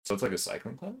So it's like a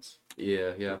cycling class?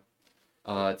 Yeah.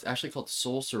 It's actually called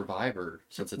Soul Survivor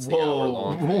since it's the hour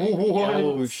long thing. What?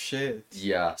 Oh shit.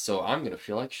 Yeah, so I'm gonna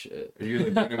feel like shit. Are you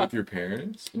like doing it with your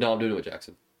parents? No, I'm doing it with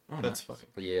Jackson. Oh, That's nice.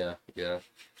 funny. Yeah.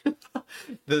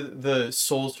 The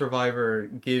Soul Survivor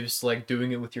gives like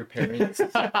doing it with your parents.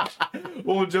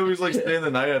 Well, Joey's like staying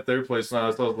the night at their place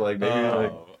now, so I was like, maybe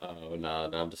like. Oh, nah,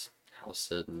 I'm just house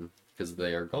sitting because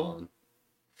they are gone.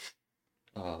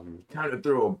 Time to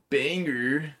throw a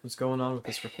banger. What's going on with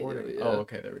this recording? Hell yeah. Oh,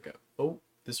 okay, there we go. Oh,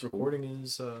 this recording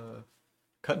is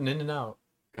cutting in and out.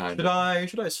 Kind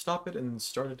Should I stop it and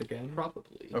start it again?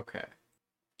 Probably. Okay.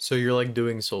 So you're like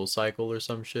doing Soul Cycle or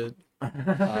some shit?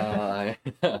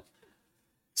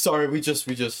 Sorry, we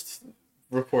just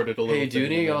recorded a little. Hey, thing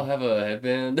Junie, and I'll then- have a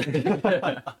headband.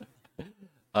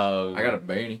 I got a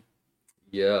beanie.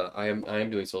 Yeah, I am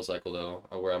doing Soul Cycle though,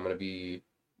 where I'm gonna be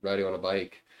riding on a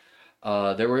bike.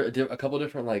 There were a couple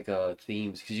different like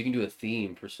themes because you can do a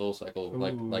theme for Soul Cycle. Ooh.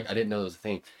 Like I didn't know there was a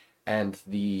theme, and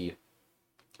the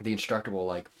instructor will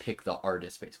like pick the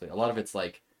artist basically. A lot of it's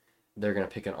like they're gonna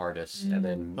pick an artist and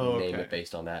then Oh, name okay. it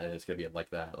based on that, and it's gonna be like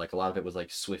that. Like a lot of it was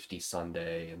like Swifty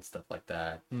Sunday and stuff like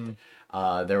that. Hmm.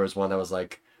 There was one that was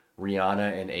like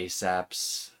Rihanna and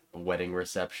ASAP's wedding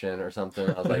reception or something.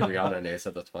 I was like Rihanna and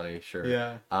ASAP, that's funny, sure.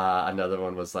 Yeah. Another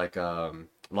one was like a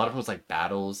lot of it was like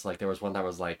battles. Like there was one that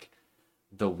was like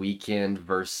The Weeknd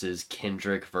versus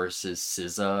Kendrick versus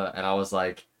SZA, and I was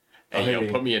like, "Hey, yo, Hey.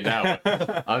 put me in that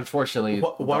one." Unfortunately,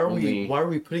 Why the are only-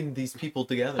 we putting these people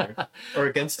together or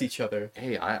against each other?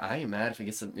 Hey, I ain't mad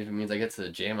if it means I get to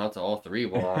jam out to all three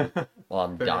while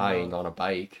I'm Fair dying enough. on a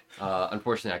bike.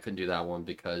 Unfortunately, I couldn't do that one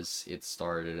because it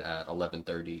started at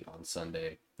 11:30 on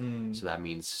Sunday, Hmm. so that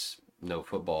means no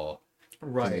football.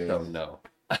 Right. So no.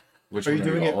 Which Are you one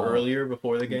doing it all- earlier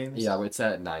before the games? Yeah, it's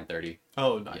at 9:30.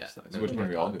 Oh, nice. Yeah. nice. Which one are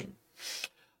we all doing?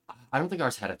 I don't think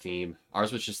ours had a theme.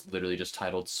 Ours was just literally just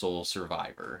titled Soul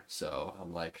Survivor. So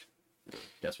I'm like,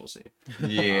 guess we'll see.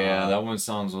 Yeah, that one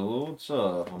sounds a little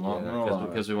tough. I'm not gonna lie.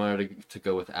 Because we wanted to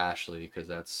go with Ashley because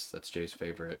that's Jay's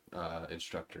favorite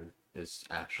instructor is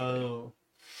Ashley. Oh,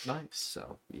 nice.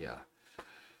 So yeah.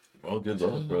 Well, good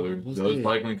luck, brother. We'll Those see.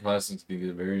 cycling classes can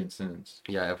get very intense.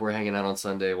 Yeah, if we're hanging out on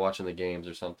Sunday watching the games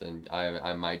or something,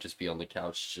 I might just be on the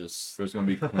couch just First gonna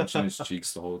be clenching his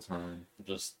cheeks the whole time.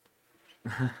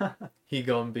 He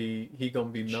gonna be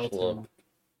melting. Schlump.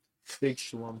 Big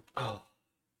schlump. Oh.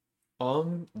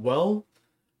 Well,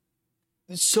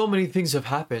 so many things have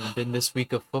happened in this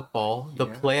week of football. The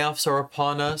Yeah. playoffs are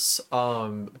upon us.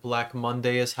 Black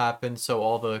Monday has happened, so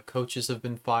all the coaches have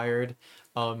been fired.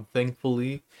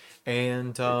 Thankfully,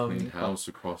 and Clean house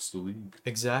across the league.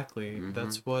 exactly. Mhm.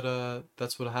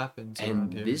 That's what happens. around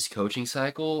And here. this coaching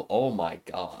cycle, oh my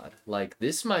god. Like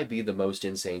this might be the most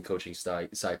insane coaching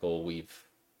cycle we've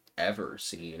ever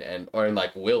seen or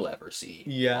like will ever see.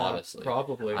 yeah, honestly.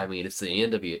 probably. I mean, it's the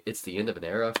end of an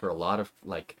era for a lot of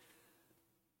like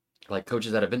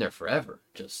coaches that have been there forever.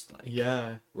 Just like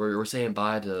yeah, we're saying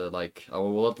bye to like, oh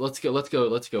well, let's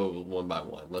go one by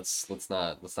one. Let's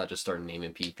not just start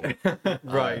naming people.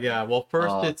 right. Yeah. Well, first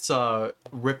uh, it's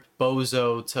Rip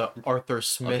Bozo to Arthur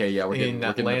Smith Okay, yeah, we're getting in the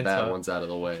Atlanta. bad ones out of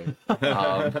the way.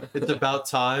 It's about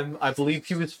time. I believe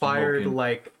he was fired Smoking.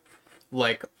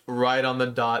 like right on the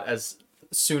dot as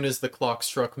soon as the clock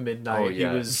struck midnight. Oh,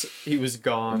 yeah. he was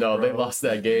gone. No, they bro. lost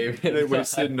that game. They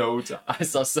wasted no time. I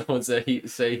saw someone say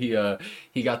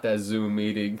he got that Zoom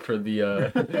meeting for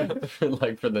the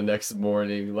for the next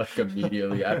morning, like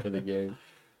immediately after the game.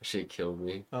 Shit killed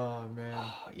me. Oh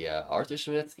man. Yeah, Arthur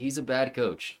Smith, he's a bad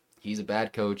coach.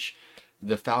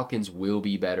 The Falcons will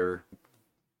be better,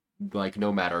 like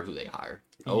no matter who they hire.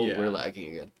 Oh, Yeah. we're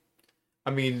lagging again. I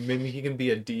mean, maybe he can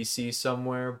be a DC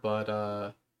somewhere,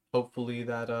 but hopefully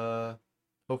that Oh.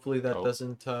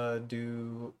 doesn't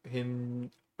do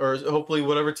him, or hopefully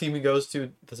whatever team he goes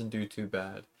to doesn't do too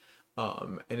bad.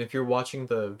 And if you're watching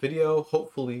the video,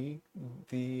 hopefully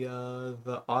the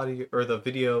audio or the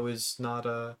video is not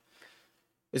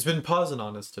it's been pausing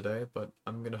on us today, but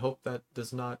I'm gonna hope that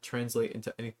does not translate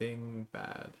into anything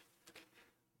bad.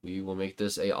 We will make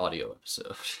this a audio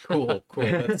episode. Cool.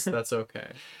 That's okay.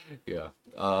 Yeah.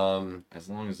 As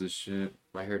long as this shit.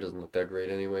 My hair doesn't look that great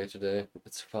anyway today.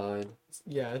 It's fine.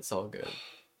 Yeah, it's all good.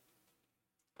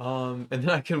 And then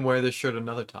I can wear this shirt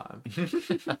another time.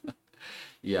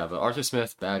 Yeah, but Arthur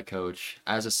Smith, bad coach.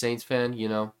 As a Saints fan, you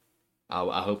know,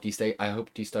 I hoped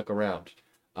he stuck around.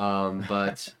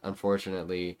 But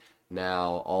unfortunately,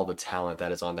 now all the talent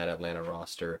that is on that Atlanta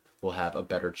roster will have a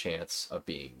better chance of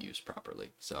being used properly.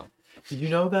 So You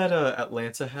know that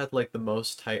Atlanta had like the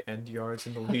most tight end yards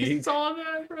in the league, saw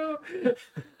that, bro.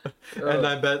 and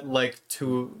I bet like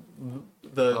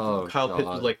Oh, Kyle Pitts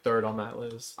was God. like third on that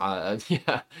list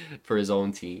Yeah, for his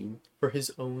own team. for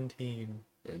his own team.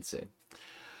 Insane.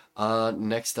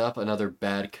 Next up, another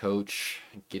bad coach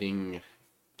getting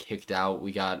kicked out.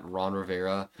 We got Ron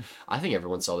Rivera. I think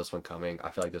everyone saw this one coming. I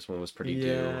feel like this one was pretty due.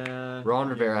 Yeah, Ron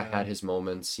Rivera yeah. had his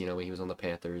moments, when he was on the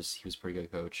Panthers. He was a pretty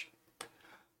good coach.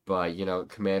 But,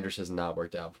 Commanders has not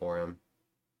worked out for him.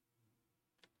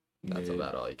 That's Mid.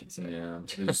 about all you can say. Yeah,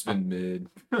 it's just been mid.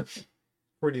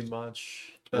 Pretty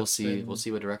much. We'll That's see. been- We'll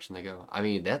see what direction they go. I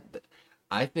mean,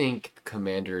 I think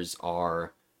Commanders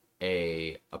are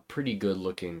a pretty good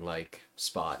looking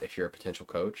spot if you're a potential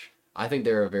coach. I think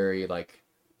they're a very like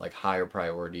higher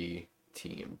priority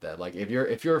team that if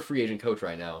you're a free agent coach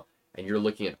right now and you're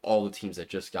looking at all the teams that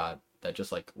just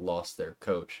lost their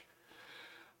coach.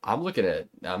 I'm looking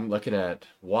at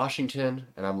Washington,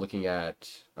 and I'm looking at,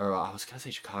 or I was gonna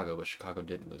say Chicago, but Chicago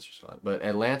didn't lose their spot. But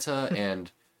Atlanta and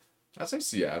I'd say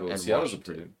Seattle. And Seattle's a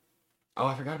Washington. pretty. oh,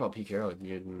 I forgot about Pete Carroll.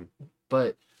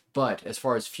 But as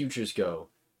far as futures go,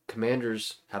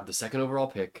 Commanders have the second overall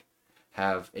pick,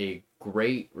 have a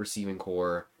great receiving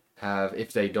core.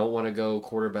 If they don't want to go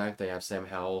quarterback, they have Sam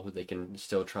Howell, who they can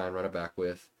still try and run it back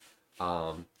with.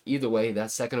 Either way,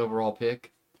 that second overall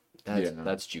pick,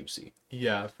 that's juicy.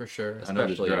 Yeah, for sure. I know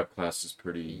the Especially- draft class is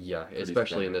pretty. Yeah, pretty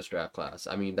especially in strong. this draft class.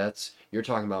 I mean, you're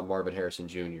talking about Marvin Harrison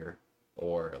Jr.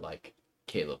 or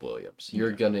Caleb Williams.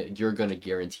 You're gonna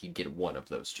guaranteed get one of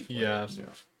those two Yeah. players. Yeah.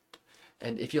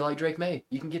 And if you like Drake May,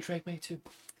 you can get Drake May too.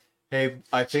 Hey,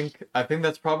 I think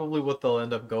that's probably what they'll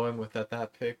end up going with at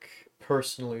that pick,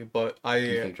 personally. But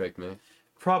You think Drake May?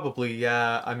 probably,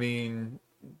 yeah. I mean,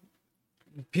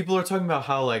 people are talking about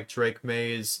how Drake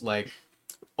May is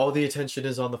all the attention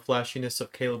is on the flashiness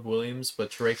of Caleb Williams,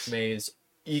 but Drake May is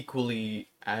equally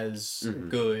as Mhm.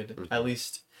 good. Mhm. At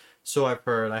least so I've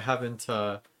heard. I haven't.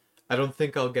 I don't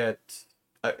think I'll get.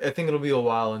 I think it'll be a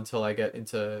while until I get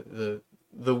into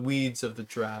the weeds of the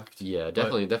draft. Yeah,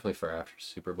 definitely for after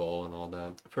Super Bowl and all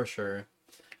that. For sure.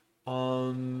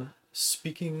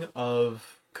 Speaking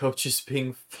of coaches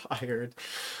being fired.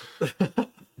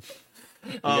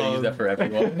 You gotta use that for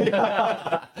everyone.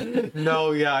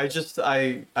 No, yeah,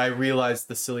 I realized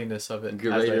the silliness of it.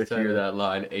 Get as ready I to said hear it. that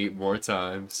line 8 more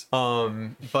times.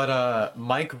 But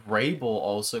Mike Vrabel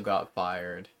also got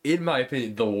fired. In my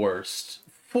opinion, the worst.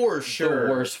 For sure.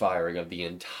 The worst firing of the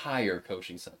entire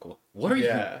coaching cycle. What are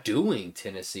Yeah. you doing,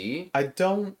 Tennessee? I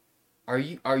don't Are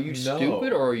you No.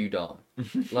 stupid or are you dumb?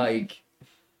 Mike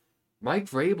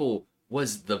Vrabel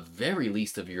was the very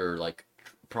least of your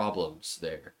problems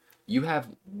there. You have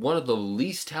one of the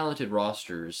least talented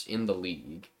rosters in the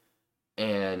league,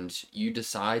 and you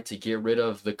decide to get rid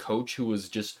of the coach who was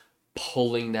just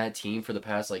pulling that team for the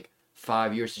past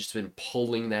 5 years. Just been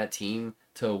pulling that team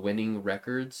to winning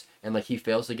records, and he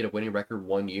fails to get a winning record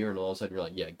 1 year, and all of a sudden you're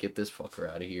like, yeah, get this fucker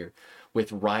out of here.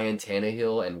 With Ryan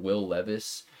Tannehill and Will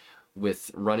Levis,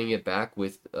 with running it back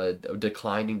with a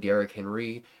declining Derrick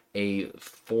Henry, a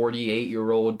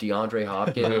 48-year-old DeAndre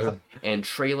Hopkins, and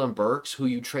Traylon Burks, who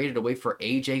you traded away for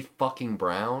AJ fucking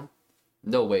Brown.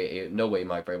 No way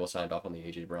Mike Vrabel signed off on the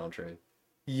AJ Brown trade.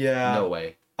 Yeah. No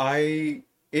way. It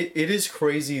is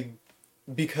crazy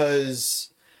because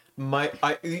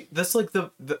that's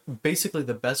the basically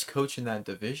the best coach in that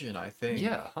division, I think.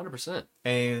 Yeah, 100%.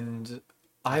 And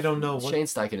I don't know what Shane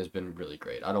Steichen has been really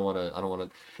great. I don't want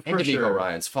to. And For DeMeco sure.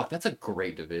 Ryans. Fuck, that's a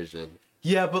great division.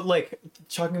 Yeah, but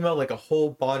talking about a whole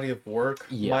body of work,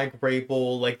 Yeah. Mike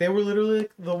Vrabel, they were literally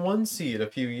the 1 seed a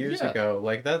few years Yeah.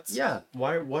 ago. That's Yeah.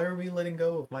 why are we letting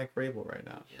go of Mike Vrabel right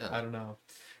now? Yeah. I don't know.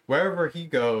 Wherever he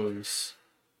goes,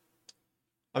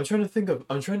 I'm trying to think of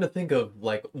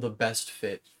the best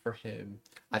fit for him.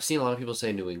 I've seen a lot of people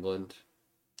say New England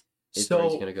is where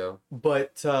he's So, gonna go.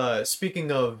 but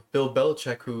speaking of Bill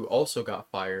Belichick, who also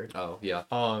got fired, Oh yeah,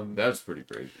 That's pretty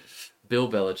crazy. Bill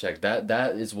Belichick.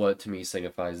 That is what to me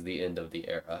signifies the end of the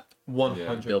era.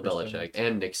 100%. Bill Belichick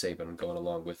and Nick Saban going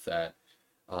along with that.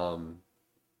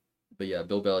 But yeah,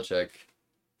 Bill Belichick.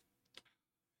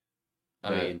 I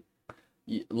That-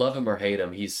 mean, love him or hate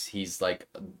him, he's the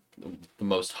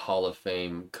most Hall of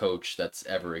Fame coach that's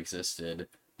ever existed.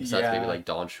 Besides Yeah. maybe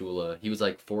Don Shula. He was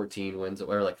 14 wins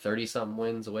away, or 30 something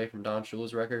wins away from Don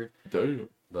Shula's record. Damn.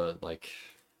 But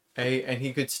Hey, and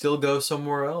he could still go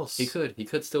somewhere else. he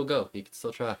could still go. He could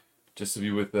still try. Just to be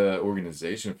with the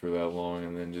organization for that long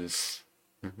and then just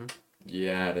Mhm.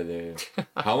 get out of there.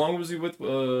 How long was he with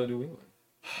New England?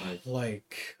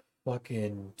 Like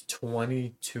fucking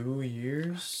 22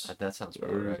 years. That sounds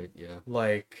about Or- right. Yeah.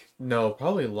 Like, no,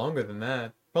 probably longer than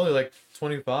that. Probably like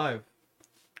 25.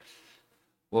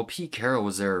 Well, Pete Carroll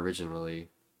was there originally,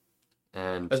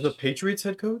 and As the Patriots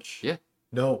head coach? Yeah.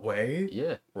 No way?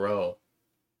 yeah, Bro,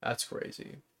 that's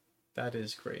crazy. That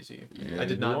is crazy. Yeah, I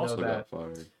did who not know also that. got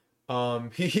fired?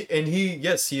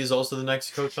 Yes, he is also the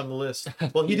next coach on the list.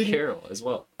 Well, he Pete didn't. Carroll as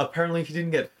well. Apparently, he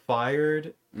didn't get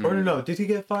fired. Or no, did he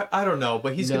get fired? I don't know,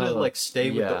 but he's gonna No, like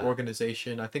stay with the yeah.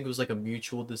 organization. I think it was like a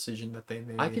mutual decision that they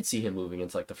made. I could see him moving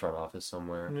into like the front office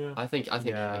somewhere. Yeah. I think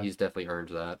Yeah. he's definitely earned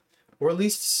that. Or at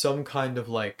least some kind of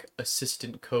like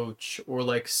assistant coach or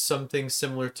like something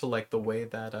similar to like the way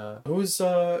that who's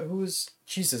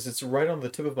Jesus, it's right on the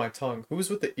tip of my tongue. Who was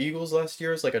with the Eagles last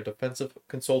year as like a defensive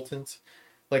consultant?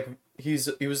 Like he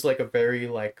was like a very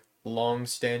like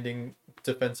long-standing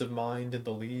defensive mind in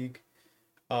the league.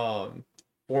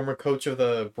 Former coach of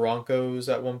the Broncos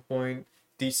at one point,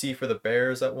 DC for the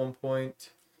Bears at one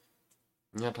point.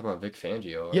 You're not talking about Vic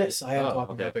Fangio. Right? Yes, I am Oh,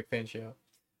 talking okay. about Vic Fangio.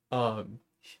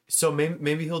 So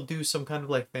maybe he'll do some kind of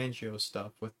like Fangio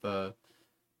stuff with the,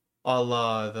 a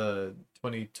la the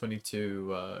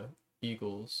 2022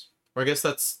 Eagles. Or I guess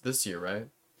that's this year, right?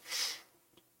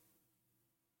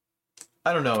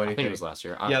 I don't know I anything. think it was last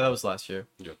year. Yeah, that was last year.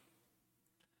 Yeah.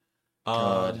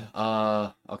 Um,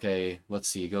 God. Okay, let's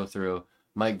see. Go through.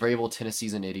 Mike Vrabel,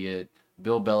 Tennessee's an idiot.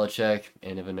 Bill Belichick,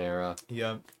 end of an era.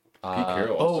 yeah. Pete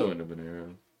Carroll also oh. in the era.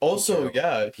 Also, Carroll.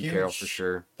 yeah, Pete huge. Carroll for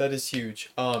sure. That is huge.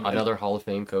 Another Hall of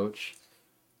Fame coach.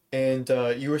 And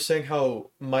you were saying how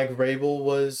Mike Vrabel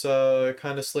was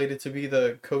kind of slated to be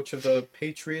the coach of the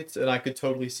Patriots, and I could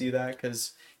totally see that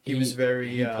because he was very.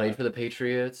 He played for the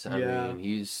Patriots. I yeah. mean,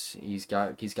 he's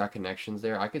got connections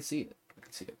there. I could see it. I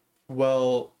could see it.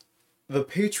 Well, the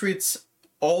Patriots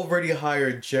already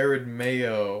hired Jared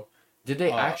Mayo. Did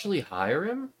they Uh, actually hire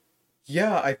him?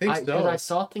 Yeah, I think so. Because I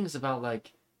saw things about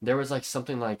like there was like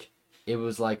something like it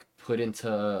was like put into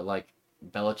like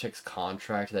Belichick's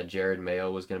contract that Jared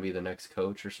Mayo was going to be the next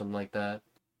coach or something like that.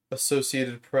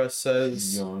 Associated Press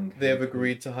says Young they have head coach.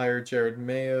 agreed to hire Jared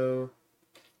Mayo.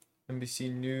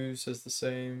 NBC News says the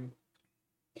same.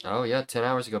 Oh yeah, 10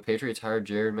 hours ago, Patriots hired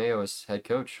Jared Mayo as head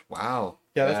coach. Wow.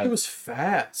 Yeah, that That- thing was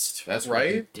fast. That's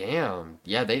right. Damn.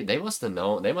 Yeah, they must have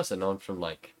known. They must have known from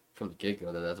the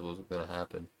get-go that that's what was going to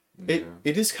happen.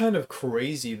 It is kind of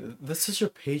crazy. That's such a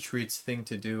Patriots thing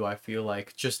to do. I feel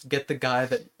like just get the guy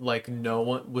that like no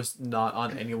one was not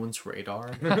on anyone's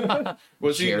radar.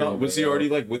 Was he Jared not, was he Mayo. already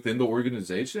like within the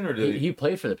organization or did He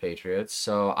played for the Patriots,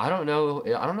 so I don't know.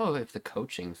 I don't know if the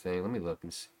coaching thing. Let me look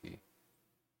and see.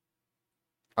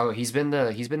 Oh, he's been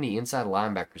the inside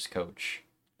linebackers coach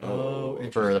Oh, for the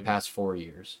interesting. past 4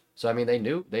 years. So I mean, they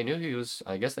knew he was.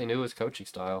 I guess they knew his coaching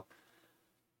style.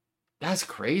 That's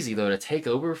crazy though to take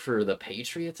over for the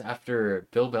Patriots after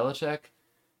Bill Belichick.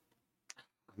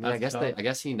 I mean, That's I tough.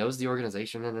 guess he knows the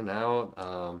organization in and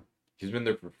out. he's been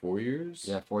there for 4 years?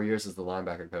 Yeah, 4 years as the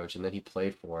linebacker coach, and then he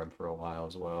played for him for a while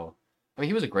as well. I mean,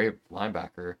 he was a great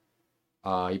linebacker.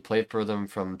 He played for them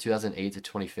from 2008 to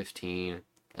 2015,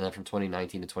 and then from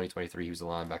 2019 to 2023, he was the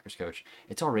linebackers coach.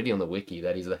 It's already on the wiki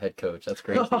that he's the head coach. That's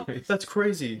crazy. That's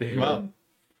crazy. Damn. Wow.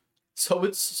 So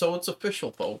it's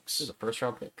official, This folks. is a first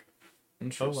round pick.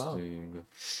 Interesting.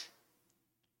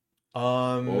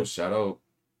 Um, Shout out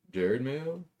Jared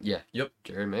Mayo. Yeah. Yep.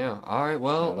 Jared Mayo. All right.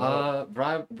 Well,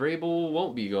 Vrabel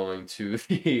won't be going to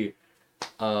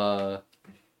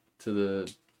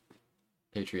the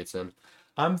Patriots then.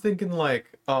 I'm thinking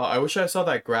like, I wish I saw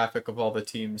that graphic of all the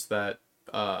teams that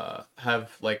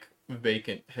have like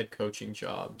vacant head coaching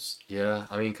jobs. Yeah,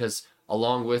 I mean, because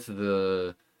along with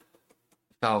the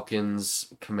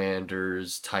Falcons,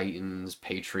 Commanders, Titans,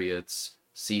 Patriots,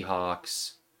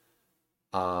 Seahawks,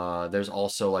 there's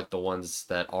also like the ones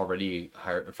that already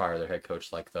fire their head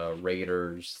coach, like the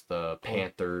Raiders, the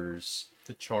Panthers,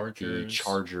 The the Chargers.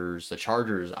 Chargers. The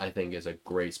Chargers, I think, is a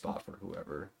great spot for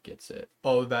whoever gets it.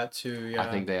 Oh, that too. Yeah. I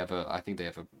think they have a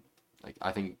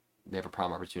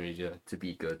prime opportunity to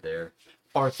be good there.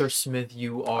 Arthur Smith,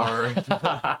 you are.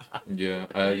 Yeah,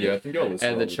 I think y'all listed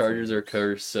all And the the Chargers teams. are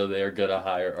cursed, so they are gonna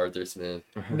hire Arthur Smith.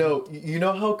 No, you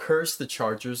know how cursed the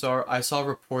Chargers are? I saw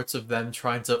reports of them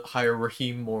trying to hire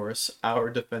Raheem Morris, our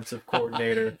defensive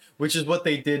coordinator, which is what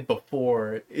they did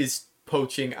before, is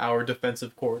poaching our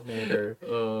defensive coordinator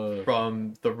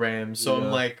from the Rams. So Yeah.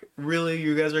 I'm like, really?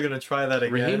 You guys are going to try that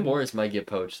again? Raheem Morris might get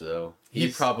poached though. He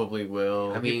probably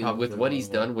will. I He mean, probably with what he's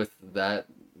will. done with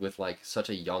like such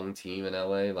a young team in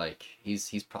LA, like he's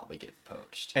probably getting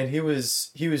poached. And he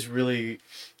was really,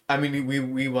 I mean,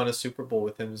 we won a Super Bowl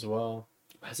with him as well.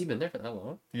 Has he been there for that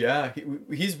long? Yeah,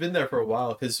 he's been there for a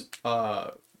while because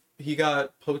he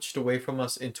got poached away from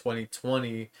us in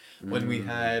 2020 when we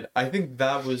had, I think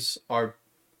that was our,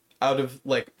 out of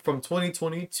like from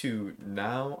 2020 to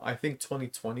now, I think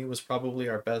 2020 was probably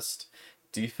our best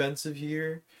defensive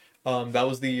year. That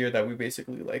was the year that we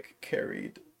basically like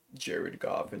carried Jared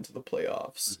Goff into the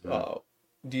playoffs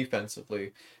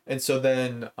defensively. And so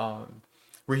then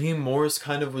Raheem Morris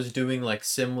kind of was doing like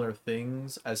similar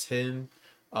things as him.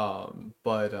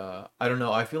 But I don't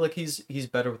know. I feel like he's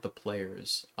better with the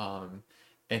players. And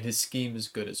his scheme is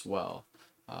good as well.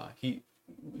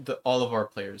 All of our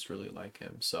players really like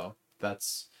him, so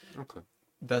that's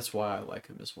why I like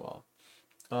him as well.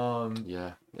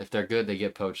 Yeah, if they're good, they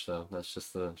get poached though. That's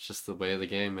just the way of the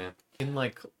game, man. In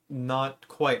like not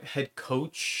quite head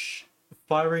coach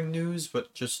firing news,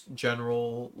 but just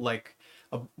general like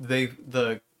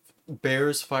the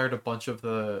Bears fired a bunch of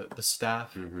the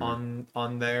staff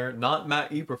on there. Not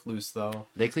Matt Eberflus though.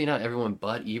 They cleaned out everyone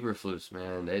but Eberflus,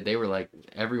 man. They were like,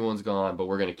 everyone's gone, but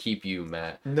we're gonna keep you,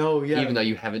 Matt. No, yeah. Even though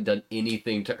you haven't done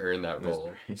anything to earn that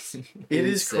role. It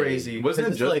is crazy. Wasn't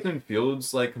it 'Cause Justin like,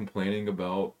 Fields like complaining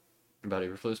about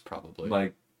Eberflus? Probably.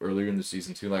 like earlier in the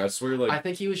season too? Like I swear, like I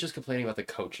think he was just complaining about the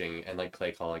coaching and like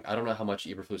play calling. I don't know how much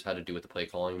Eberflus had to do with the play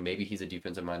calling. Maybe he's a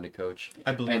defensive minded coach.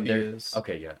 I believe And he their- is.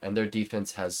 Okay, yeah. And their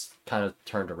defense has kind of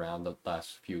turned around the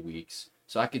last few weeks.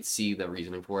 So I could see the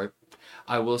reasoning for it.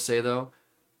 I will say though,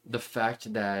 the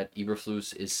fact that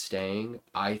Eberflus is staying,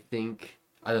 I think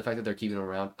the fact that they're keeping him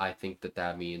around, I think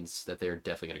that means that they're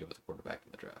definitely going to go with the quarterback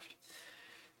in the draft.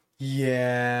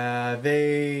 Yeah,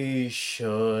 they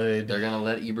should. They're going to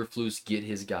let Eberflus get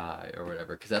his guy or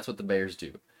whatever, because that's what the Bears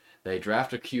do. They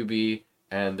draft a QB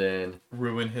and then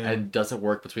Ruin him. and doesn't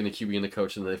work between the QB and the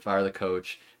coach, and then they fire the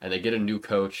coach, and they get a new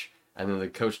coach, and then the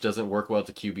coach doesn't work well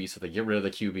with the QB, so they get rid of the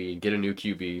QB and get a new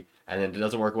QB, and then it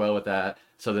doesn't work well with that,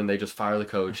 so then they just fire the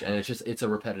coach, and it's a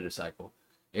repetitive cycle.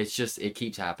 It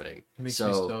keeps happening. It makes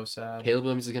me so sad. Caleb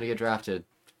Williams is going to get drafted,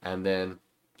 and then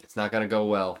it's not going to go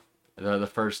well. The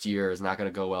first year is not going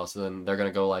to go well, so then they're going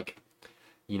to go like,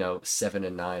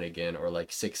 7-9 again, or like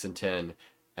 6-10,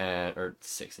 or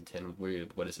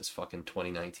 6-10. What is this, fucking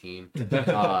 2019?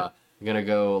 I'm gonna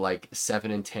go like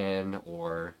 7-10,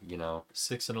 or 6-11.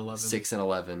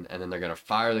 6-11, and then they're gonna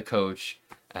fire the coach,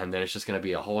 and then it's just gonna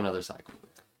be a whole nother cycle.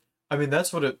 I mean,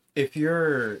 that's what if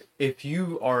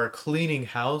you are cleaning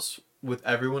house with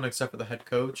everyone except for the head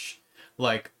coach,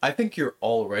 like I think you're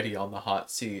already on the hot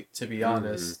seat, to be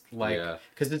honest. Like, yeah.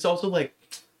 because it's also like,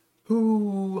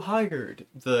 who hired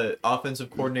the offensive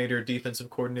coordinator,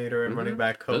 defensive coordinator, and running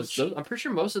back coach? I'm pretty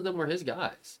sure most of them were his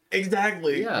guys.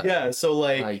 Exactly. Yeah. Yeah. So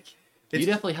like you it's-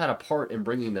 definitely had a part in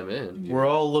bringing them in. we're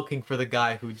all looking for the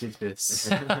guy who did this.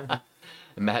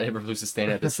 Matt Eberflus is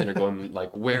standing at the center going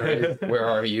like, where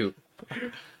are you?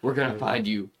 We're gonna find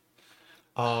you.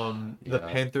 The Yeah.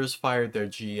 Panthers fired their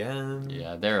GM.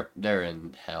 Yeah, they're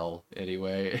in hell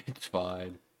anyway. It's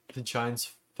fine. The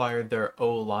Giants fired their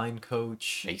O-line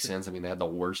coach. Makes sense. I mean, they had the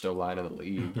worst O-line in the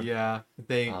league. Yeah,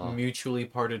 they Oh. mutually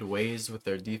parted ways with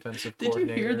their defensive Did you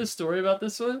coordinator. hear the story about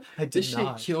this one? I did This shit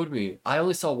not. killed me. I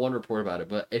only saw one report about it,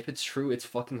 but if it's true, it's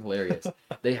fucking hilarious.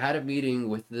 They had a meeting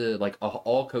with the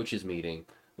all coaches meeting,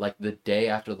 like the day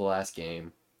after the last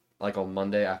game, like on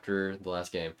Monday after the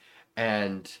last game,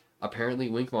 and apparently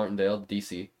Wink Martindale,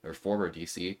 DC or former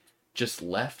DC, just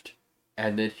left,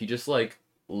 and then he just like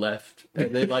left,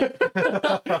 and then like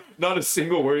not a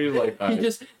single word. He's like, he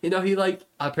just he like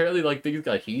apparently like things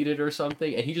got heated or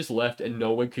something, and he just left, and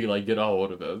no one could like get a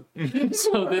hold of him.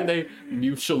 So then they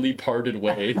mutually parted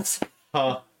ways.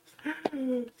 Huh.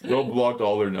 Bro blocked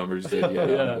all their numbers. Dude.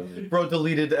 Yeah. Bro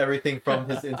deleted everything from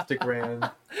his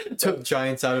Instagram. Took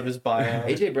Giants out of his bio.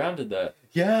 AJ Brown did that.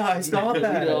 Yeah, I saw He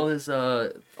did all that. his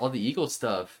all the Eagles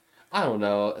stuff. I don't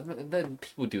know. Then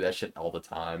people do that shit all the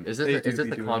time. Is They it do is be it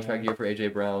the doing contract that. year for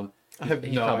AJ Brown? I have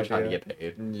He's no probably trying to idea. get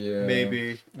paid. Yeah.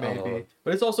 Maybe. Uh-huh.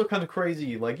 But it's also kind of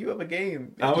crazy. Like, you have a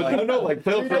game. I don't know. Like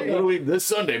playoff for Little League this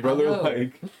Sunday, brother. I know.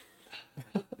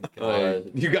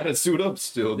 Like, you got to suit up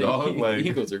still, The dog. Like,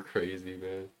 Eagles are crazy,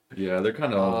 man. yeah, they're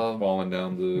kind of Um, falling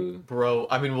down the. Bro,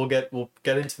 I mean, we'll get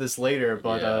into this later,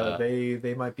 but Yeah.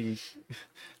 they might be.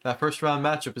 That first round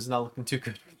matchup is not looking too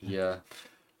good. Yeah.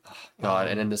 God,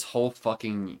 and then this whole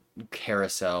fucking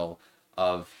carousel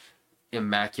of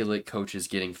immaculate coaches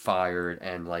getting fired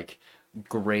and like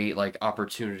great like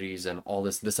opportunities and all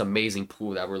this amazing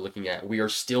pool that we're looking at. We are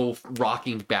still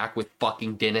rocking back with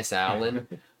fucking Dennis Allen.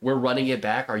 We're running it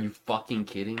back. Are you fucking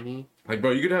kidding me? Like,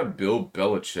 bro, you could have Bill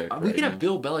Belichick. We right could have now.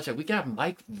 Bill Belichick. We could have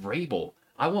Mike Vrabel.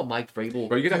 I want Mike Vrabel.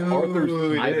 Bro, you could have Arthur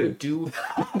Dude, I Smith. would do.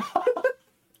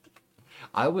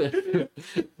 I would.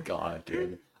 God,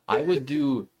 dude. I would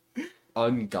do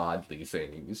ungodly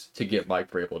things to get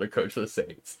Mike Vrabel to coach the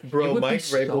Saints. Bro, it would Mike be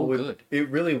so Vrabel would. good. It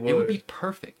really would. It would be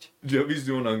perfect. Joey's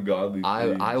doing ungodly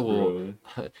things, I will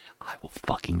bro. I will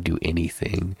fucking do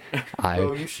anything.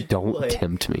 Bro, you should don't like-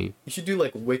 tempt me. You should do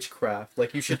like witchcraft.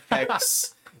 Like you should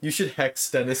hex. You should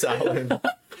hex Dennis Allen.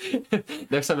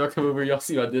 Next time y'all come over, y'all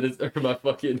see my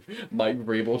fucking Mike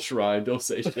Vrabel shrine. Don't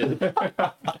say shit.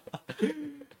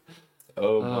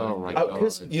 Oh my my god.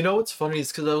 Because you know what's funny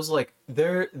is because I was like,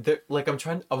 they're like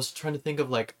I was trying to think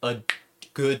of like a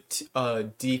good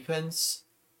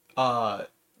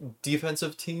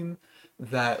defensive team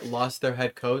that lost their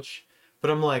head coach, but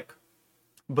I'm like,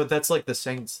 but that's like the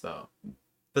Saints though.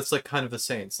 That's like kind of the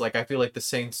Saints. Like I feel like the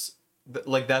Saints,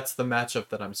 like that's the matchup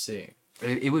that I'm seeing.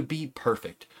 It would be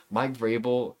perfect. Mike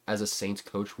Vrabel as a Saints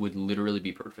coach would literally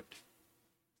be perfect.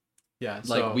 Yeah,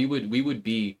 Like so, we would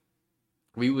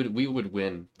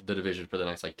win the division for the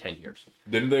next like 10 years.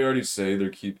 Didn't they already say they're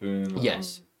keeping?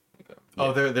 Yes. Okay.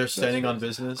 Oh, they're standing on crazy.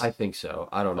 business. I think so.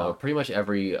 I don't know. Oh. Pretty much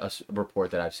every report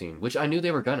that I've seen, which I knew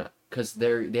they were gonna, because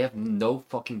they have no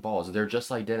fucking balls. They're just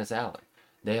like Dennis Allen.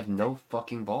 They have no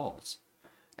fucking balls.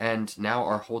 And now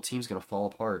our whole team's gonna fall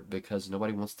apart because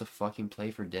nobody wants to fucking play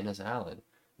for Dennis Allen.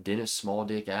 Dennis Small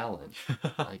Dick Allen.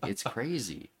 Like, it's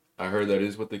crazy. I heard that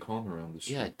is what they call him around the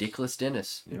street. Yeah, Dickless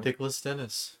Dennis. Ridiculous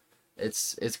Dennis.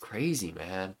 It's crazy,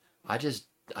 man. I just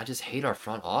hate our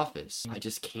front office. I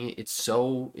just can't. It's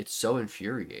so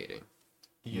infuriating.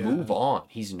 Yeah. Move on.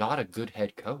 He's not a good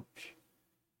head coach.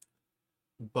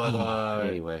 But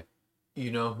Anyway,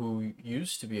 you know who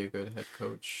used to be a good head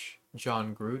coach?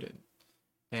 John Gruden.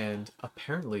 And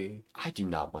apparently, I do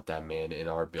not want that man in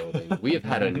our building. We have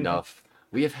had enough.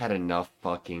 We have had enough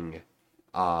fucking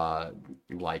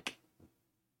like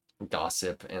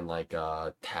gossip and like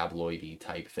tabloidy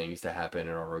type things to happen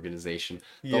in our organization.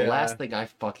 The last thing I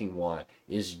fucking want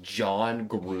is John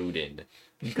Gruden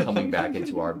coming back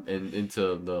into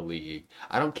into the league.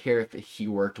 I don't care if he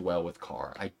worked well with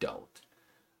Carr. I don't.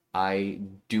 I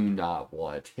do not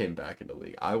want him back in the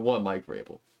league. I want Mike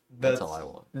Vrabel. That's all I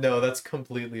want. No, that's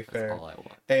completely That's fair. all I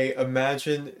want. Hey,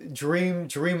 imagine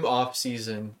dream off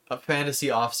season, a fantasy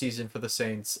off season for the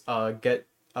Saints. Get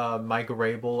Mike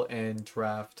Vrabel and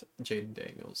draft Jaden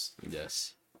Daniels.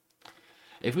 Yes.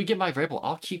 If we get Mike Vrabel,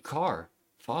 I'll keep Carr.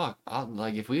 Fuck.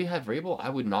 Like if we had Vrabel, I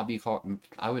would not be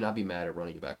mad at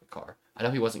running it back with Carr. I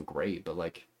know he wasn't great, but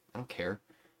like I don't care.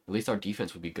 At least our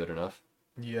defense would be good enough.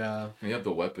 Yeah. We have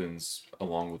the weapons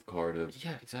along with Carr to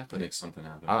Yeah, exactly. make something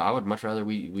happen. I would much rather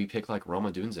we pick like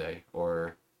Roma Dunze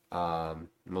or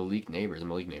Malik Neighbors.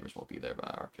 Malik Neighbors won't be there by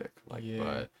our pick. Like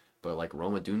Yeah. but like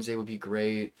Roma Dunze would be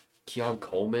great. Keon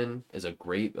Coleman is a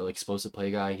great like explosive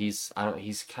play guy. He's kind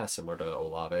of similar to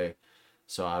Olave,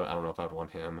 so I don't know if I'd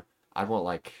want him. I'd want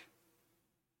like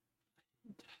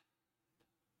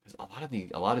 'cause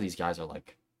a lot of these guys are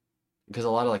like because a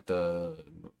lot of like the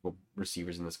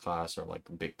receivers in this class are like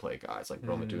big play guys like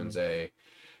Roma Dunze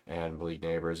and Malik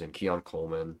Neighbors and Keon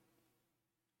Coleman.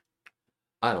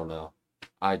 I don't know.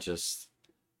 I just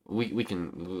we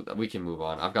can move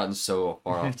on. I've gotten so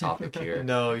far off topic here.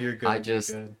 No, you're good. I you're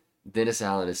just- good. Dennis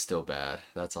Allen is still bad.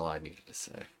 That's all I needed to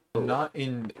say. Not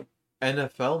in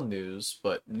NFL news,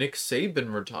 but Nick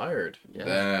Saban retired.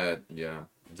 Yeah, Yeah.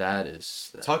 that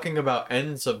is. Talking about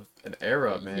ends of an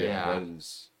era, man. Yeah. That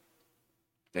is.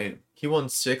 Damn. He won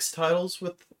 6 titles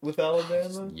with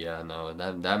Alabama. Yeah, no,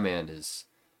 that man is.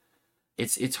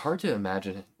 It's hard to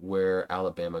imagine where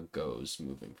Alabama goes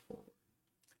moving forward.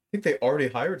 I think they already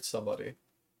hired somebody.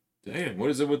 Damn. What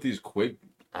is it with these quick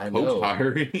I coach know.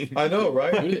 hiring? I know,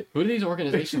 right? Who do these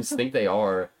organizations think they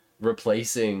are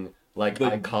replacing like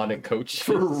iconic coaches?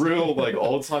 For real, like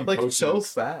all time Like coaches. so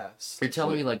fast. You're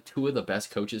telling me like 2 of the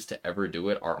best coaches to ever do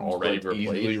it are already like,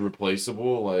 easily replaced?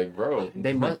 replaceable. Like, bro.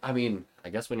 They must. I mean, I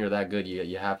guess when you're that good,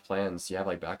 you have plans. You have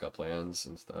like backup plans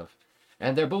and stuff.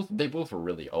 And they both were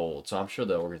really old, so I'm sure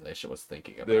the organization was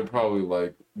thinking about. They're it. probably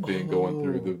like been going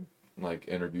through Oh. the like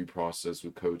interview process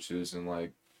with coaches and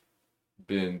like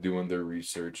been doing their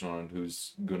research on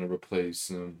who's gonna replace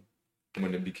them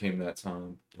when it became that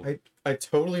time. I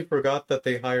totally forgot that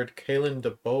they hired Kalen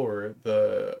DeBoer,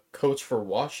 the coach for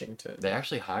Washington. They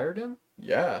actually hired him.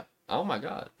 Yeah. Oh my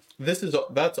god. That's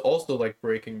also like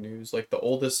breaking news. Like the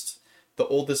oldest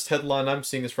headline I'm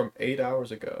seeing is from 8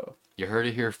 hours ago. You heard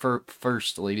it here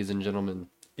first, ladies and gentlemen.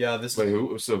 Yeah, this Wait, is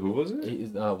who? So who was it? He's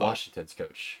Washington's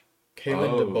coach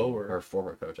Kalen Oh. DeBoer. or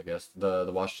former coach, I guess. The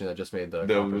Washington that just made the.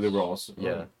 They conference. were also.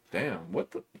 Yeah. Damn.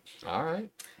 What the? All right.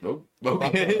 Oh,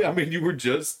 okay. I mean, you were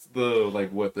just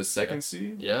the second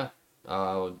seed. Yeah.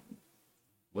 Was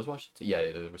Washington? Yeah,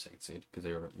 they were second seed because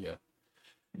they were. Yeah.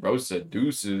 Bro said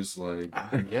deuces, like.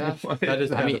 Yeah, That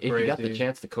is I mean, kinda if you got the crazy.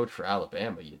 chance to coach for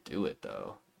Alabama, you do it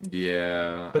though.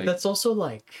 Yeah. But that's also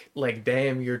like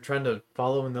damn, you're trying to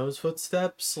follow in those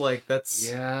footsteps. Like that's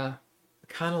Yeah,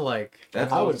 kind of like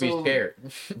That's I would be also- scared.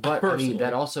 but I mean that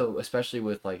personally. also, especially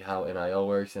with like how NIL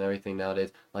works and everything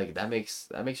nowadays, like that makes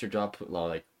your job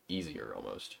like easier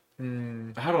almost.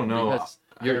 Mm, I don't know. Because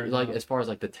I you're don't like, know. as far as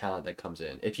like the talent that comes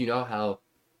in, if you know how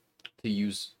to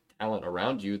use talent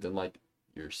around you, then like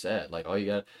you're set. Like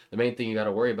the main thing you got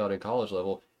to worry about in college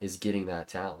level is getting that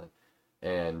talent,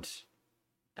 and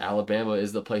Alabama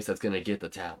is the place that's gonna get the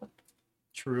talent.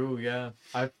 True, yeah.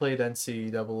 I've played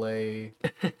NCAA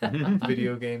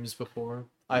video games before.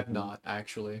 I've Mhm. not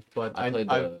actually, but I played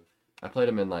I've I played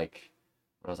them in like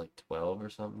when I was like 12 or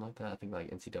something like that. I think like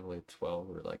NCAA 12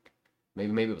 or like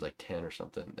maybe it was like 10 or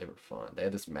something. They were fun. They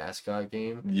had this mascot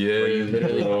game where you Yeah,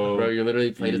 literally bro. you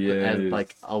literally played as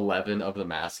like Yes. 11 of the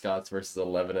mascots versus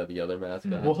 11 of the other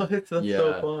mascots. what? That's so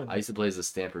Yeah, fun. I used to play as the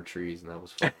Stamper Trees, and that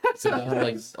was fun. So just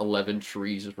like Nice. 11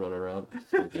 trees just running around.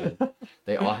 So good.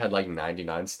 They all had like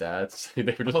 99 stats. They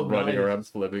were just Oh, running nice. around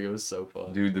flipping. It was so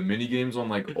fun. Dude, the mini games on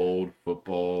like old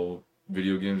football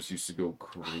video games used to go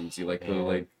crazy. Like the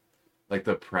Man. like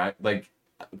the like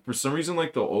for some reason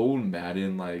like the old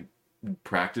Madden like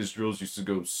practice drills used to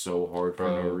go so hard for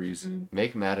no Bro. reason.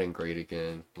 Make Madden great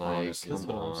again. Like, Honestly. That's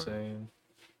come what I'm on.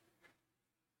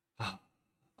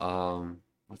 saying.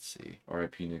 Let's see.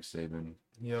 R.I.P. Nick Saban.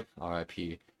 Yep.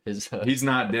 R.I.P. His He's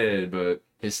not dead, but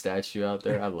his statue out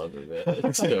there. I love it, man.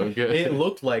 It's so good. It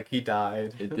looked like he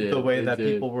died. It The did, way it that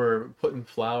did. people were putting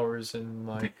flowers and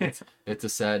like It's a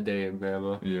sad day in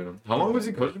Bama. yeah. How long was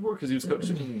he coaching for? Because he was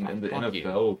coaching in the Fuck you.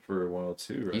 NFL for a while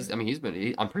too,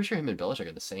 right? I'm pretty sure him and Belichick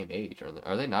are the same age.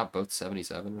 Are they not both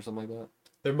 77 or something like that?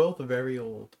 they're both very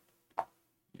old.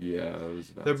 Yeah, it was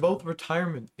about They're time. both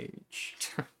retirement age.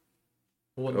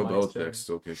 One Oh, might say. Belichick's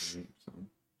still kicking. So.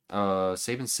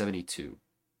 Saban's 72.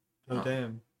 Oh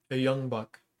damn, a young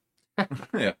buck.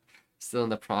 Yeah. Still in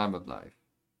the prime of life.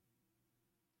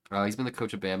 He's been the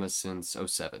coach of Bama since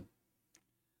 07.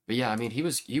 But yeah, I mean, he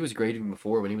was great even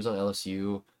before when he was on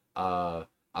LSU.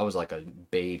 I was like a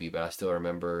baby, but I still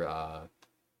remember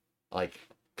like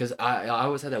because I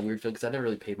always had that weird feeling because I never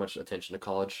really paid much attention to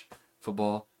college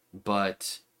football,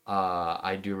 but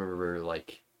I do remember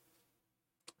like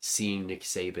seeing Nick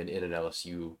Saban in an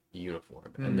LSU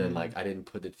uniform, and then like I didn't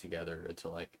put it together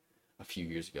until like a few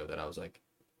years ago that I was like,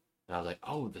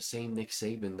 oh, the same Nick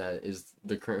Saban that is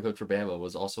the current coach for Bama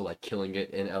was also like killing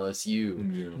it in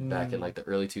LSU Yeah. back in like the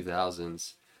early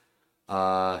 2000s.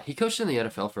 He coached in the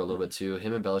NFL for a little bit too.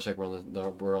 Him and Belichick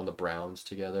were on the Browns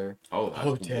together. Oh, that's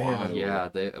Oh, damn. wild. Yeah,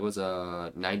 it was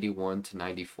 91 to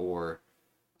 94.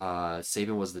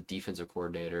 Saban was the defensive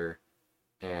coordinator,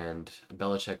 and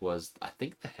Belichick was, I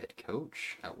think, the head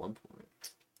coach at one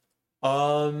point.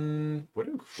 What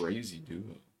a crazy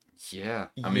duo. Yeah,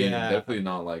 I mean, yeah. definitely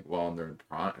not like while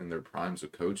in their primes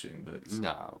of coaching, but it's,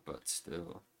 no, but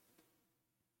still.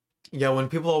 Yeah, when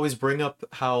people always bring up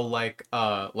how like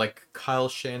Kyle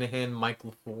Shanahan, Mike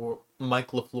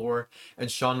LaFleur,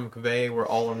 and Sean McVay were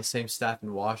all on the same staff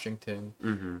in Washington.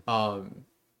 Mm-hmm.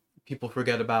 People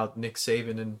forget about Nick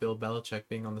Saban and Bill Belichick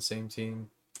being on the same team.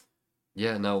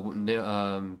 Yeah, no,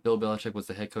 Bill Belichick was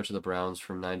the head coach of the Browns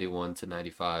from 91 to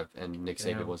 95, and Nick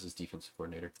Saban Damn. was his defensive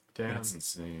coordinator. Damn, that's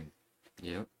insane.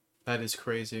 Yep. that is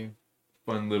crazy.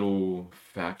 Fun little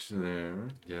fact there.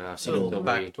 Yeah, I've A seen little so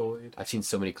many. factoid. I've seen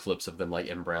so many clips of them like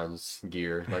in Browns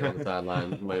gear, like on the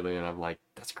sideline lately, and I'm like,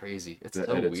 that's crazy. It's The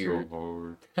so edits weird.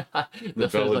 go hard.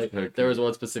 There's like, Belichick- there was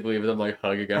one specifically of them like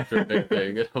hugging after a big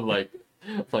thing, and I'm like,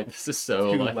 this is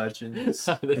so Two like, legends.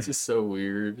 this is so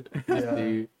weird. to Yeah.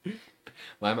 see.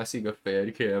 Why am I seeing a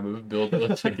fan cam of Bill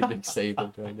Belichick and Nick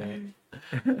Saban right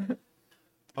now?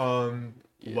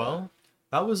 Yeah. Well,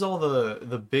 that was all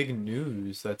the big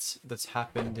news that's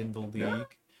happened in the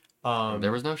league.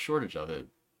 There was no shortage of it,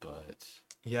 but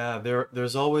Yeah,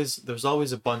 there's always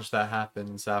a bunch that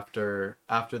happens after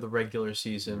the regular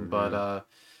season, but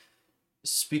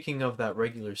speaking of that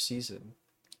regular season,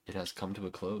 it has come to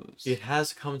a close. it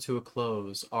has come to a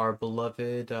close. Our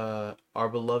beloved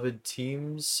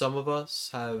teams, some of us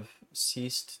have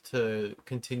ceased to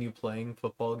continue playing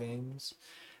football games,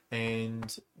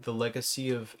 and the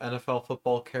legacy of NFL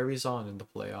football carries on in the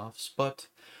playoffs, but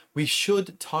we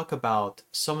should talk about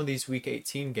some of these week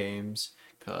 18 games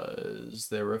because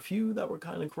there were a few that were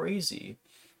kind of crazy.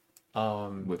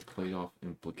 With playoff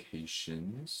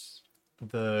implications.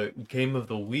 The game of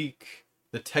the week,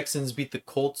 the Texans beat the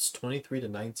Colts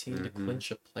 23-19 to Mhm.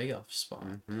 clinch a playoff spot.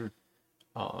 hmm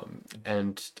Um,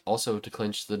 And also to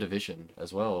clinch the division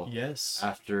as well. yes.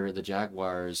 After the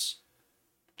Jaguars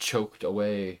choked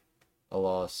away a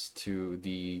loss to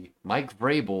the Mike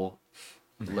Vrabel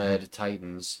led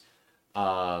Titans.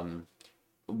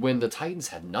 When the Titans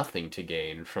had nothing to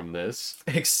gain from this,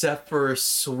 except for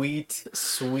sweet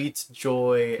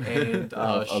joy and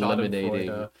eliminating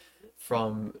Schadenfreude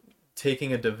from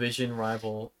taking a division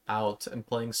rival out and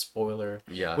playing spoiler,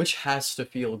 yeah, which has to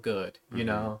feel good, you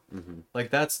know? mhm.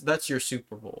 Like that's your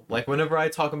Super Bowl. Like whenever I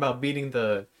talk about beating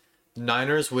the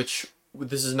Niners, which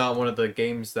this is not one of the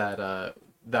games that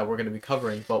that we're going to be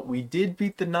covering, but we did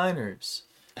beat the Niners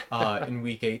in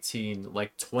week 18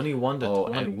 like 21 to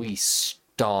 20. And we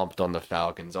stomped on the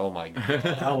Falcons. Oh my god.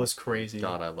 That was crazy.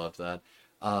 God, I love that.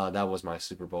 That was my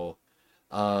Super Bowl.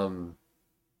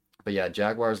 But yeah,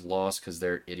 Jaguars lost because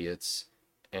they're idiots,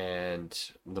 and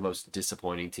the most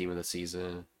disappointing team of the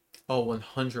season. Oh,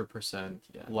 100%.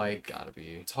 Yeah, Like, gotta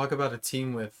be. talk about a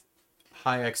team with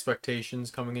high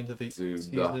expectations coming into the Dude, the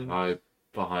season. hype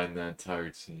behind that entire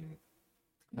team.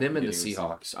 Them and the Getting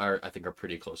Seahawks I think are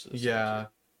pretty close to the same Yeah.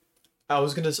 I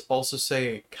was going to also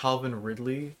say Calvin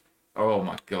Ridley. Oh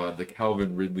my god, the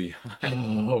Calvin Ridley hype.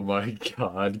 Oh my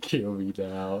god, kill me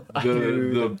now.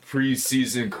 The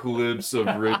preseason clips of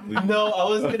Ridley. No, I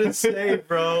was going to say,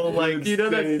 bro, like, You know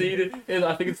that scene, and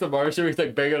I think it's the Martian where he's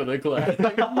like banging on the glass.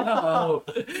 Like, no,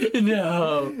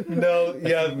 no. no,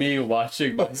 yeah. Me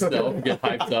watching myself get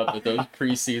hyped up with those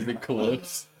preseason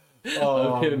clips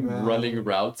Oh, of him man. running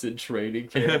routes in training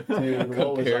camp Dude,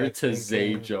 what was I compared to Zay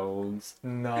thinking? Jones.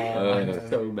 No, I'm man.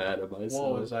 so mad at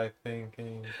myself. What was I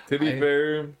thinking? To be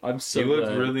fair, I'm so he looked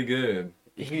glad. really good.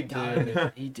 He did.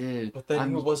 did. He did. But then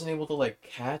I'm- he wasn't able to, like,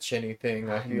 catch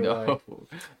anything, I feel like. no.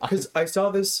 Because I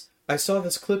saw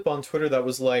this clip on Twitter that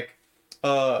was like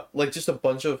just a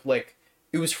bunch of like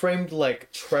it was framed like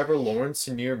Trevor Lawrence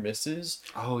near misses.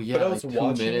 Oh yeah, But I like was 2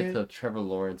 watching minutes it. of Trevor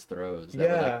Lawrence throws that were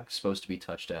Yeah. like supposed to be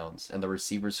touchdowns, and the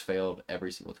receivers failed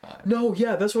every single time. No,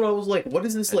 yeah, that's what I was like. What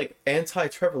is this like anti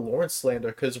Trevor Lawrence slander?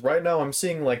 Because right now I'm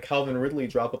seeing like Calvin Ridley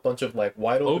drop a bunch of like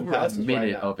wide open Over a passes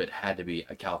minute right now. of it had to be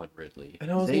a Calvin Ridley. And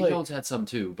I was Zay like- Jones had some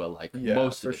too, but like Yeah,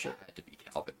 most for of it sure. had to be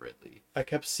Calvin Ridley. I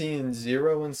kept seeing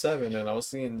 0 and 7, and I was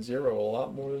seeing 0 a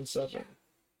lot more than 7.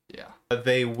 Yeah.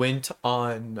 They went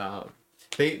on.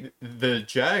 The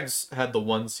Jags had the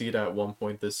 1 seed at one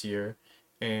point this year,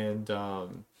 and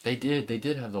They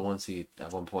did have the 1 seed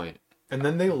at one point.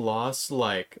 then they lost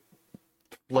like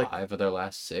 5 of their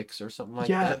last 6 or something like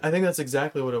yeah, that. I think that's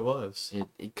exactly what it was.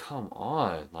 It come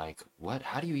on, like what?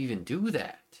 How do you even do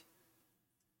that?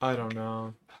 I don't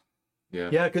know. Yeah.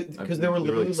 Yeah, because they were They were,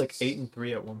 literally like, like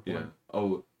 8-3 at one point. Yeah.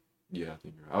 Oh, yeah. I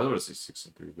think you're right. I was going to say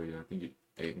 6-3, but yeah, I think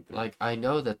 8-3. Like I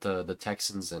know that the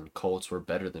Texans and Colts were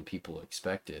better than people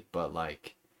expected, but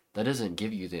like that doesn't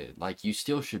give you the like you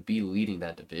still should be leading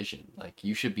that division. Like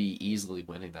you should be easily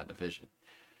winning that division.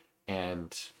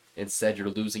 And instead you're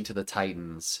losing to the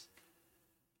Titans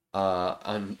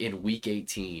in week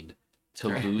 18 to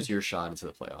lose your shot into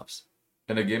the playoffs.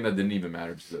 And a game that didn't even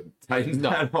matter to the Titans No,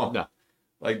 at all. no.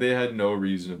 Like they had no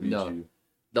reason to beat No. you.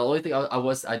 The only thing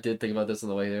I did think about this on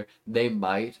the way there. They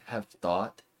might have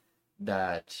thought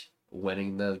that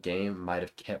winning the game might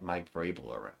have kept Mike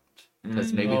Vrabel around.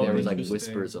 Because maybe Oh, there was like interesting.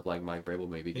 whispers of like Mike Vrabel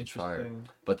maybe get fired, Interesting.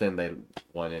 but then they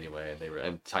won anyway, and they were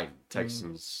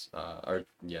Texans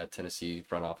Tennessee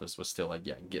front office was still like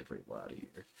get Vrabel out of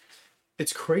here.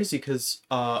 It's crazy because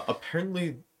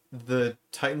apparently the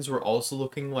Titans were also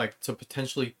looking like to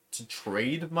potentially to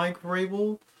trade Mike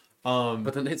Vrabel.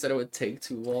 But then they said it would take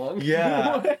too long.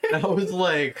 Yeah, I was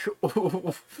like,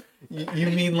 you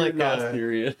mean like not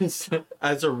serious?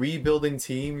 as a rebuilding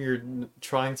team, you're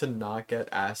trying to not get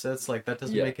assets? Like that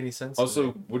doesn't Yeah. make any sense. to Also,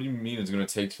 me. what do you mean it's going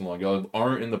to take too long? Y'all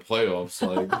aren't in the playoffs.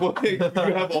 Like, what? You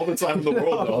have all the time in the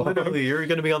world, No, though. literally, you're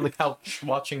gonna be on the couch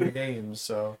watching the games.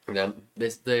 So Yeah, they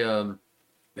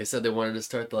said they wanted to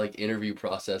start the like interview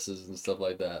processes and stuff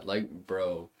like that. Like,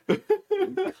 bro,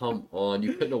 come on,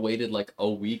 you couldn't have waited like a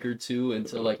week or two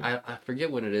until like I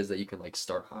forget when it is that you can like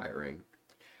start hiring.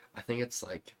 I think it's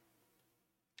like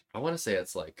I want to say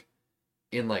it's like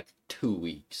in like 2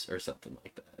 weeks or something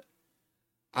like that.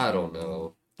 I don't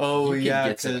know. oh You can yeah,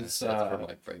 get some because assets for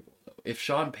Mike Vrabel, though. If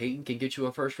Sean Payton can get you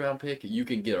a first round pick, you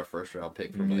can get a first round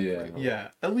pick for Mike Yeah. Vrabel. yeah,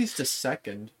 at least a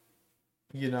second.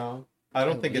 You know, I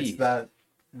don't At think least. it's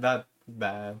that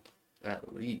bad.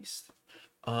 At least.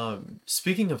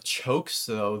 Speaking of chokes,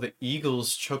 though, the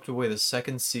Eagles choked away the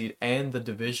 2nd seed and the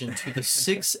division to the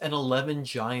 6-11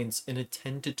 Giants in a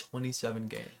 10-27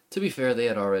 game. To be fair, they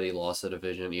had already lost the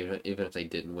division, even if they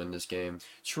didn't win this game.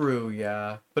 True,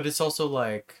 yeah, but it's also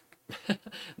like,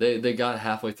 They got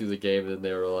halfway through the game and then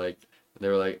they were like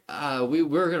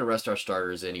we're gonna rest our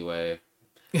starters anyway.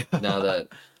 Now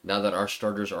that our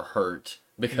starters are hurt,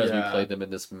 because we Yeah. played them in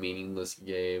this meaningless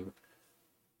game.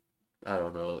 I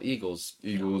don't know. Eagles,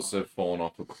 Eagles have fallen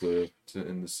off a cliff to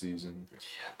end the season.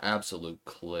 absolute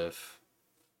cliff.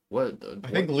 What? I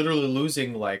think literally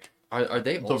losing like Are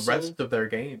they the also rest of their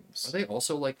games. are they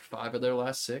also like 5 of their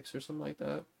last 6 or something like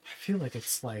that? I feel like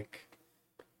it's like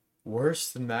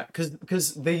worse than that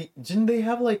because they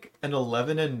have like an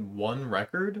 11-1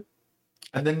 record,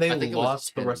 and then they I think it was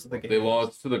lost the rest of the 10-1. games. They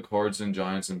lost to the Cards and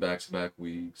Giants in back-to-back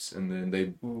weeks, and then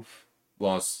they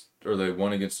they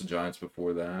won against the Giants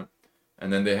before that,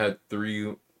 and then they had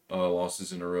 3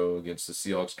 losses in a row against the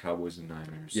Seahawks, Cowboys, and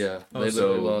Niners. Yeah, Oh, they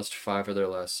literally so- lost 5 of their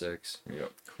last 6.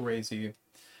 Yep.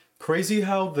 Crazy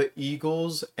how the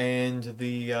Eagles and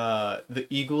the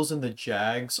Eagles and the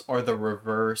Jags are the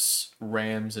reverse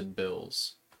Rams and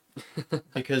Bills.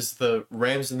 Because the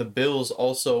Rams and the Bills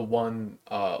also won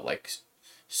The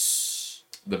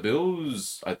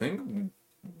Bills, I think,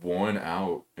 won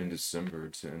out in December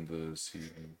to end the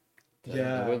season.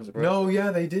 That wouldn't surprise No, yeah,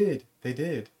 they did. They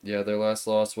did. Yeah, their last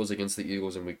loss was against the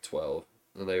Eagles in week 12.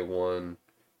 And they won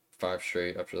 5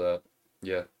 straight after that.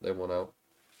 Yeah, they won out.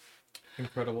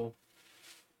 Incredible.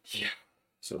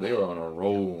 So they were on a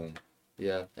roll.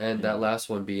 Yeah, and that last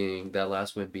one being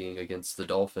against the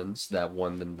Dolphins that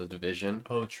won them the division,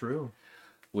 Oh, true.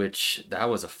 which that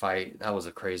was a fight. That was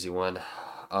a crazy one.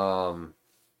 I'm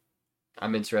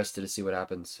interested to see what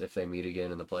happens if they meet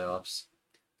again in the playoffs.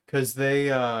 Because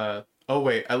they, oh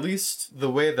wait, at least the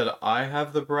way that I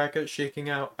have the bracket shaking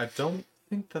out, I don't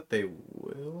think that they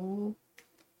will.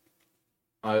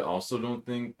 I also don't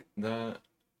think that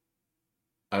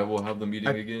I will have the meeting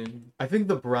again. I think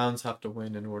the Browns have to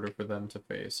win in order for them to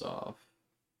face off.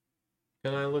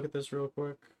 Can I look at this real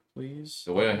quick, please?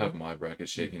 The way I have my bracket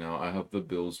shaking out, I have the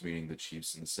Bills meeting the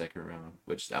Chiefs in the second round,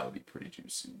 which that would be pretty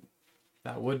juicy.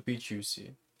 That would be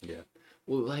juicy. Yeah.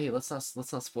 Well, hey, let's not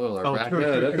spoil our Oh, bracket. true,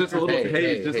 Yeah, that's just a little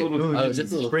Hey, just a hey. little Ooh, Oh,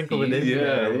 just a little sprinkle it in tease.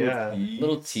 there. little Yeah. tease.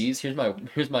 Little tease. Here's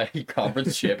my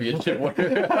conference championship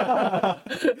winner.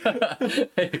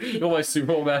 Hey, you want my Super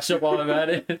Bowl matchup while I'm at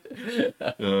it?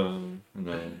 No.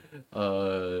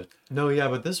 No, yeah,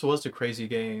 but this was a crazy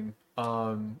game.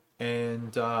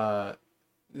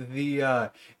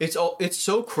 It's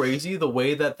so crazy the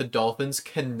way that the Dolphins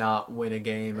cannot win a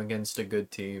game against a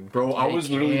good team. Bro, I They was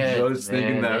literally can't, just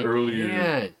thinking man. that They earlier.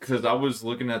 can't. Because I was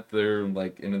looking at their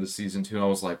end of the season too, and I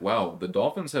was like, wow, the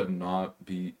Dolphins have not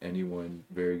beat anyone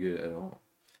very good at all.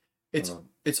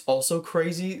 It's also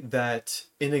crazy that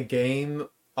in a game,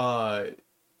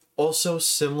 also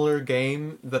similar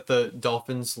game that the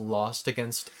Dolphins lost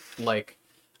against like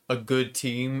a good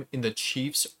team in the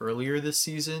Chiefs earlier this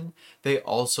season, they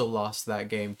also lost that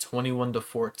game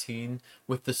 21-14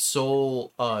 with the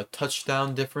sole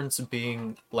touchdown difference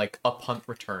being like a punt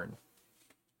return.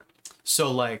 So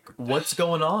like, what's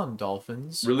going on,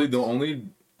 Dolphins? Really, the only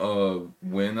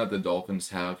win that the Dolphins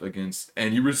have against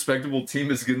any respectable team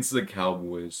is against the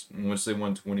Cowboys, in which they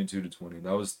won 22-20.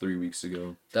 That was 3 weeks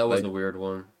ago. That was Like- a weird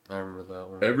one. I remember that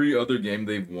one. Every other game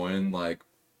they've won, like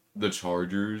the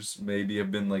Chargers, maybe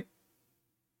have been like,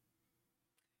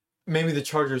 Maybe the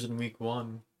Chargers in week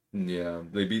 1. yeah,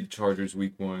 they beat the Chargers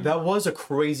week 1. That was a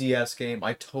crazy ass game.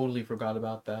 I totally forgot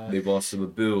about that. They've lost to the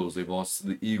Bills. They've lost to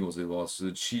the Eagles. They lost to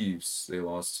the Chiefs. They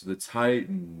lost to the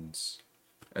Titans.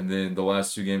 And then the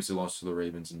last 2 games, they lost to the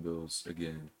Ravens and Bills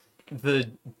again. The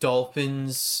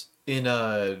Dolphins in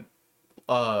a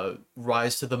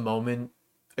rise to the moment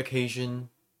occasion.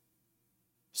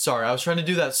 Sorry, I was trying to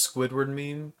do that Squidward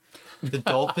meme. The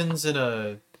Dolphins in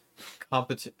a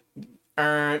competition.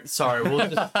 Sorry,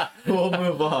 we'll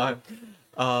move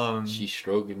on. She's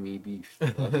stroking me beef.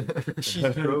 She's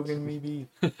stroking me beef.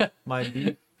 My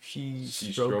beef. She's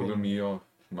She's stroking me off.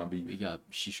 My beef.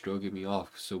 She's stroking me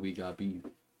off, so we got beef.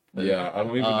 Yeah, I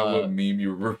don't even know what meme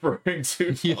you're referring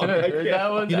to. Yeah, on that game.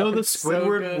 that one. You know the was so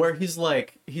Squidward good. where he's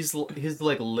like,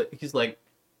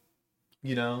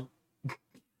 you know.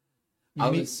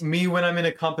 Me when I'm in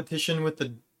a competition with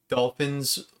the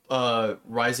Dolphins,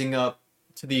 rising up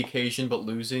to the occasion but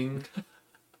losing.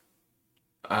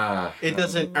 It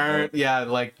doesn't it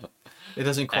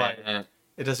doesn't quite.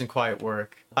 It doesn't quite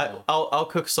work. I'll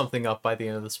cook something up by the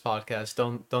end of this podcast.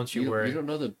 Don't you worry. You don't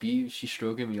know the beef? She's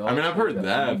stroking me off. I mean, I've heard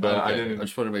that, but I Okay, didn't. I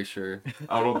just want to make sure.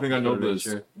 I don't think I know Wanna make the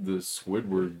sure. the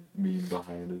Squidward meme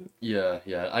behind it.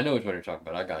 Yeah, I know which one you're talking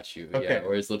about. I got you. Okay. Yeah,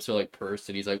 where his lips are like pursed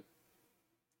and he's like,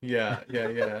 Yeah.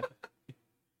 that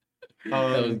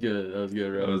was good. That was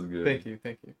good, That bro. was good.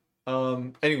 Thank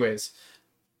you. Anyways.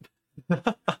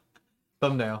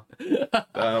 Thumbnail.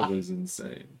 That was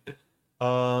insane.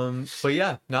 But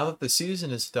yeah, now that the season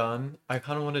is done, I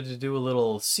kind of wanted to do a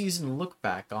little season look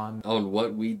back on. On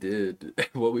what we did,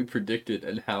 what we predicted,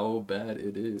 and how bad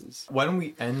it is. Why don't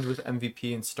we end with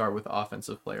MVP and start with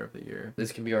Offensive Player of the Year?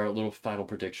 This can be our little final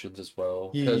predictions as well.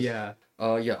 'Cause, Yeah.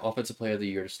 yeah, Offensive Player of the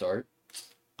Year to start.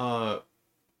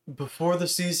 Before the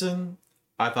season,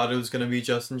 I thought it was gonna be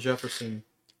Justin Jefferson.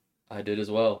 I did as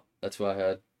well. That's who I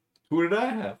had. Who did I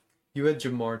have? You had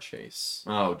Jamar Chase.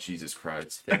 Oh, Jesus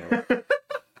Christ. Damn.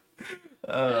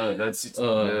 That's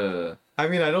I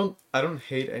mean, I don't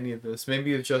hate any of this.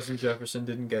 Maybe if Justin Jefferson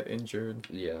didn't get injured.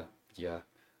 Yeah.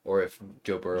 Or if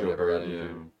Joe Burrow Joe never Burrow, got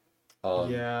injured.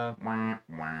 Yeah. Wah,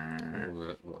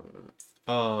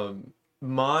 wah.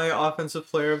 My Offensive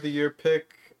Player of the Year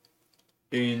pick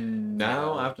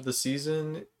after the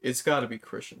season, it's got to be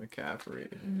Christian McCaffrey.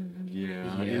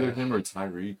 Yeah, Yeah. either him or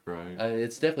Tyreek, right?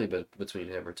 It's definitely between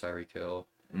him or Tyreek Hill.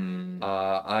 Mm.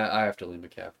 I have to lean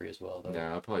McCaffrey as well, though.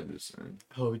 Yeah, I'll probably do the same.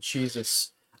 Oh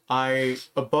Jesus!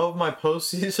 Above my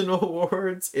postseason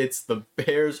awards, it's the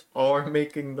Bears are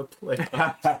making the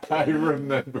playoffs. I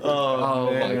remember.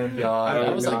 Oh man. my god, I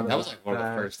that was forgot like one of the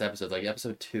that. first episodes, like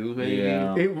episode 2 maybe.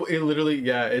 Yeah. It literally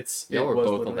Y'all were was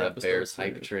both on literally that episode Bears 2.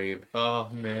 hype train. Oh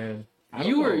man. I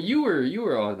You don't know.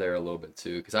 were on there a little bit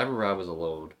too, because I remember I was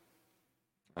alone.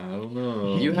 I don't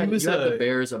know. You had was the a-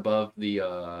 Bears above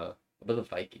the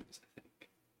Vikings, I think.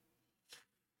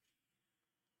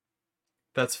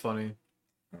 That's funny.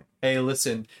 Hey,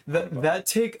 listen, that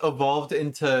take evolved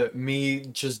into me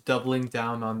just doubling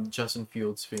down on Justin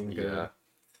Fields being good.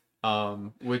 Yeah.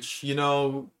 Which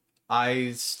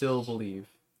I still believe.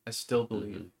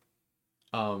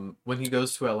 When he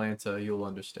goes to Atlanta, you'll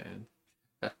understand.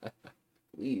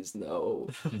 Please no.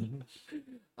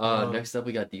 Next up,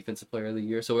 we got Defensive Player of the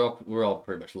Year. So we're all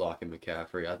pretty much locking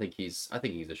McCaffrey. I think he's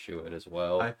a shoo-in as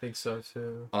well. I think so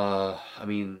too. I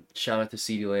mean, shout out to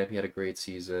CeeDee Lamb. He had a great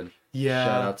season. Yeah.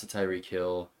 Shout out to Tyreek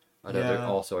Hill. Another Yeah.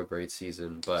 also a great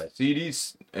season. But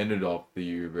CD's ended off the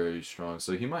year very strong,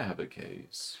 so he might have a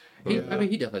case. he Yeah.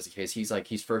 definitely has a case.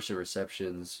 He's first in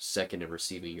receptions, second in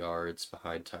receiving yards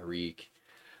behind Tyreek.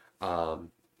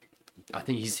 I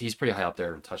think he's pretty high up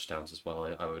there in touchdowns as well.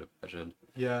 I would imagine.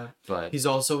 Yeah. But He's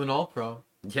also an All-Pro.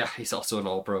 yeah, he's also an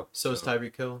All-Pro. So is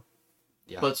Tyreek Hill.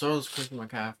 Yeah. But so is Christian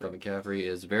McCaffrey. But McCaffrey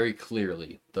is very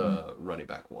clearly the running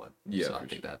back one. Yeah, so I for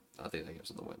think that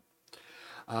gives him the win.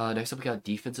 Next up, we got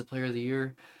Defensive Player of the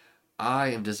Year. I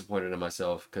am disappointed in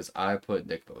myself because I put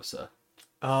Nick Bosa.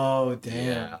 Oh damn.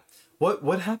 Yeah.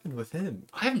 What happened with him?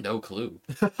 I have no clue.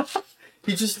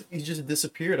 He just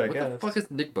disappeared, I What guess. the fuck has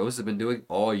Nick Bosa been doing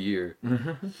all year?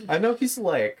 I know he's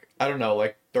like, I don't know,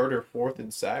 like third or fourth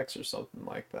in sacks or something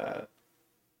like that.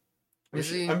 Is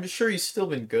he? I'm sure he's still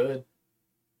been good.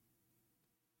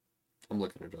 I'm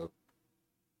looking it up.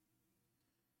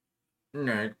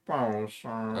 Nick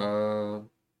Bosa.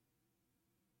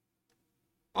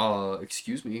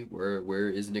 Excuse me. Where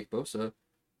is Nick Bosa?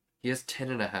 He has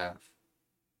 10.5.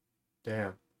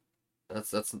 Damn.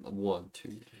 That's 1,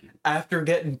 2. After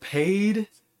getting paid,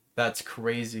 that's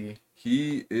crazy.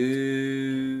 He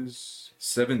is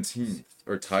 17th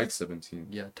or tied 17th.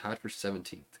 Yeah, tied for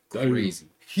 17th. Damn. Crazy.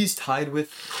 He's tied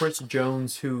with Chris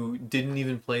Jones, who didn't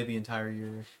even play the entire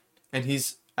year, and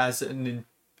he's an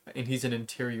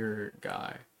interior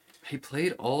guy. He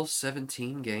played all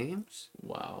 17 games?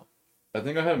 Wow. I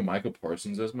think I had Michael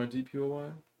Parsons as my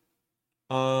DPOY.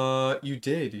 You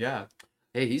did, yeah.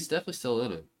 Hey, he's definitely still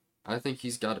in it. I think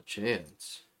he's got a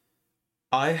chance.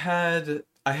 I had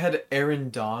Aaron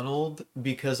Donald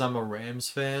because I'm a Rams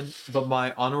fan, but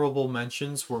my honorable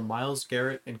mentions were Myles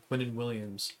Garrett and Quinnen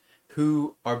Williams,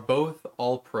 who are both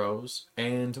all pros,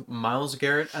 and Myles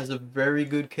Garrett has a very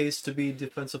good case to be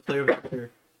Defensive Player of the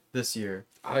Year this year.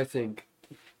 I think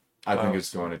I think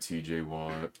it's going to TJ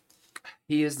Watt.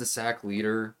 he is the sack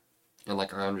leader, and I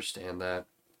understand that.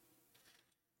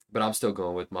 But I'm still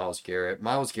going with Myles Garrett.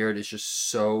 Myles Garrett is just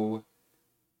so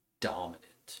dominant.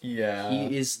 Yeah.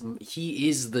 He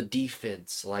is the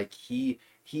defense. He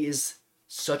is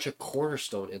such a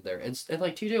cornerstone in there, and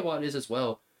TJ Watt is as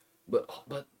well. But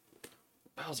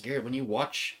Myles Garrett, when you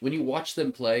watch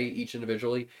them play each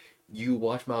individually, you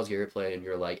watch Myles Garrett play, and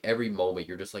you're like, every moment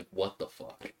you're just like, what the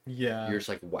fuck? Yeah. You're just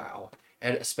like, wow.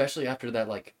 And especially after that,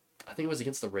 I think it was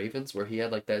against the Ravens where he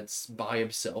had that by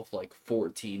himself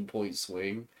 14-point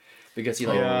swing because he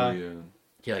Yeah.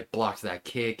 he blocked that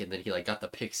kick, and then he got the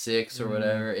pick six or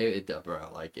whatever.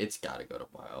 Bro, it's gotta go to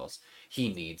Myles.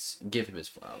 Give him his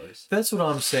flowers. That's what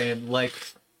I'm saying.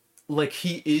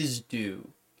 He is due.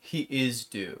 He is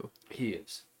due. He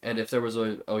is. And if there was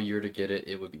a year to get it,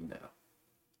 it would be now.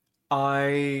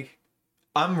 I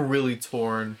I'm really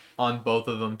torn on both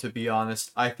of them, to be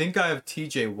honest. I think I have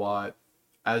TJ Watt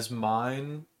as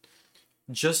mine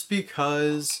just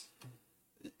because,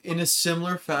 in a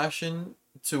similar fashion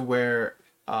to where,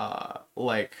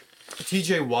 like,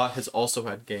 TJ Watt has also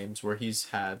had games where he's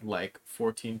had, like,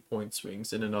 14-point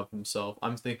swings in and of himself.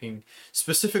 I'm thinking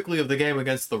specifically of the game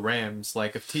against the Rams.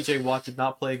 Like, if TJ Watt did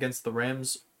not play against the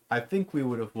Rams, I think we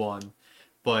would have won.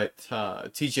 But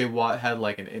TJ Watt had,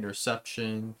 like, an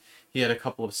interception. He had a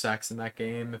couple of sacks in that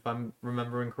game, if I'm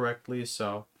remembering correctly.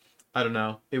 So, I don't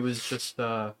know. It was just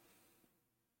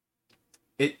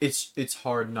it's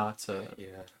hard not to. Yeah,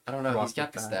 I don't know. rock He's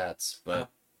got the with that. stats, but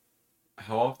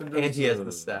How often does And he has the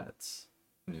stats.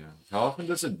 Yeah. How often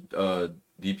does a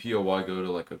DPOY go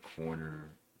to like a corner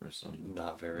or something?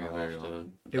 not very Not often. very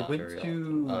often. It Not went very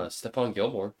to- often. Stephon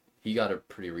Gilmore. He got it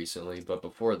pretty recently, but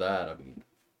before that, I mean,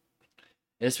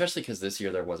 and especially because this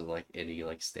year there wasn't like any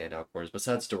like standout corners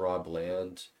besides Deron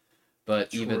Bland.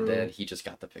 But even True. then, he just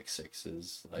got the pick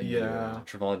sixes. Like, Yeah.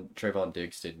 Trayvon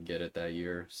Diggs didn't get it that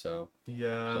year, so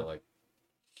Yeah. like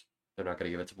they're not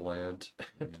gonna give it to Bland.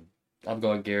 Yeah. I'm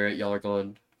going Garrett. Y'all are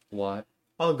going Watt.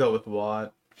 I'll go with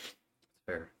Watt.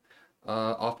 Fair.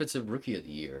 Offensive rookie of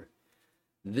the year.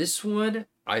 This one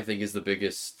I think is the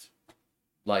biggest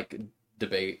like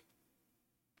debate.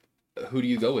 Who do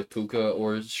you go with, Puka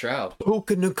or Stroud?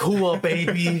 Puka Nacua,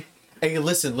 baby. Hey,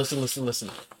 listen.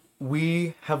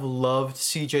 We have loved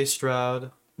CJ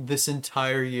Stroud this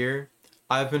entire year.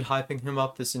 I've been hyping him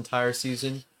up this entire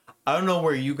season. I don't know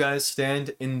where you guys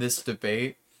stand in this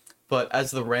debate, but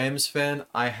as the Rams fan,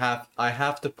 I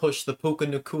have to push the Puka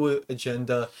Nacua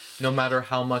agenda no matter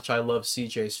how much I love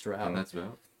CJ Stroud. And that's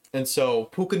about. And so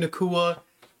Puka Nacua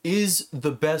is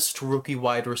the best rookie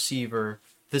wide receiver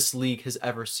this league has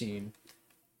ever seen.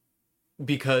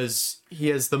 Because he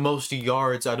has the most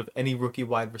yards out of any rookie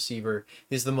wide receiver.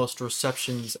 He has the most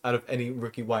receptions out of any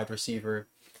rookie wide receiver.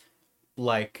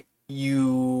 Like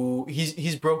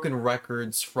he's broken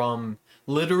records from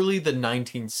literally the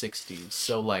 1960s.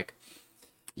 So like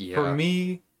Yeah. for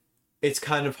me, it's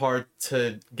kind of hard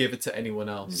to give it to anyone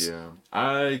else. Yeah,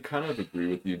 I kind of agree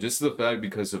with you. Just the fact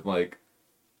because of like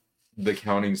the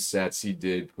counting stats he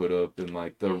did put up and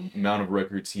like the amount of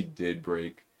records he did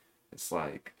break, it's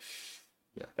like,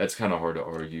 Yeah. that's kind of hard to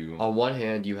argue. On one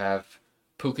hand, you have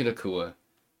Puka Nacua,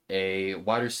 a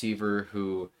wide receiver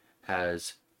who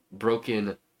has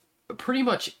broken pretty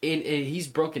much he's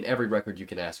broken every record you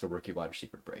can ask a rookie wide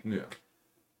receiver to break.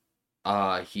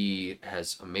 Yeah, He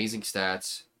has amazing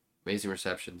stats, amazing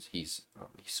receptions. He's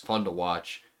fun to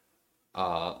watch.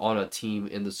 On a team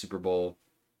in the Super Bowl.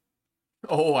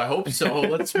 Oh, I hope so.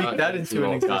 Let's speak that into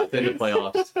an in the existence.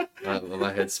 playoffs.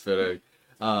 My head's spinning.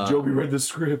 Joby read the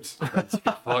script.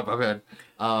 Fuck, my bad.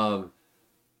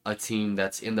 A team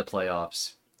that's in the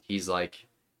playoffs. He's like,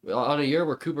 on a year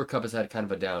where Cooper Kupp has had kind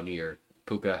of a down year,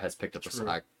 Puka has picked up the True.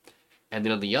 slack. And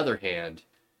then on the other hand,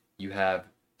 you have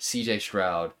CJ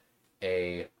Stroud,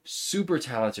 a super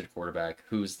talented quarterback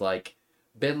who's like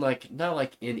been like not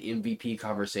like in MVP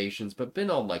conversations, but been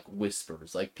on like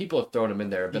whispers. Like people have thrown him in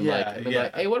there, been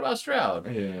like, hey, what about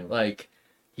Stroud? Yeah. Like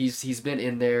he's been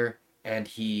in there, and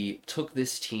he took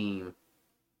this team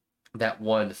that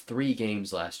won 3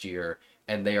 games last year,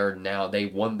 and they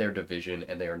won their division,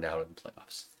 and they are now in the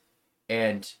playoffs.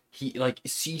 And he like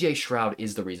CJ Stroud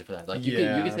is the reason for that. Like you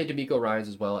can say D'Amico Ryans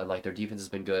as well, and like their defense has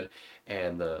been good,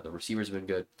 and the receivers have been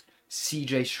good.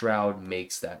 CJ Stroud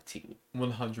makes that team.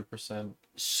 100%.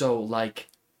 So like,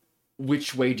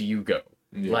 which way do you go?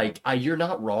 Yeah. Like you're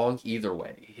not wrong either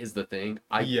way. Is the thing.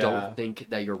 I Yeah. don't think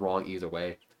that you're wrong either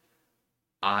way.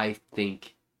 I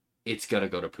think it's gonna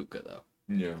go to Puka though.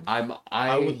 Yeah.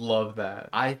 I would love that.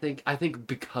 I think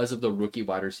because of the rookie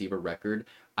wide receiver record,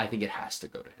 I think it has to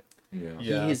go to him. Yeah.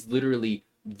 Yeah. He is literally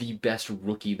the best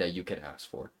rookie that you can ask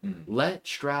for. Mm. Let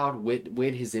Stroud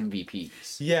win his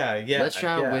MVPs. Yeah. Let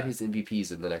Stroud win his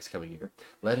MVPs in the next coming year.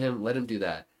 Let him do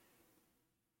that.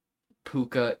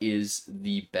 Puka is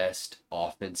the best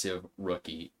offensive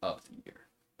rookie of the year,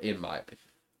 in my opinion.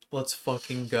 Let's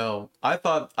fucking go. I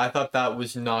thought that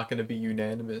was not going to be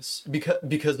unanimous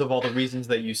because of all the reasons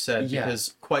that you said. Yeah.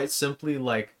 Because quite simply,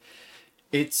 like,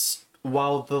 it's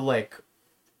while the like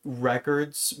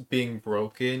records being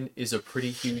broken is a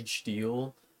pretty huge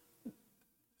deal.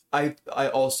 I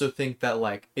also think that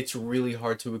like it's really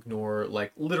hard to ignore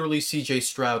like literally CJ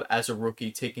Stroud as a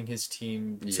rookie taking his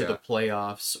team to the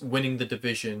playoffs, winning the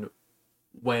division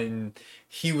when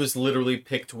he was literally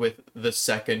picked with the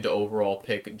 2nd overall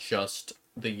pick just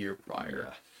the year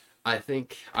prior. I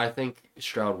think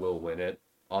Stroud will win it,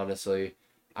 honestly.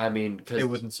 I mean, It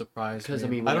wouldn't surprise me. because I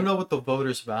mean, I don't know what the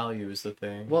voters value is the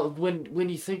thing. Well, when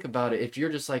you think about it, if you're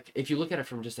just like if you look at it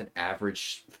from just an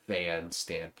average fan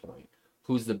standpoint,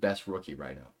 who's the best rookie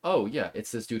right now? Oh yeah,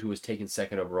 it's this dude who was taken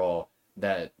second overall.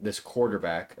 That this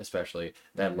quarterback, especially,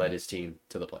 that led his team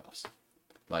to the playoffs.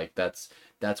 Like that's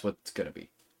what it's gonna be.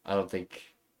 I don't think.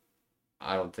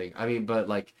 I mean, but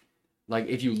like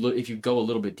if you go a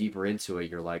little bit deeper into it,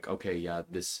 you're like, okay, yeah,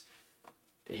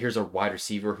 here's a wide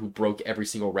receiver who broke every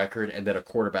single record, and then a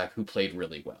quarterback who played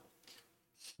really well.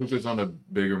 Puka's on a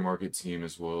bigger market team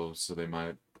as well, so that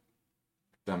might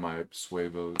sway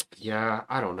votes. Yeah,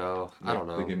 I don't know.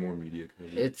 They get more media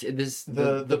coverage.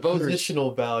 The voters.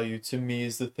 positional value to me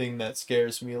is the thing that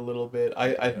scares me a little bit.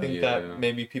 I think that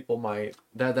maybe people might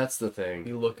That's the thing.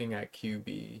 be looking at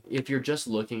QB. If you're just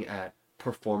looking at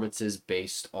performances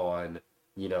based on,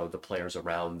 the players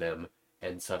around them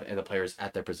and stuff, and the players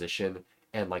at their position,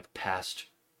 and like past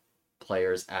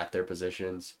players at their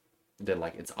positions, then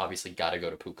like it's obviously got to go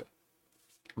to Puka.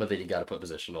 But then you got to put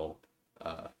positional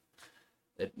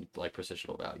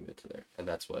value into there, and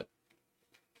that's what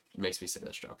makes me say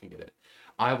that Stroud can get it.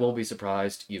 I won't be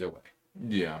surprised either way.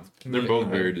 Yeah, they're both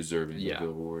very deserving Yeah. of the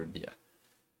award. Yeah,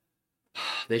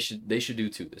 they should do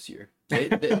 2 this year. They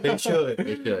should.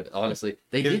 They should, honestly.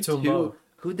 They Give it did to 'em 2. both.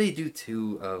 Who'd they do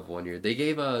 2 of one year? They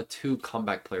gave 2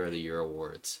 comeback player of the year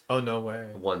awards Oh, no way.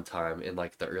 one time in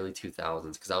like the early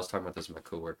 2000s, because I was talking about this with my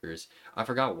coworkers. I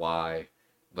forgot why,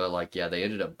 but like yeah, they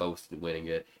ended up both winning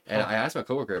it. And I asked my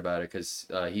coworker about it because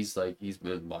he's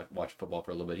been watching football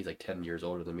for a little bit. He's like 10 years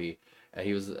older than me,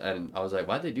 and I was like,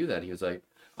 why'd they do that? And he was like,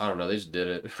 I don't know, they just did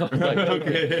it. I was like,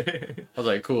 okay. I was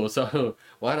like, cool. So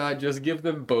why not just give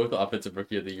them both offensive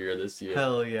rookie of the year this year?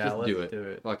 Hell yeah, Just let's do it. do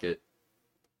it. Fuck it.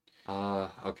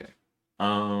 Okay.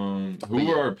 Who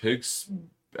were our picks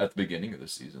at the beginning of the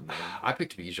season? Though? I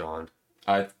picked Bijan.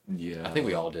 I think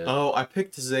we all did. Oh, I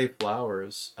picked Zay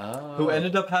Flowers, Oh. who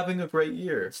ended up having a great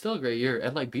year. It's still a great year,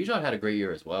 and like Bijan had a great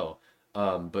year as well.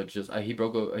 But just he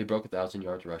broke 1,000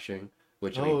 yards rushing,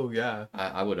 which I mean, Oh yeah.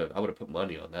 I would have put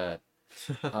money on that.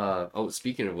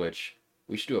 Speaking of which,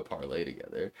 we should do a parlay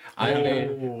together.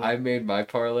 I made my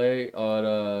parlay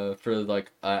on for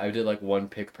like I did like 1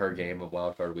 pick per game of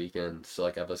Wild Card Weekend. So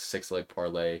like I have a 6-leg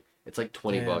parlay. It's like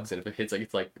 $20, and if it hits, like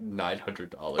it's like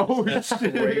 $900. Oh, That's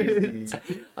shit. crazy.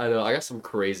 I know. I got some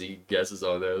crazy guesses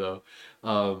on there though.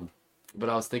 But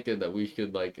I was thinking that we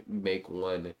could like make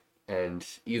one, and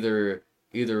either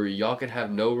y'all can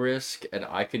have no risk and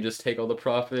I can just take all the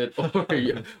profit,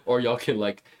 or y'all can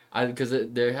like because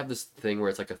they have this thing where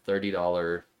it's like a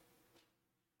 $30.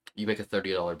 You make a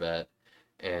 $30 bet,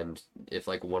 and if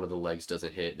like one of the legs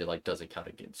doesn't hit, it like doesn't count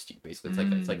against you. Basically,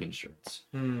 it's like insurance.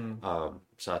 So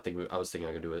I was thinking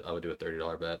I would do a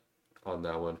 $30 bet on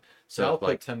that one. So I'll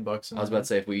like put $10 in. I was about to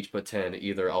say, if we each put 10,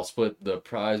 either I'll split the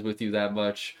prize with you that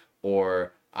much,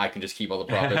 or I can just keep all the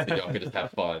profits and y'all can just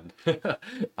have fun.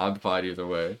 I'm fine either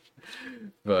way.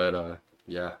 But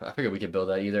yeah, I figured we could build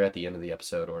that either at the end of the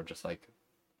episode or just like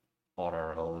on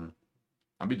our own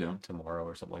I'll be down. tomorrow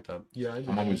or something like that. Yeah,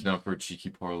 I'm always down for a cheeky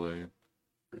parlay.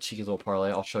 Cheeky little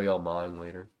parlay. I'll show y'all mine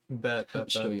later. bet. I'll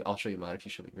show you mine if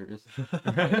you show me yours.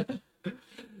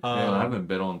 I haven't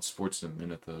bet on sports in a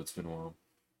minute though. It's been a while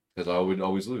because I would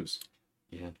always lose.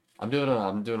 Yeah, I'm doing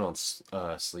on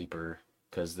Sleeper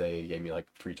because they gave me like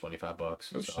free $25. Oh,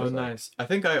 So I Oh, was like, nice. I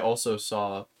think I also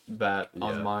saw that Yeah.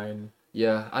 on mine.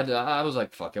 yeah, I was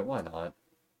like, fuck it, why not?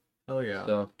 Hell yeah.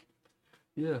 So,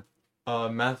 yeah.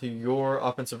 Matthew, your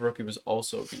offensive rookie was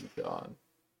also Bijan.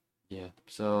 Yeah.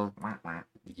 So,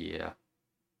 yeah.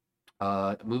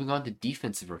 Moving on to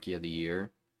defensive rookie of the year.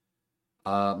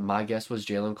 My guess was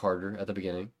Jalen Carter at the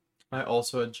beginning. I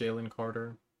also had Jalen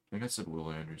Carter. I think I said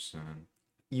Will Anderson.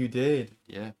 You did.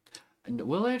 Yeah. And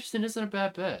Will Anderson isn't a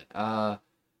bad bet.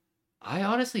 I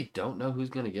honestly don't know who's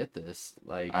gonna get this.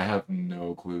 Like, I have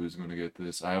no clue who's gonna get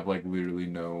this. I have like literally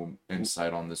no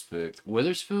insight on this pick.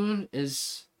 Witherspoon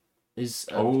is a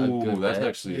good That's bet.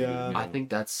 actually Yeah. a good, I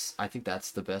think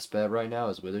that's the best bet right now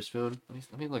is Witherspoon.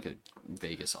 Let me look at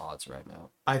Vegas odds right now.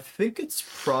 I think it's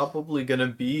probably gonna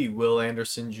be Will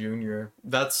Anderson Jr.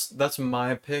 That's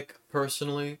my pick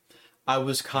personally. I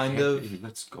was kind of,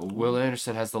 Let's go. Will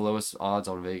Anderson has the lowest odds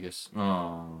on Vegas.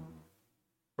 Oh.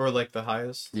 or like the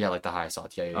highest. Yeah, like the highest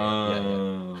odds. Yeah.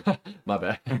 My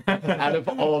bad. Out Out of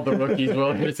all the rookies,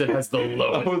 Will Anderson has the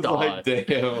lowest I was odds. like,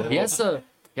 damn. He has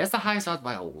the highest odds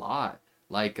by a lot.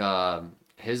 Like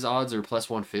his odds are plus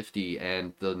 150,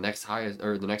 and the next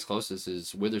closest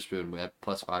is Witherspoon at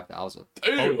plus 5,000.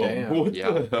 Damn. Oh, damn. What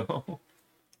Yeah. the hell?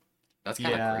 That's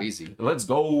kind of Yeah. crazy. Let's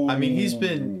go. I mean, he's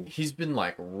been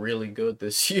like really good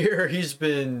this year. He's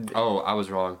been. Oh, I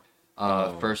was wrong.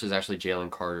 First is actually Jalen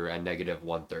Carter at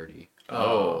 -130.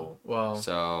 Oh, well.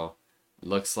 So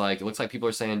looks like people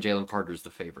are saying Jalen Carter's the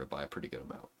favorite by a pretty good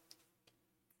amount.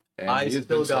 And I he has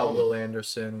still been got solid. Will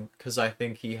Anderson because I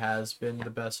think he has been the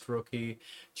best rookie.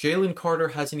 Jalen Carter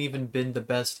hasn't even been the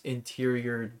best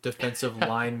interior defensive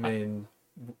lineman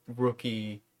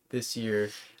rookie this year.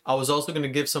 I was also going to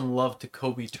give some love to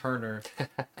Kobe Turner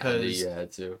because Yeah,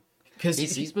 too. because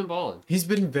He's been balling. he's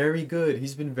been very good.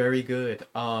 He's been very good.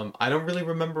 I don't really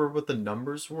remember what the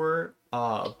numbers were.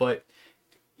 But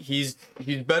he's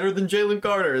better than Jalen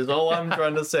Carter. Is all I'm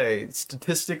trying to say.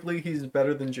 Statistically, he's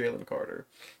better than Jalen Carter.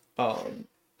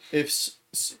 If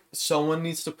someone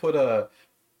needs to put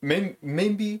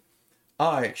maybe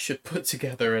I should put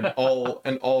together an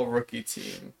all rookie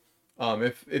team.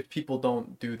 If people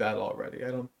don't do that already,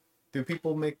 I don't. Do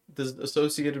people does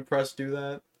Associated Press do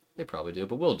that? They probably do,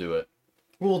 but we'll do it.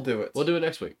 We'll do it. We'll do it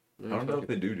next week. I don't know if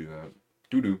they do that.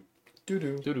 Do.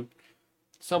 Do.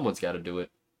 Someone's got to do it.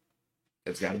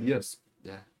 It's gotta be us.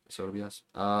 Yeah, so it'll be us.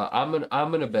 I'm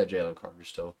gonna bet Jalen Carter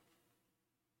still.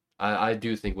 I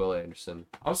do think Will Anderson.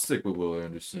 I'll stick with Will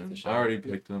Anderson. I already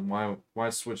picked him. Why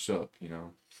switch up? You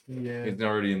know, Yeah. he's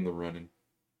already in the running,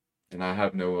 and I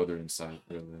have no other insight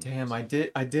really. Damn, I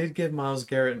did give Myles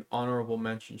Garrett an honorable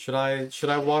mention. Should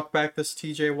I walk back this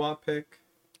TJ Watt pick?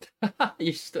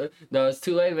 No, it's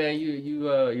too late, man.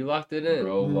 You locked it in.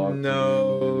 Bro, locked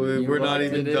No, You we're not locked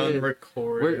even it done in.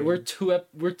 recording. We're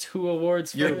two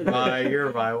awards. You're further. right.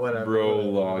 You're right. Whatever. Bro whatever,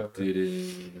 locked whatever. it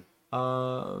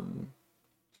in.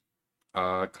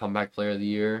 Comeback player of the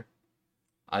year.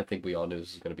 I think we all knew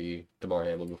this was gonna be DeMar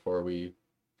Hamlin before we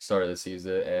started the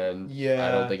season, and Yeah.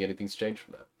 I don't think anything's changed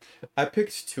from that. I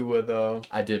picked Tua though.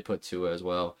 I did put Tua as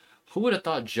well. Who would have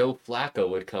thought Joe Flacco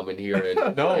would come in here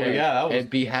and No, and, yeah, that was and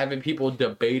be having people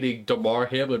debating DeMar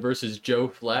Hamlin versus Joe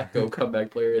Flacco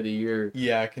comeback player of the year?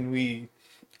 yeah. Can we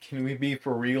be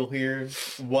for real here?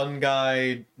 One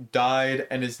guy died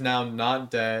and is now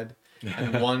not dead,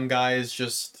 and one guy is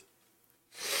just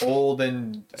old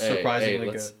and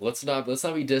surprisingly good. let's not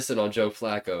be dissing on Joe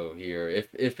Flacco here.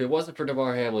 If it wasn't for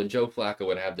DeMar Hamlin, Joe Flacco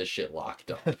would have this shit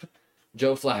locked up.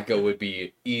 Joe Flacco would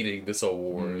be eating this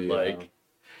award. Yeah. Like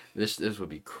this would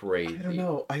be crazy. I don't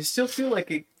know. I still feel like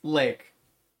it, like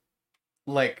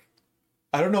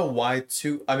I don't know why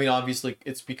too. I mean, obviously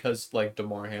it's because like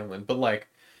DeMar Hamlin, but like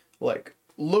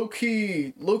low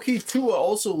key Tua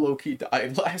also low key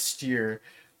died last year,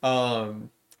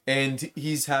 and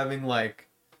he's having like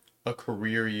a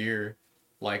career year,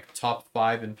 like top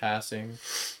 5 in passing,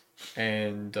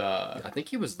 and I think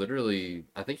he literally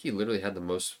had the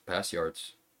most pass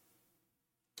yards.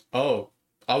 oh,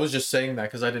 I was just saying that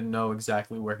because I didn't know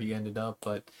exactly where he ended up,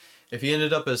 but if he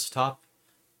ended up as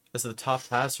the top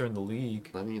passer in the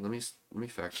league, Let me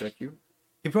fact check you.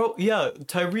 he probably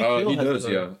Tyreek Hill He has does,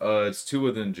 the- yeah. It's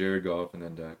Tua, then Jared Goff, and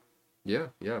then Dak. Yeah,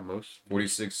 most.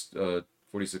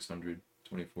 4,600,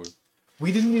 24.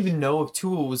 We didn't even know if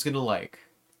Tua was gonna like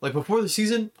before the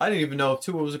season. I didn't even know if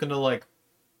Tua was gonna like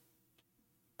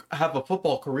have a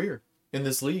football career in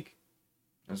this league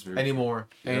That's very anymore,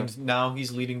 Yeah. and now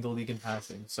he's leading the league in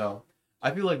passing. So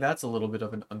I feel like that's a little bit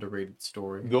of an underrated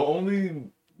story. The only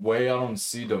way I don't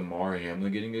see DeMar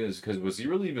Hamlin getting it is because was he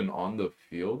really even on the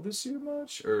field this year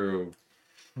much? Or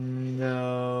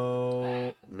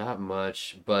No, Not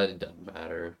much, but it doesn't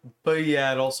matter. but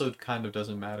yeah, it also kind of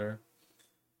doesn't matter.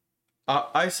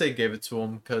 I say give it to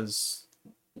him because,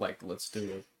 like, let's do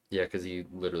it. Yeah, because he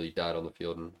literally died on the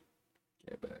field and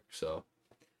came back. So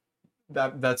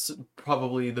That's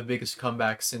probably the biggest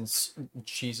comeback since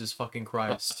Jesus fucking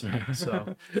Christ.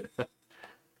 So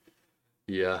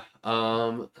yeah.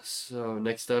 So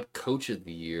next up, coach of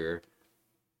the year.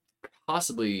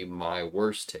 Possibly my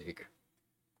worst take.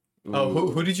 oh,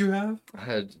 who did you have? I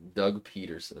had Doug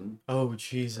Peterson Oh of the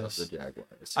Jesus!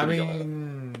 Jaguars. I Who did y'all have?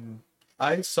 mean,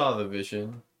 I saw the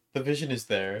vision. The vision is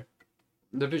there,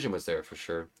 The vision was there for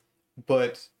sure.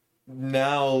 but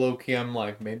now Loki, I'm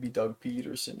like maybe Doug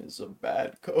Peterson is a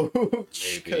bad coach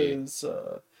Maybe. because,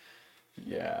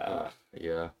 yeah.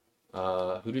 Yeah.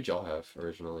 Who did y'all have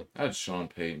originally? I had Sean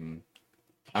Payton.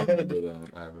 I remember that.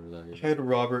 I remember that. I Yeah. had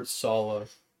Robert Sala.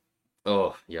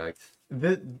 Oh, yikes.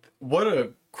 What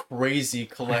a crazy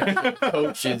collection of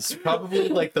coaches. Probably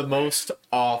like the most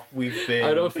off we've been.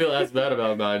 I don't feel as bad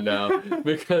about mine now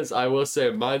because I will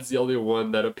say mine's the only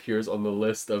one that appears on the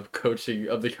list of coach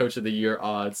of the year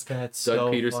odds. That's Doug so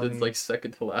Peterson's funny. like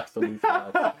second to last on these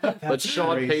odds. But That's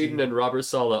Sean crazy. Payton and Robert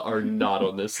Sala are not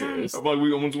on this list. I'm like,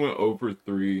 we almost went over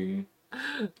 3.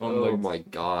 Oh my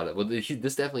god. Well, this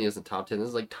definitely isn't top 10. This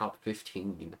is like top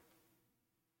 15.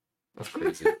 That's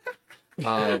crazy.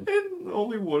 Um, And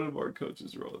only one of our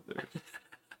coaches are on there.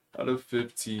 Out of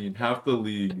 15, half the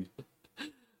league.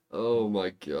 oh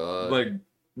my god. Like,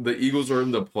 the Eagles are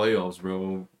in the playoffs,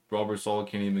 bro. Robert Saleh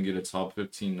can't even get a top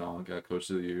 15 knock at Coach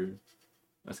of the Year.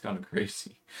 That's kind of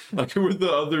crazy. Like, who were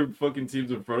the other fucking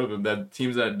teams in front of him? That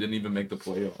teams that didn't even make the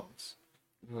playoffs.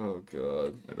 Oh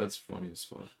god. Like, that's funny as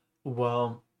fuck.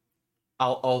 Well,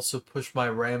 I'll also push my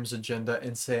Rams agenda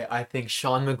and say I think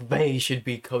Sean McVay should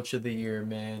be Coach of the Year,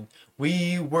 man.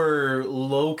 We were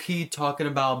low-key talking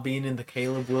about being in the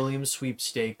Caleb Williams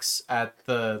sweepstakes at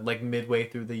the like midway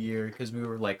through the year because we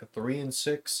were like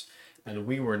 3-6 and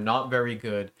we were not very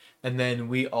good. And then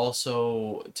we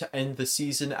also to end the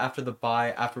season after the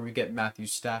bye, after we get Matthew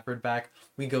Stafford back,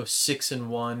 we go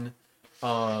 6-1.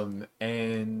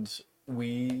 And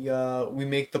we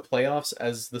make the playoffs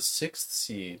as the 6th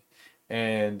seed.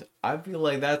 And I feel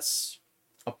like that's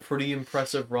a pretty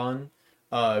impressive run.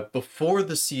 Before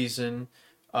the season,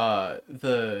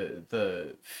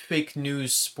 the fake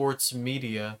news sports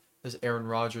media, as Aaron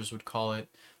Rodgers would call it,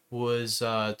 was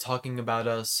talking about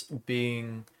us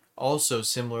being also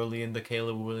similarly in the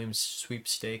Caleb Williams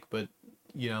sweepstake, but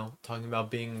talking about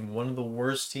being one of the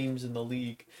worst teams in the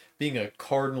league, being a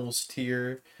Cardinals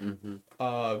tier,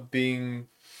 being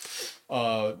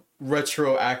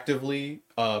retroactively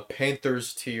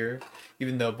Panthers tier,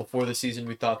 even though before the season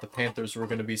we thought the Panthers were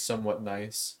going to be somewhat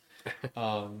nice.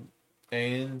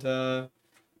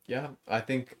 Yeah, I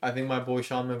think my boy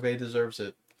Sean McVay deserves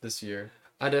it this year.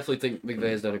 I definitely think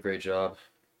McVay has done a great job.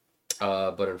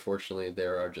 But unfortunately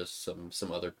there are just some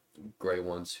other great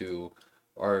ones who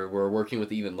we're working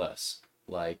with even less,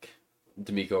 like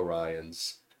D'Amico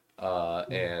Ryans,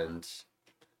 and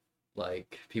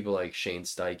like people like Shane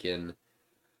Steichen,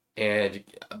 and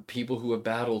people who have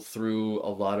battled through a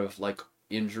lot of like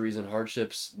injuries and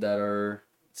hardships that are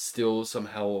still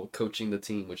somehow coaching the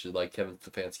team, which is like Kevin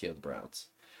Stefanski of the Browns.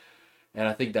 And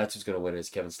I think that's who's going to win is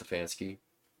Kevin Stefanski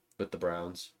with the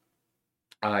Browns.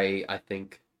 I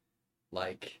think,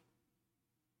 like,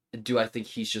 do I think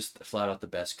he's just flat out the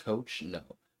best coach? No.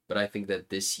 But I think that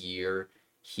this year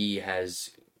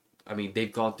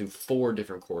they've gone through 4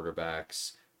 different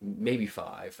quarterbacks, maybe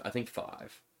 5. I think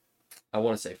 5. I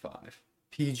want to say 5.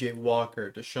 PJ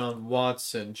Walker, Deshaun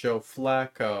Watson, Joe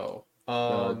Flacco,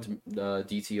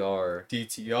 DTR.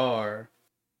 DTR.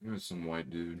 It was some white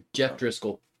dude. Jeff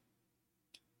Driscoll.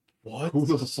 What? Who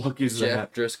the fuck is Jeff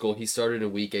that? Driscoll. He started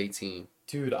in week 18.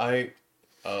 Dude, That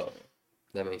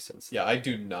makes sense. yeah, I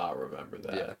do not remember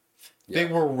that. Yeah. They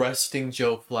were resting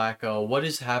Joe Flacco. What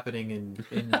is happening in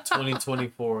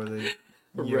 2024? The year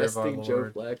of our Resting Joe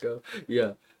Lord. Flacco.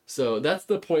 Yeah. So that's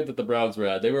the point that the Browns were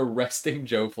at. They were resting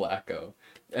Joe Flacco.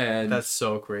 And That's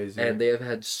so crazy. and they have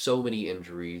had so many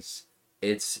injuries.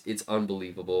 It's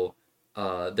unbelievable.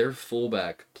 Their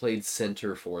fullback played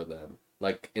center for them,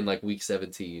 like in week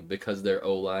 17, because their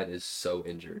O-line is so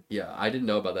injured. Yeah, I didn't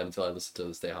know about that until I listened to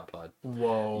the Stay Hot Pod.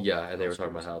 Whoa. Yeah, and they were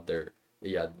talking about how their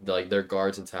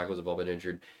guards and tackles have all been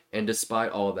injured, and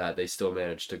despite all of that, they still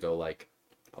managed to go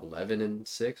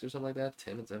 11-6 or something like that,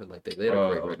 10-7. Like they had a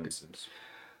great record.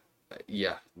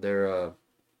 Yeah, they're.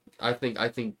 I think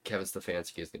Kevin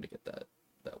Stefanski is going to get that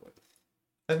win.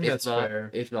 I think that's fair.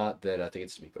 If not, then I think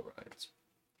it's D'Amico Ryans.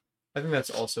 I think that's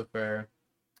also fair.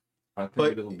 I think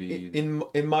But it'll be. in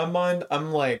my mind,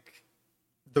 I'm like,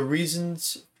 the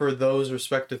reasons for those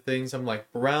respective things, I'm like,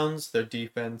 Browns, their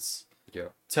defense. Yeah.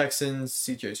 Texans,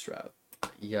 CJ Stroud.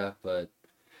 Yeah, but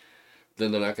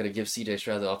then they're not going to give CJ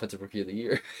Stroud the Offensive Rookie of the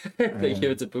Year. They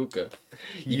give it to Puka.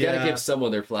 You got to give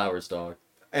someone their flowers, dog.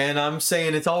 And I'm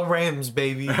saying it's all Rams,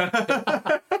 baby.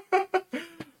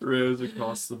 Rams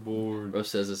across the board. Bro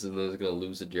says this and then is going to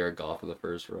lose to Jared Goff in the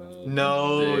first round.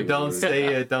 No, Big don't dude. say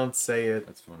it. Don't say it.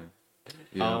 That's funny.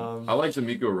 Yeah, I like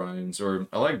D'Amico Ryans, or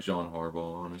I like John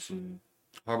Harbaugh, honestly.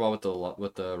 Harbaugh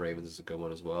with the Ravens is a good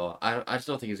one as well. I just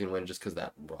don't think he's gonna win just because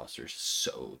that roster is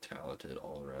so talented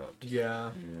all around. Yeah.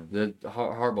 The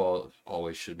Harbaugh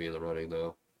always should be in the running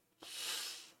though.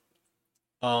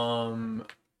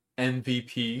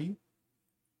 MVP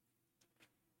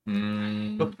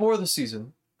Mm, before the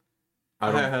season, I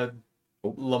I don't. had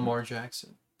Oh. Lamar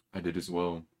Jackson. I did as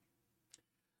well.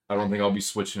 I don't think I'll be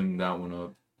switching that one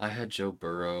up. I had Joe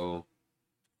Burrow.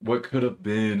 What could have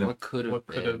been? What could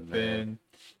have been?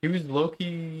 He was low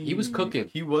key. He was cooking.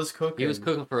 He was cooking. He was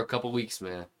cooking for a couple weeks,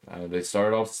 man. They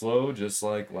started off slow, just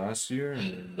like last year,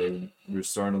 and they were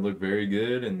starting to look very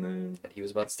good. And then And he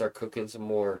was about to start cooking some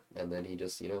more, and then he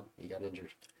just, he got injured.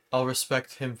 I'll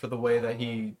respect him for the way that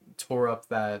he tore up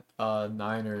that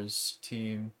Niners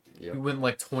team. Yep. He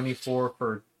went 24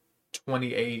 for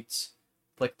 28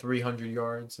 like 300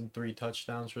 yards and 3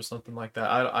 touchdowns or something like that.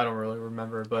 I don't really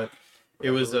remember, but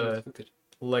it was a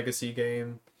legacy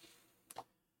game.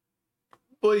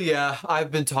 But yeah,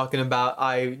 I've been talking about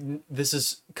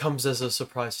comes as a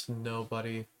surprise to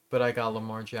nobody, but I got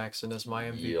Lamar Jackson as my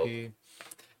MVP.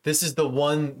 This is the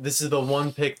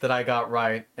one pick that I got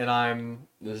right, and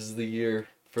This is the year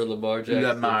for Lamar Jackson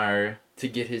Lamar to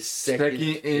get his second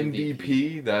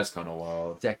MVP. That's kind of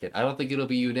wild. Second. I don't think it'll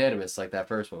be unanimous like that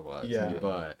first one was. Yeah.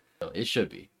 But it should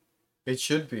be. it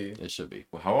should be. It should be.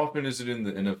 Well, how often is it in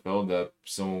the NFL that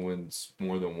someone wins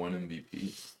more than one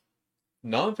MVP?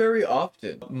 Not very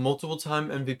often. Multiple time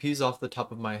MVPs off the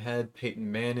top of my head: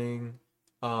 Peyton Manning,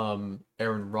 Aaron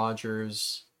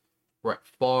Rodgers, Brett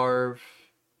Favre,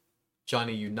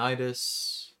 Johnny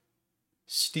Unitas,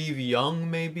 Steve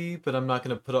Young maybe, but I'm not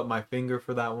gonna put up my finger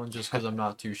for that one just because I'm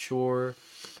not too sure.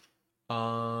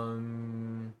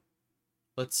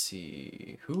 Let's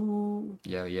see who.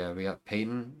 Yeah. We got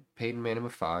Peyton Manning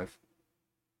with 5.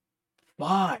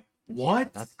 5.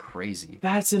 What? That's crazy.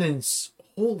 That's an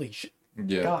holy shit.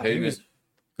 Yeah, God, he Peyton. was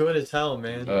good as hell,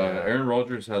 man. Aaron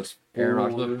Rodgers has 4. Aaron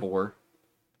Rodgers with 4.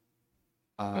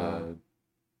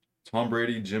 Tom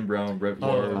Brady, Jim Brown, Brett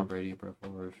Oh. Favre. Tom Brady, Brett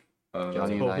Favre, uh,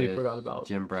 Johnny Totally Unitas, forgot about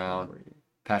Jim Brown,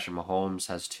 Patrick Mahomes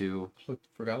has 2.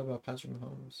 Forgot about Patrick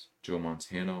Mahomes. Joe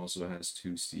Montana also has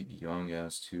 2. Steve Young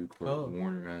has 2. Kurt Oh.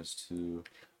 Warner has 2.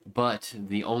 But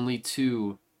the only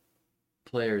 2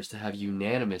 players to have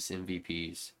unanimous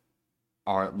MVPs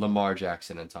are Lamar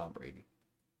Jackson and Tom Brady.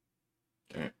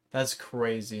 That's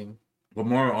crazy.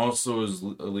 Lamar also is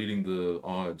leading the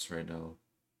odds right now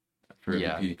for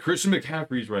Yeah. MVP. Christian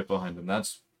McCaffrey's right behind him.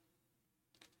 That's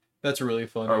really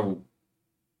funny. oh,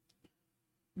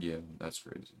 yeah, that's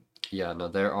crazy. Yeah, no,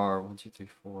 there are 1, 2, 3,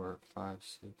 4, 5,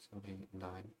 6, 7, 8, 9,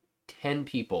 10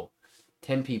 people.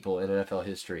 10 people in NFL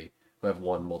history who have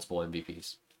won multiple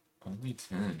MVPs. Only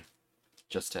 10.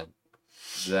 Just 10.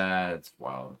 That's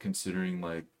wild. Considering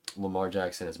like Lamar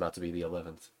Jackson is about to be the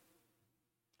 11th.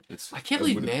 it's. I can't it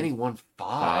believe would've Manny been won 5.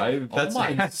 five? Oh That's my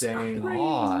insane.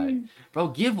 God. Bro,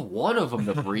 give one of them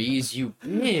to Breeze, you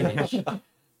bitch.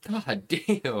 God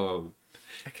damn.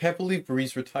 I can't believe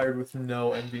Breeze retired with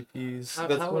no MVPs.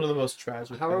 That's one of the most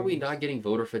tragic. How are we things. not getting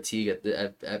voter fatigue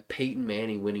at Peyton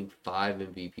Manning winning 5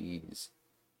 MVPs?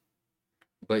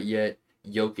 But yet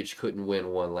Jokic couldn't win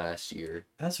one last year.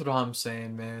 That's what I'm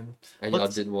saying, man. And y'all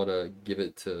didn't want to give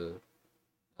it to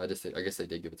I guess they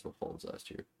did give it to Mahomes last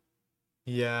year.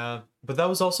 Yeah, but that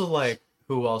was also like,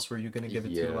 who else were you gonna give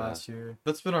it to Yeah. last year?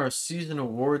 That's been our season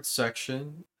awards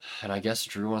section. And I guess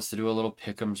Drew wants to do a little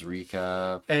pick'ems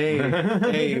recap.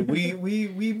 Hey, we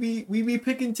be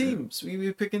picking teams. We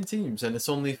be picking teams, and it's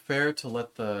only fair to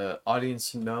let the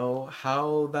audience know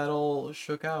how that all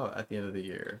shook out at the end of the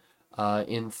year.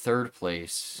 In third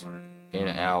place in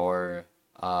our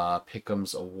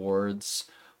Pick'ems Awards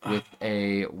with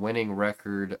a winning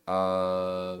record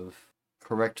of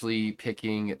correctly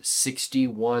picking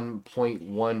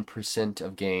 61.1%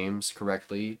 of games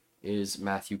correctly is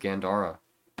Matthew Gandara.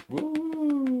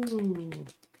 Woo!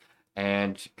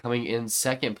 And coming in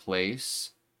second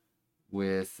place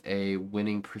with a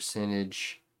winning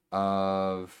percentage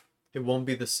of... It won't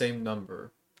be the same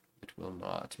number It will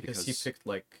not. because he picked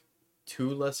like 2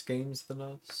 less games than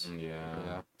us.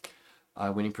 Yeah. Yeah.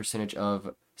 Winning percentage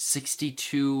of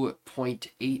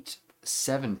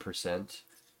 62.87%.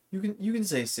 You can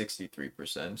say 63%.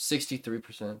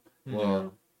 63%.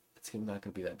 Well, it's not going to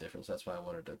be that different. So that's why I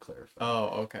wanted to clarify. Oh,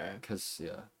 okay. Because,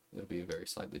 yeah, it'll be very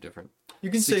slightly different.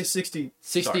 You can say 60.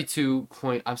 62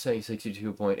 point, I'm saying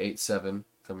 62.87.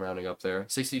 I'm rounding up there.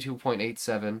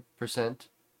 62.87%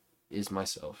 is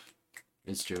myself.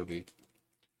 Is Joby.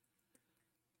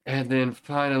 And then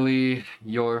finally,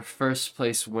 your first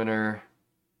place winner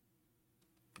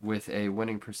with a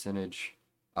winning percentage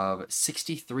of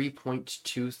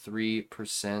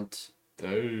 63.23%,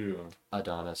 Damn.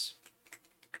 Adonis.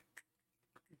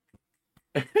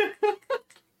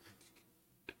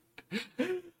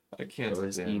 I can't. So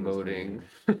he's stand this emoting.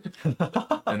 man.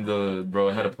 And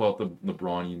I had to pull out the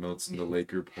LeBron emotes and the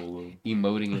Laker polo.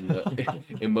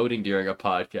 Emoting during a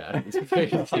podcast. It's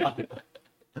crazy.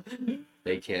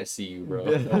 They can't see you, bro.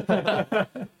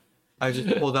 I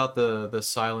just pulled out the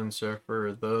silencer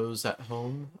for those at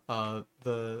home.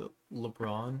 The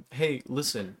LeBron. Hey,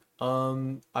 listen.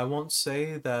 I won't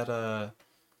say that.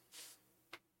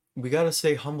 We gotta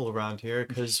stay humble around here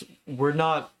because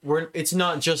it's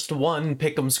not just one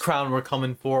Pick'em's crown we're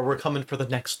coming for. We're coming for the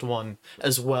next one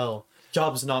as well.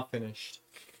 Job's not finished.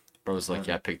 Bro's like,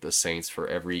 yeah, I picked the Saints for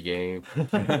every game.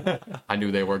 I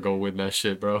knew they weren't gonna win that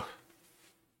shit, bro.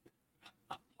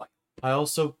 I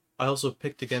also I also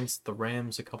picked against the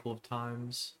Rams a couple of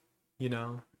times, you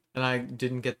know, and I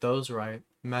didn't get those right.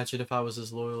 Imagine if I was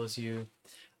as loyal as you.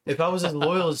 If I was as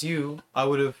loyal as you, I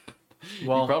would have.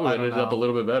 Well, you probably I would have don't ended up a know.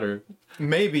 little bit better.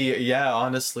 Maybe, yeah.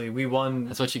 Honestly, we won.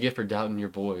 That's what you get for doubting your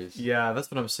boys. Yeah, that's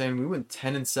what I'm saying. We went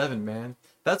 10-7, man.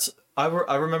 That's I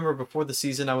remember before the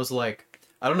season I was like,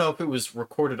 I don't know if it was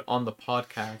recorded on the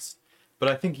podcast, but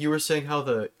I think you were saying how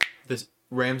this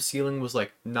Rams ceiling was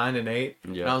like 9-8,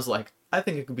 and I Yeah. was like, I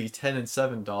think it could be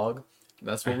 10-7, dog.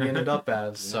 That's what we ended up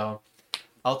as. So,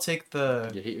 I'll take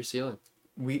the You hit your ceiling.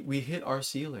 we hit our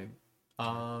ceiling.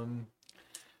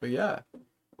 But yeah,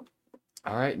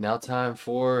 All right, now time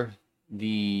for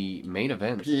the main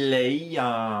event.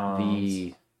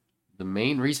 Playoffs. The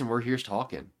main reason we're here is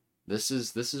talking. This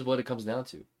is what it comes down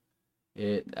to.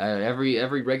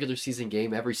 Every regular season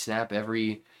game, every snap,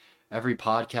 every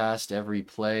podcast, every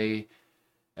play,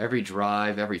 every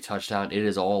drive, every touchdown, it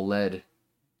is all led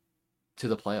to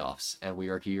the playoffs, and we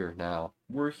are here now.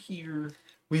 We're here.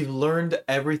 we've learned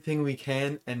everything we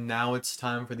can, and now it's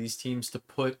time for these teams to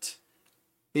put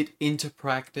it into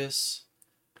practice.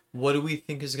 What do we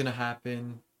think is going to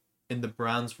happen in the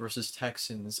Browns versus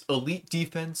Texans? Elite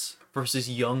defense versus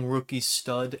young rookie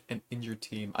stud and injured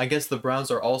team. I guess the Browns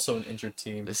are also an injured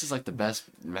team. This is like the best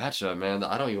matchup, man.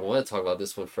 I don't even want to talk about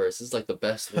this one first. This is like the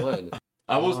best one.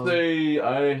 I will Um, say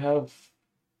I have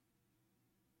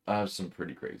some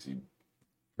pretty crazy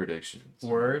predictions.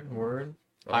 Word.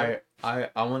 Okay.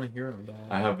 I want to hear them.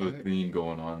 I have a theme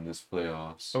going on this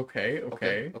playoffs.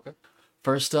 Okay.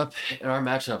 First up in our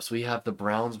matchups, we have the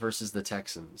Browns versus the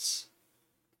Texans.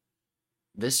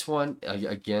 This one,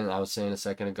 again, I was saying a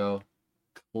second ago,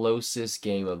 closest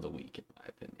game of the week, in my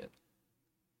opinion.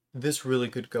 This really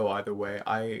could go either way.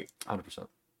 100%.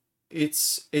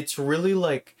 It's really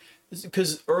like,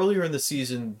 because earlier in the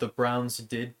season the Browns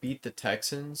did beat the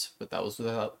Texans, but that was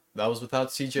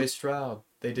without C.J. Stroud.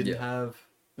 They didn't Yeah. have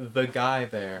the guy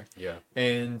there, Yeah.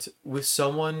 and with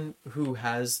someone who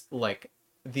has like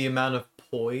the amount of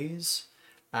poise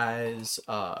as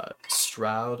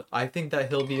Stroud, I think that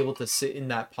he'll be able to sit in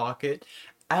that pocket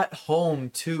at home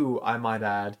too, I might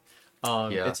add.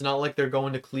 Yeah. It's not like they're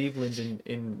going to Cleveland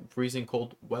in freezing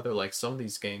cold weather like some of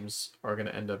these games are going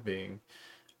to end up being.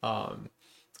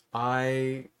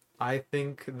 I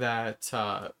think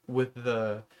that with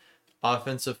the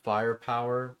offensive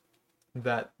firepower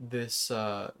that this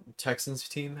Texans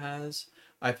team has,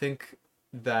 I think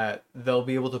that they'll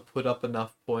be able to put up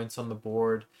enough points on the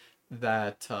board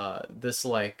that this,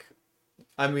 like,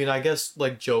 I mean, I guess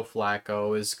like Joe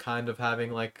Flacco is kind of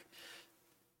having like,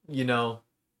 you know,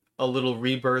 a little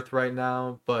rebirth right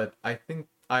now, but I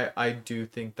do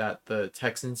think that the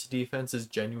Texans defense is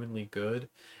genuinely good,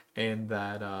 and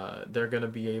that they're gonna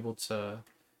be able to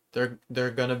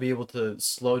they're gonna be able to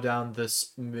slow down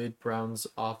this mid Browns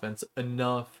offense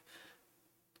enough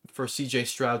for CJ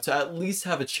Stroud to at least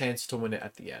have a chance to win it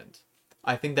at the end.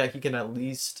 I think that he can at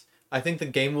least. I think the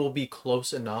game will be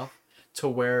close enough to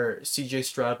where CJ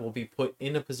Stroud will be put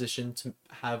in a position to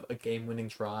have a game-winning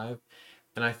drive,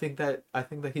 and I think that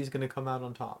he's gonna come out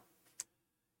on top.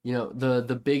 You know,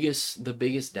 the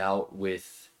biggest doubt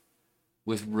with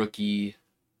rookie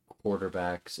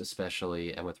quarterbacks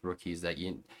especially, and with rookies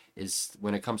is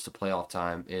when it comes to playoff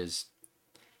time, is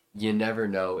you never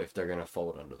know if they're gonna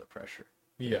fold under the pressure.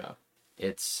 Yeah.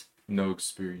 It's No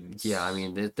experience. yeah, I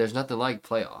mean, there's nothing like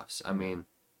playoffs. I mean,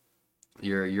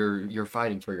 you're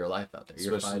fighting for your life out there.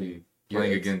 You're especially fighting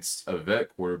playing it's- against a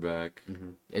vet quarterback.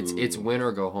 It's Ooh. win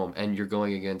or go home, and you're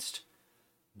going against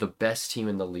the best team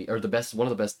in the league, or one of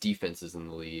the best defenses in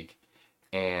the league,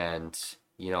 and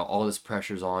you know all this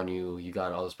pressure's on you. You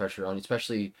got all this pressure on you,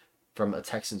 especially from a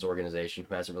Texans organization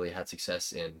who hasn't really had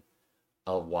success in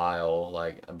a while,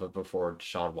 like but before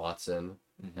Deshaun Watson,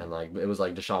 and like it was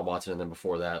like Deshaun Watson, and then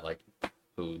before that, like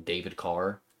who David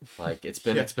Carr. Like it's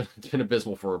been Yeah. it's been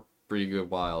abysmal for a pretty good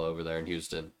while over there in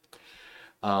Houston.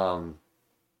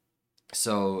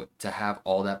 So to have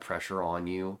all that pressure on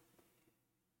you,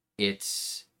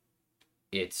 it's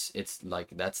like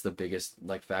that's the biggest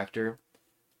like factor.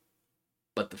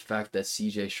 But the fact that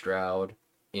CJ Stroud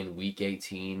in week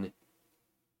 18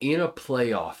 in a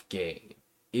playoff game,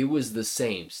 it was the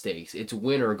same stakes. It's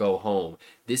win or go home.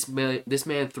 This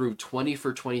man threw 20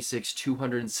 for 26,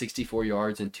 264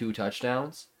 yards and 2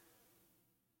 touchdowns.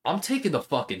 I'm taking the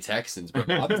fucking Texans, bro.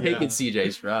 I'm taking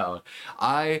CJ Stroud.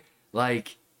 I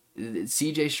like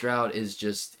CJ Stroud is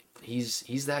just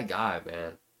he's that guy,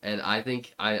 man. And I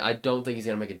think I don't think he's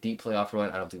gonna make a deep playoff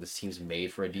run. I don't think this team's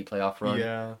made for a deep playoff run.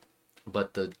 Yeah.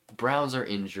 But the Browns are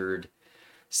injured.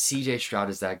 CJ Stroud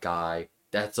is that guy.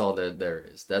 That's all that there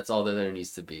is. That's all that there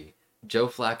needs to be. Joe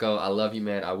Flacco, I love you,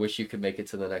 man. I wish you could make it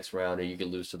to the next round, or you could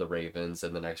lose to the Ravens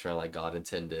in the next round, like God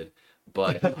intended.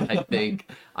 But I think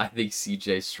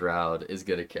C.J. Stroud is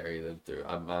gonna carry them through.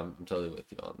 I'm totally with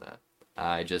you on that.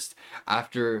 I just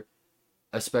after,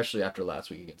 especially after last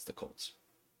week against the Colts,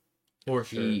 For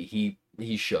sure. he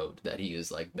showed that he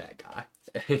is like that guy.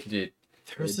 it There's it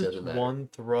this doesn't matter. one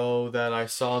throw that I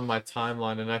saw on my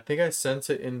timeline, and I think I sent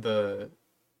it in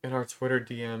our Twitter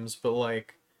DMs, but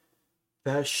like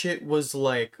that shit was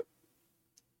like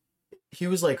he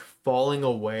was like falling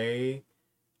away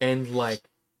and like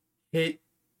hit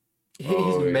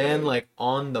Oh, his man yeah. like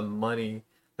on the money,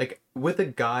 like with a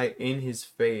guy in his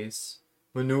face,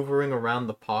 maneuvering around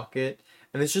the pocket.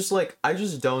 And it's just like I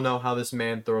just don't know how this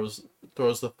man throws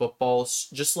the football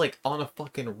just like on a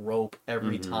fucking rope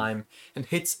every Mhm. time and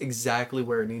hits exactly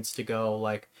where it needs to go.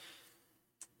 Like,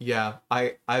 yeah,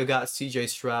 I got CJ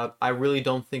Stroud. I really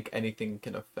don't think anything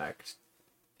can affect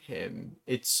him.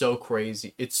 It's so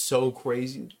crazy. It's so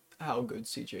crazy how good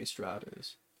CJ Stroud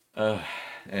is. Uh,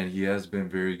 and he has been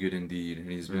very good indeed, and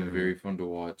he's been Mhm. very fun to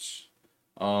watch.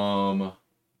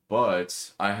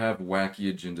 But I have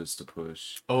wacky agendas to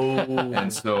push, Oh,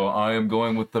 and so I am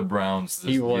going with the Browns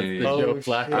this He wants game. the Oh, Joe shit.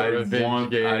 Flacco I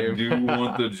revenge game. do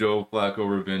want the Joe Flacco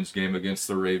revenge game against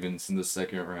the Ravens in the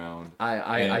second round.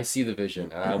 I see the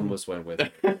vision. I almost went with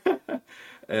it.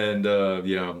 And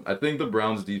yeah, I think the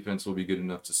Browns defense will be good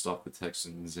enough to stop the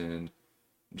Texans, and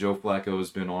Joe Flacco has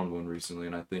been on one recently,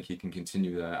 and I think he can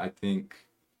continue that. I think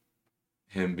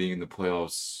him being in the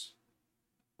playoffs,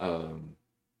 um,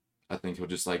 I think he'll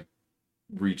just like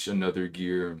reach another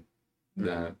gear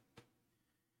that,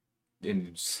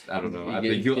 and just, I don't know. I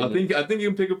think I think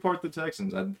he'll pick apart the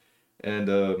Texans.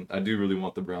 I do really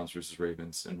want the Browns versus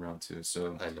Ravens in round 2.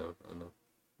 So I know.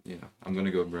 yeah, I'm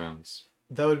gonna go Browns.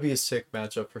 that would be a sick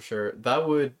matchup for sure. That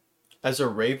would, as a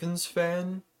Ravens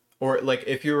fan, or like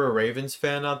if you're a Ravens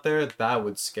fan out there, that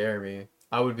would scare me.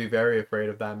 I would be very afraid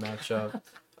of that matchup.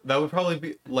 That would probably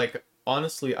be like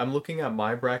honestly, I'm looking at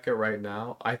my bracket right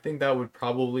now. I think that would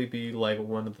probably be like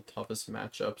one of the toughest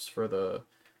matchups for the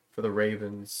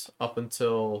Ravens up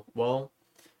until, well,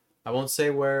 I won't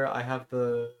say where I have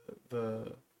the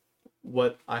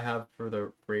what I have for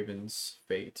the Ravens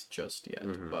fate just yet,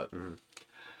 but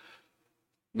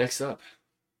Next up,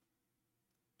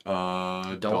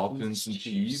 Dolphins and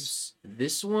Chiefs.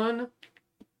 This one,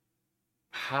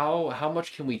 how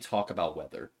much can we talk about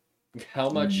weather? How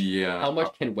much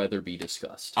can weather be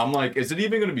discussed? I'm like, is it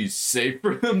even gonna be safe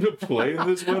for them to play in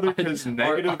this weather? Because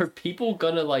Are people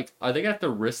gonna are they gonna have to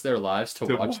risk their lives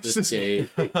to watch this game?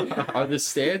 Are the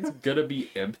stands gonna be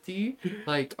empty?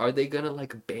 Like, are they gonna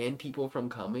ban people from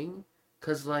coming?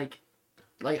 Cause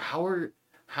how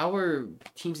are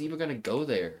teams even gonna go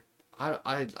there?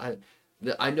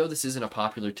 I know this isn't a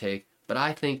popular take, but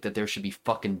I think that there should be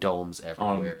fucking domes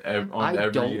everywhere. I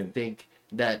don't think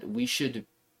that we should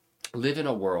live in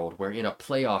a world where in a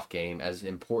playoff game as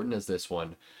important as this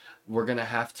one, we're going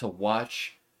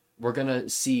to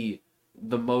see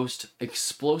the most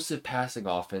explosive passing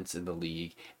offense in the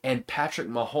league and Patrick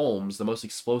Mahomes, the most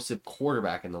explosive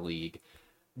quarterback in the league,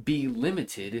 be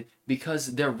limited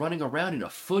because they're running around in a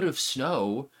foot of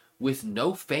snow with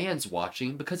no fans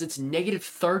watching because it's negative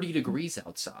 30 degrees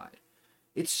outside.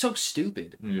 It's so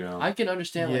stupid. Yeah. I can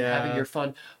understand having Yeah. your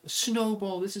fun.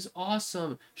 Snowball, this is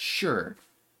awesome. Sure.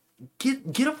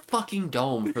 Get a fucking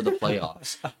dome for the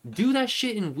playoffs. Do that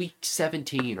shit in week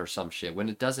 17 or some shit when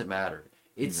it doesn't matter.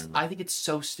 I think it's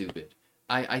so stupid.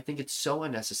 I think it's so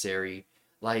unnecessary.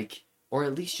 Or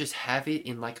at least just have it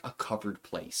in a covered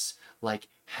place.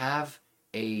 Have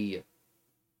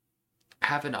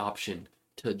an option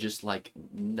to just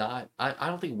not. I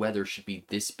don't think weather should be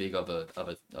this big of a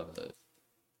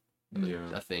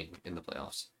thing in the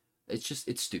playoffs.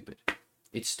 It's stupid.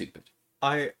 It's stupid.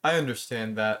 I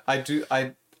understand that.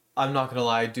 I'm not gonna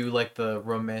lie, I do like the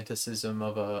romanticism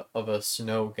of a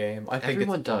snow game. I think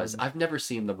Everyone it's does. fun. I've never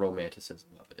seen the romanticism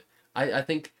of it. I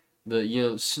think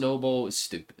the snowball is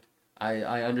stupid.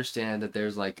 I understand that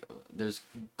there's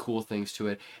cool things to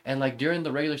it. And during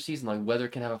the regular season, weather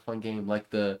can have a fun game.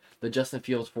 The Justin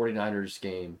Fields 49ers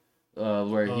game.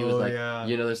 Where he was yeah.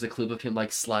 there's the clip of him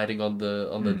sliding on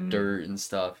the dirt and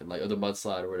stuff and or the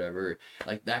mudslide or whatever.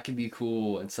 That can be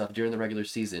cool and stuff during the regular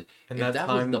season. And If that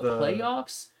was time the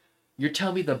playoffs, you're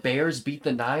telling me the Bears beat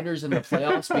the Niners in the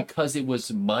playoffs because it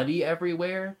was muddy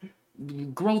everywhere?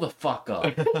 Grow the fuck up.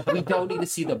 We don't need to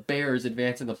see the Bears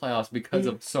advance in the playoffs because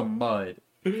of some mud.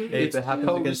 If it happens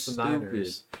so against the stupid.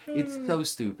 Niners. It's so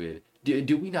stupid.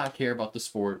 Do we not care about the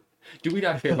sport? Do we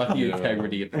not care about the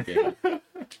integrity of the game?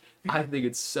 I think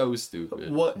it's so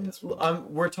stupid. What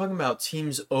we're talking about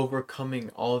teams overcoming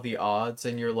all the odds,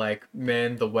 and you're like,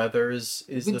 man, the weather is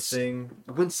the thing.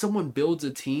 When someone builds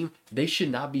a team, they should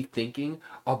not be thinking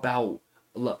about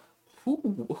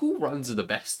who runs the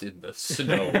best in the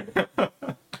snow.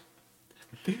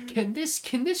 Can this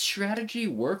strategy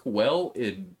work well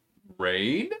in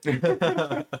rain?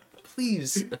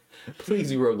 Please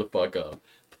grow the fuck up,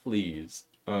 please.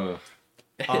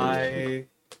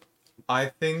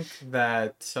 I think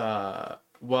that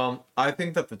I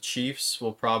think that the Chiefs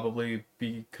will probably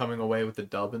be coming away with the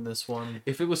dub in this one.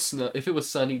 If it was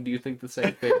sunny, do you think the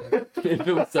same thing? If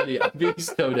it was sunny, I'd be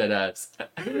so dead ass.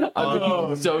 I'd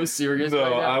be so serious. No,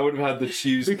 right now. I would have had the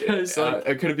Chiefs Because, like-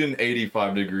 it could have been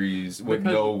 85 degrees with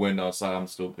Because- no wind outside. I'm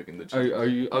still picking the Chiefs. Are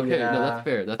you okay? Yeah. No, that's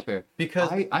fair. That's fair.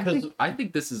 Because I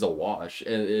think this is a wash.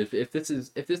 And if this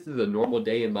is a normal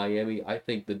day in Miami, I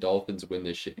think the Dolphins win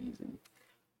this shit easy.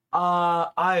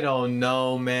 I don't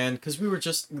know, man, because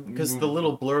the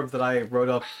little blurb that I wrote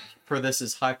up for this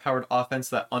is high-powered offense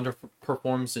that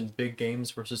underperforms in big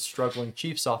games versus struggling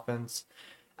Chiefs offense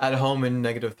at home in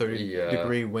negative 30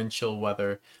 degree wind chill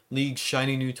weather. League's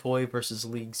shiny new toy versus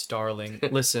league's darling.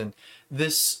 Listen,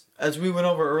 this, as we went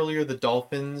over earlier, the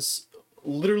Dolphins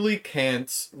literally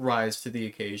can't rise to the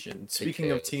occasion.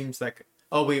 Speaking of can't. teams that...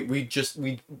 Oh wait, we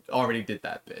already did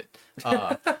that bit.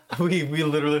 We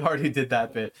literally already did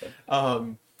that bit.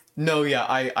 No, yeah,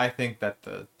 I think that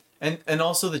and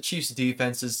also the Chiefs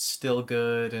defense is still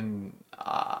good, and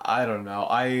I don't know.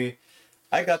 I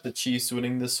got the Chiefs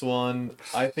winning this one.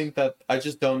 I think that I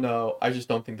just don't know. I just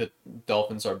don't think that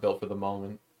Dolphins are built for the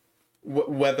moment,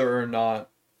 whether or not.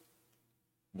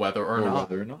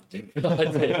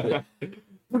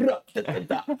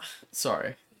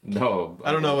 Sorry. No.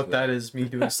 I don't know what that is. Me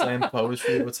doing slam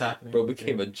poetry. What's happening? Bro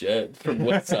became a jet from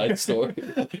West Side Story.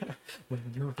 When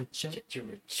you're a jet, you're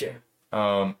a jet.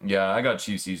 Yeah, I got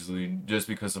Chiefs easily just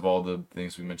because of all the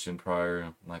things we mentioned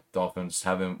prior. Like Dolphins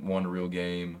haven't won a real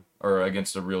game or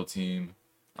against a real team.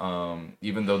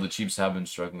 Even though the Chiefs have been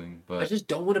struggling, I but just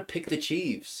don't want to pick the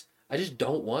Chiefs. I just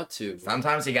don't want to.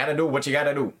 sometimes you gotta do what you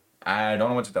gotta do. I don't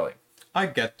know what to tell you. I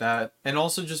get that, and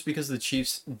also just because the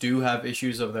Chiefs do have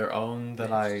issues of their own that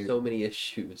So many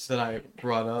issues. I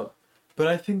brought up, but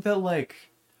I think that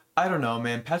I don't know,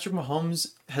 man. Patrick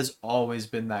Mahomes has always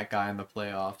been that guy in the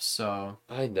playoffs, so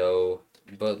I know,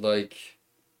 but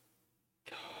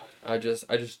I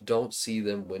just don't see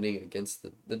them winning against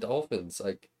the Dolphins.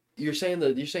 Like you're saying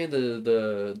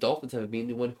the Dolphins haven't beaten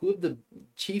anyone. Who have the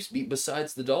Chiefs beat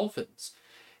besides the Dolphins?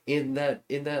 In that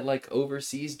like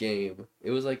overseas game,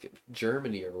 it was like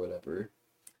Germany or whatever.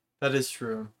 that is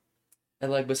true.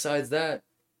 And like besides that,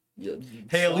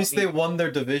 Hey, at least they won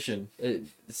their division.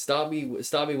 Stop me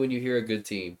when you hear a good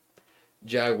team.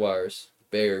 Jaguars,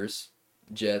 Bears,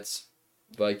 Jets,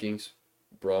 Vikings,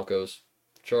 Broncos,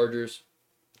 Chargers,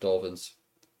 Dolphins,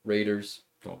 Raiders,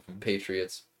 Dolphins.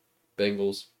 Patriots,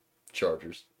 Bengals,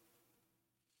 Chargers.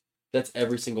 That's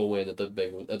every single win that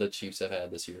the Chiefs have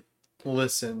had this year.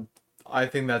 Listen, I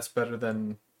think that's better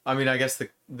than. I mean, I guess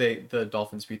the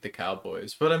Dolphins beat the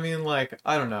Cowboys, but I mean, I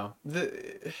don't know.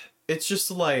 It's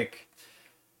just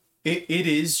it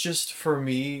is just for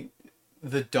me.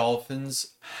 The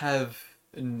Dolphins have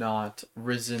not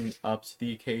risen up to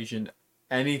the occasion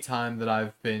any time that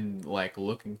I've been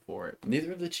looking for it. Neither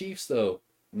have the Chiefs though.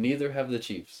 Neither have the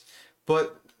Chiefs.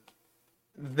 But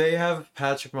they have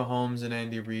Patrick Mahomes and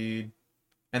Andy Reid,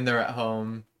 and they're at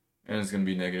home, And it's gonna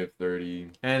be negative 30.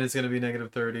 and it's gonna be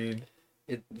negative 30.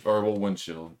 Or well, wind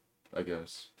chill, I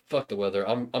guess. Fuck the weather.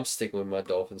 I'm sticking with my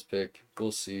Dolphins pick.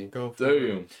 We'll see. Go for it.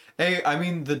 Damn. Hey, I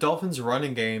mean the Dolphins'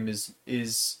 running game is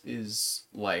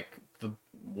the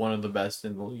one of the best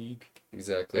in the league.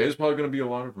 Exactly. There's probably gonna be a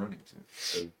lot of running too.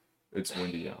 So it's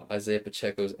windy out. Isaiah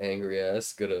Pacheco's angry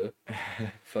ass gonna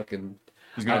fucking.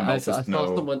 He's gonna melt the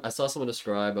snow. I saw someone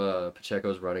describe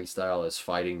Pacheco's running style as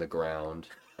fighting the ground,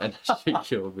 and that shit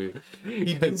killed me.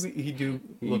 He do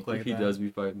look like he that. does be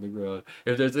fighting the ground.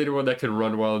 If there's anyone that can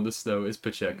run well in the snow, it's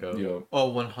Pacheco. Yo. Oh,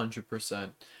 100%.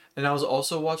 And I was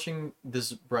also watching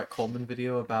this Brett Coleman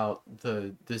video about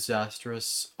the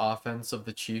disastrous offense of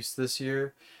the Chiefs this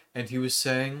year, and he was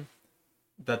saying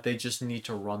that they just need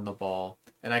to run the ball,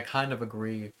 and I kind of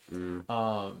agree.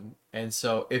 And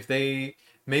so if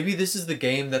maybe this is the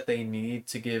game that they need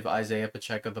to give Isaiah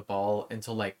Pacheco the ball and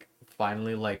to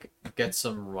finally get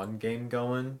some run game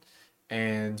going,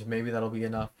 and maybe that'll be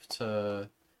enough to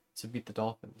beat the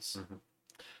Dolphins.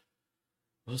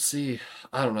 We'll see.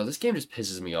 I don't know. This game just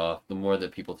pisses me off the more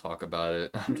that people talk about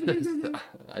it.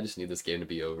 I just need this game to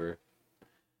be over.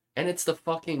 And it's the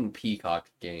fucking Peacock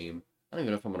game. I don't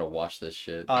even know if I'm gonna watch this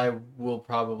shit. I will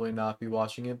probably not be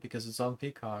watching it because it's on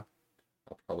Peacock.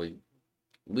 I'll probably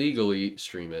legally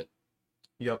stream it.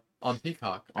 Yep, on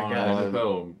Peacock. On Again.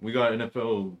 NFL. We got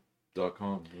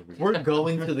NFL.com. We're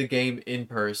going to the game in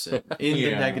person in the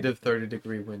Yeah. negative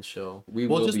 30-degree wind chill. We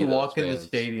We'll will just be those walk in the fans.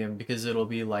 stadium because it'll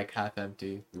be like half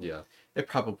empty. Yeah, It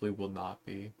probably will not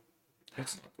be.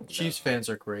 That's not Chiefs fans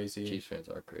are crazy. Chiefs fans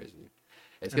are crazy.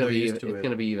 It's And gonna they're be used it's to it.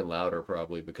 gonna be even louder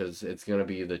probably because it's gonna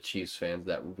be the Chiefs fans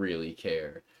that really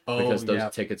care Oh, because those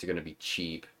yep. tickets are gonna be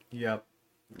cheap. Yep.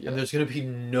 Yeah. And there's gonna be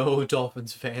no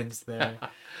Dolphins fans there.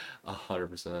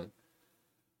 100%.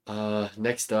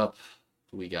 Next up,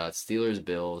 we got Steelers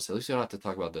Bills. At least we don't have to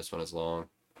talk about this one as long.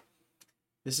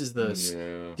 This is the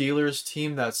Yeah. Steelers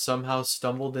team that somehow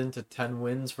stumbled into 10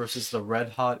 wins versus the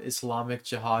red hot Islamic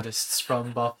jihadists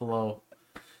from Buffalo.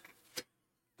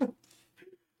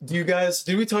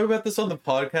 Did we talk about this on the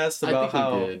podcast about I think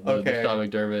how we did. The Sean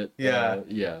McDermott. Yeah.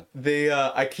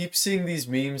 Yeah. I keep seeing these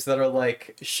memes that are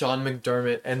like Sean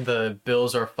McDermott and the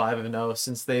Bills are 5-0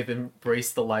 since they've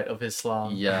embraced the light of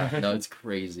Islam. Yeah. No, it's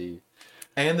crazy.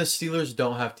 And the Steelers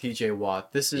don't have TJ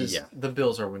Watt. Yeah. The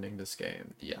Bills are winning this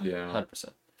game. Yeah. Yeah. 100%.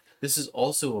 This is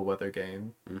also a weather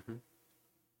game. Mm-hmm.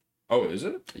 Oh, is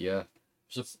it? Yeah.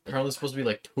 There's apparently supposed to be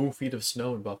like 2 feet of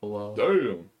snow in Buffalo.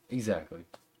 Damn. Exactly.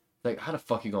 Like, how the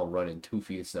fuck you gonna run in 2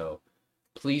 feet of snow?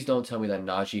 Please don't tell me that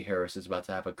Najee Harris is about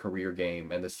to have a career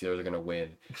game and the Steelers are gonna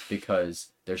win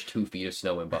because there's 2 feet of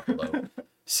snow in Buffalo.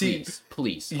 See,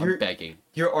 Please, I'm you're- begging.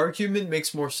 your argument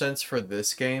makes more sense for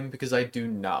this game because I do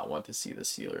not want to see the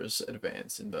Steelers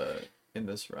advance in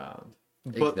this round.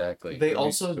 But Exactly. they That'd be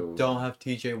also so- don't have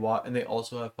TJ Watt and they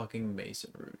also have fucking Mason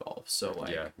Rudolph. So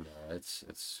like Yeah, no,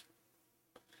 it's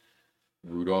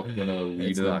Rudolph gonna lead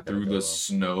It's them not gonna through go the well.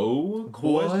 snow?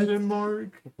 What? Question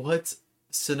mark. what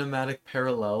cinematic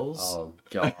parallels? oh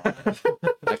god.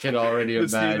 I can already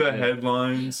Let's see imagine. the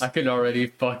headlines. I can already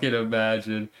fucking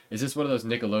imagine. Is this one of those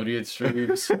Nickelodeon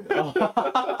streams?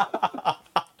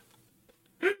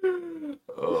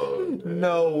 Oh,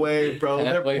 No way, bro.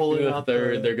 They're Halfway through pulling the out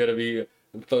third, they're gonna be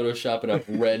photoshopping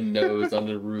a red nose on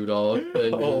the Rudolph.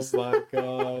 And Oh just- my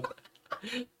god.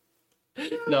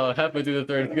 No, halfway through the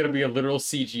third, it's gonna be a literal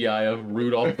CGI of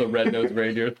Rudolph the red-nosed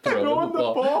reindeer throwing the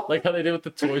ball. Like how they did with the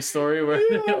Toy Story, where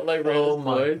they don't like Oh random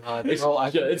my toys. god. It's, Bro, I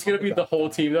it's gonna be the forgot whole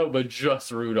about team though, but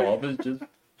just Rudolph. It's just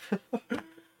oh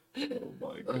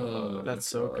my god. Oh, That's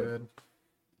so God.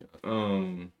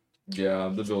 good.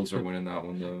 Yeah, the Bills are winning that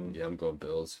one though. yeah, I'm going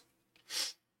Bills.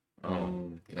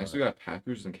 Next we got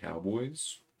Packers and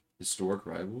Cowboys, historic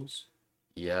rivals.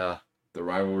 Yeah, The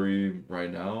rivalry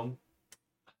right now.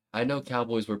 I know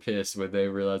Cowboys were pissed when they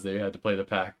realized they had to play the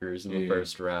Packers in the Yeah.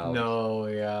 first round. No,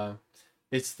 yeah.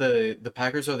 It's the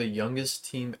Packers are the youngest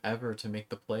team ever to make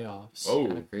the playoffs. Oh,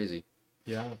 Kinda crazy.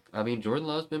 Yeah. I mean, Jordan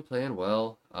Love's been playing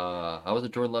well. I was a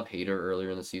Jordan Love hater earlier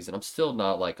in the season. I'm still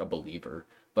not like a believer,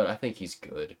 but I think he's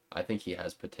good. I think he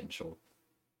has potential.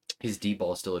 His deep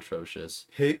ball is still atrocious.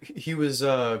 He was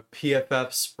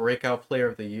PFF's breakout player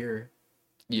of the year.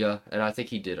 Yeah, and I think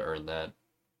he did earn that.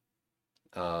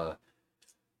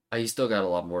 He's still got a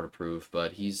lot more to prove,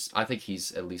 but I think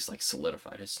he's at least like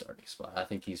solidified his starting spot. I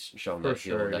think he's shown For that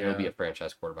sure, he'll yeah. be a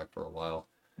franchise quarterback for a while.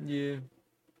 Yeah.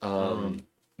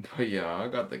 But yeah, I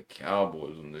got the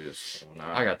Cowboys in this one.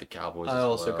 I got the Cowboys. I as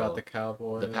also well. got the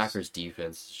Cowboys. The Packers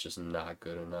defense is just not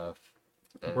good enough.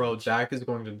 And- Bro, Dak is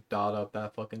going to dot up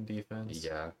that fucking defense.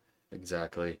 Yeah,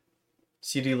 exactly.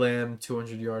 CeeDee Lamb,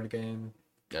 200-yard game.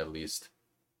 At least.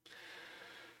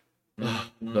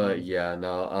 Mm-hmm. But yeah,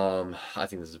 no. I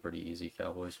think this is a pretty easy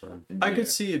Cowboys one. I could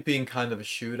see it being kind of a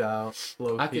shootout.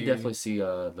 I could definitely see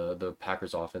the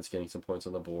Packers offense getting some points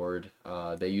on the board.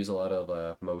 They use a lot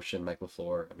of motion. Mike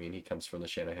LaFleur. I mean, he comes from the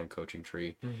Shanahan coaching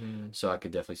tree, Mm-hmm. so I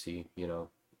could definitely see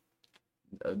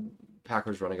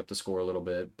Packers running up the score a little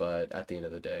bit. But at the end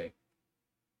of the day,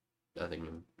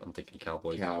 I'm thinking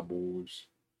Cowboys. Cowboys.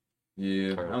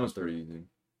 Yeah, Turn that up was the- pretty easy.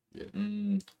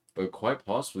 Yeah. But quite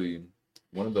possibly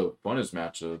one of the funnest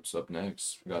matchups up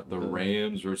next. We got the The-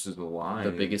 Rams versus the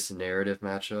Lions. The biggest narrative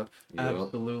matchup. Yep.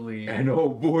 Absolutely. And oh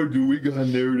boy, do we got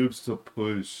narratives to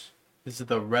push. This is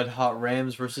the Red Hot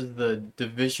Rams versus the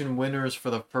division winners for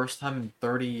the first time in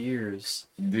 30 years.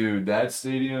 Dude, that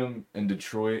stadium in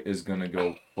Detroit is gonna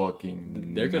go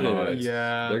fucking They're gonna- nuts.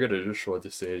 Yeah. gonna destroy the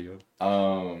stadium.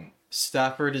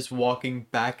 Stafford is walking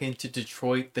back into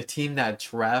Detroit, the team that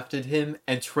drafted him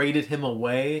and traded him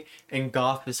away, and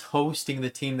Goff is hosting the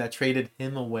team that traded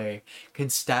him away. Can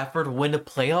Stafford win a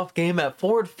playoff game at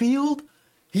Ford Field?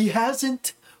 He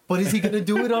hasn't, but is he going to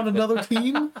do it on another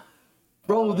team?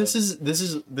 Bro, this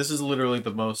is literally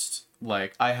the most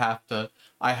like I have to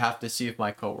see if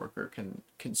my coworker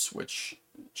can switch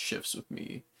shifts with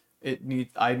me.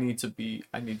 I need to be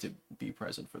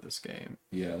present for this game.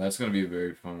 Yeah, that's gonna be a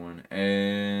very fun one.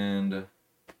 And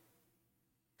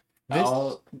This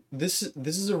I'll- this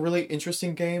is a really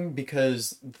interesting game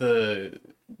because the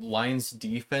Lions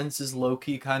defense is low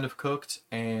key kind of cooked,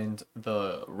 and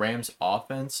the Rams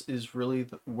offense is really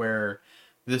where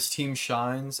this team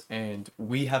shines. And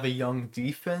we have a young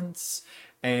defense,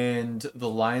 and the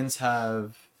Lions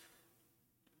have,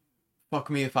 fuck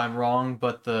me if I'm wrong,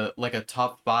 but the like a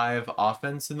top 5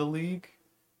 offense in the league.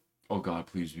 oh God,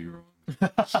 please be wrong.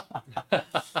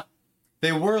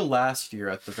 They were last year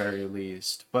at the very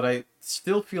least, but I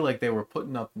still feel like they were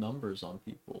putting up numbers on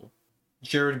people.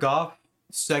 Jared Goff,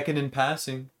 second in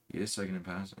passing. He is second in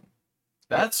passing.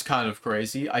 That's kind of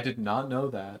crazy. I did not know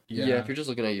that. Yeah. If you're just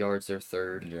looking at yards, they're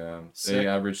third. Yeah, Sick. they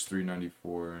averaged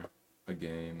 394 a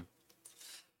game.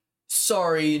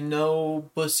 Sorry, no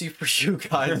bussy for you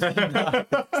guys.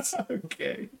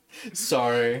 Okay.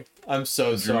 Sorry. I'm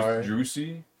so sorry.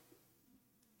 Drusy?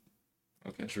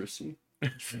 Okay. Jersey.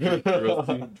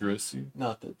 Drusy?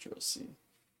 Not the Drosy.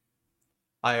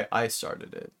 I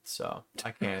started it, so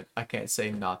I can't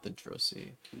say not the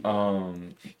Drosy.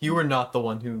 You were not the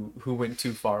one who went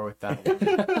too far with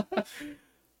that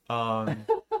one.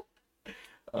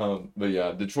 But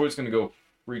yeah, Detroit's gonna go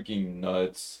freaking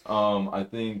nuts. I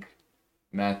think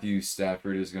Matthew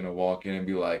Stafford is gonna walk in and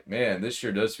be like, "Man, this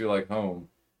sure does feel like home,"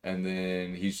 and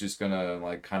then he's just gonna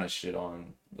like kind of shit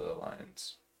on the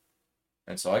Lions.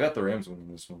 And so I got the Rams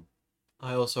winning this one.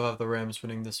 I also have the Rams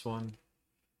winning this one.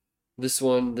 This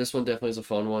one definitely is a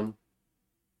fun one.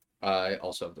 I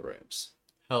also have the Rams.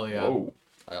 Hell yeah. Whoa.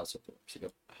 I also have the Rams.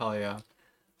 Yep. Hell yeah.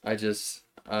 I just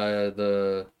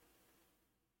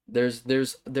there's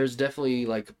definitely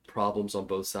like problems on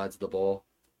both sides of the ball,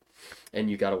 and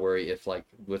you got to worry if like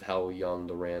with how young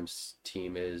the Rams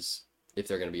team is, if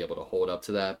they're going to be able to hold up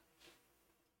to that.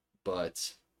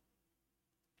 But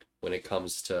when it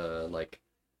comes to like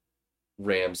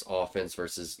Rams offense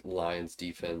versus Lions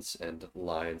defense and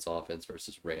Lions offense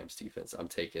versus Rams defense, I'm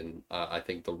taking I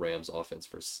think the Rams offense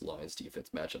versus Lions defense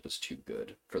matchup is too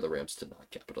good for the Rams to not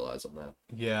capitalize on that.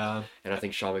 Yeah. And I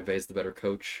think Sean McVay is the better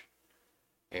coach.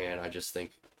 And I just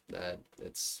think that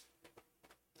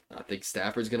I think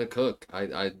Stafford's gonna cook.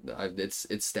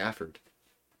 It's Stafford.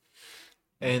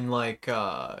 And like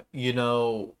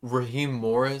Raheem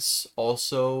Morris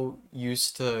also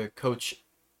used to coach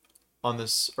on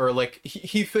this, or like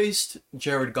he faced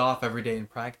Jared Goff every day in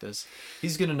practice.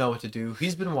 He's gonna know what to do.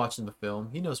 He's been watching the film.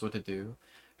 He knows what to do.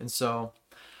 And so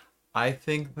I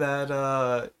think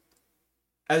that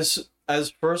as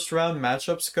first round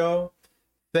matchups go,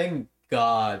 thank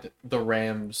God the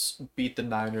Rams beat the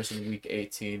Niners in week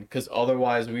 18, because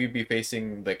otherwise we'd be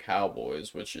facing the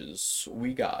Cowboys, which is,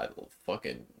 we got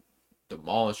fucking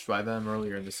demolished by them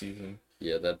earlier in the season.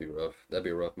 Yeah, that'd be rough. That'd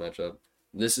be a rough matchup.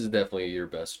 This is definitely your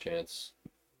best chance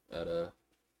at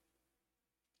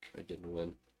getting a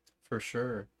win. For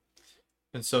sure.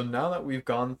 And so now that we've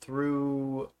gone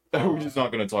through We're just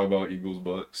not gonna talk about Eagles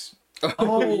Bucks.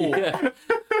 Oh. Yeah.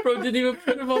 Bro didn't even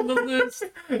put him on the list.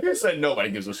 You said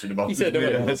nobody gives a shit about He this said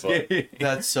nobody man. gives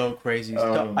That's so crazy.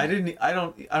 I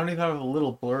don't even have a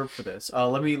little blurb for this.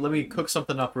 Let me cook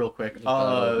something up real quick.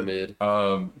 Mid.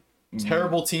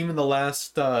 Terrible team in the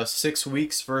last 6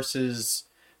 weeks versus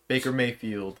Baker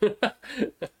Mayfield.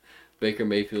 Baker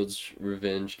Mayfield's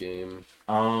revenge game.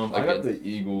 I got Against the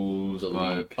Eagles, the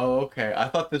but league. Oh, okay. I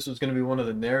thought this was gonna be one of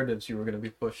the narratives you were gonna be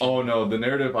pushing. oh no, the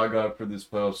narrative I got for this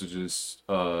playoffs is just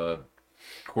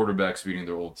quarterbacks beating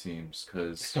their old teams.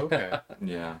 Cause Okay.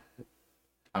 yeah,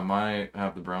 I might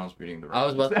have the Browns beating the Rams. I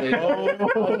was about to say,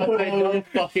 no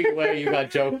fucking way you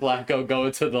got Joe Flacco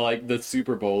going to the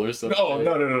Super Bowl or something.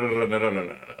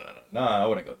 No, I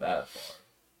wouldn't go that far.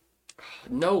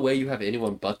 No way you have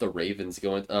anyone but the Ravens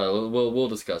going. We'll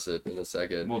discuss it in a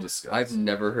second. We'll discuss. I've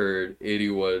never heard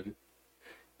anyone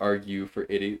argue for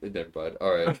any. Never mind.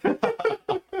 All right.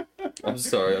 I'm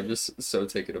sorry. I'm just so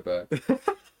taken aback.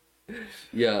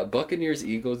 Yeah, Buccaneers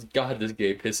Eagles. God, this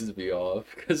game pisses me off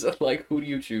because like, who do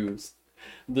you choose?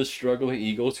 The struggling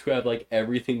Eagles who have like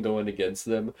everything going against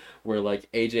them, where like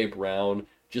AJ Brown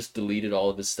just deleted all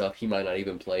of his stuff. He might not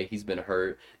even play. He's been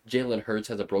hurt. Jalen Hurts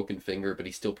has a broken finger, but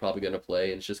he's still probably gonna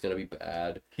play, and it's just gonna be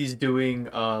bad. He's doing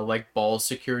like ball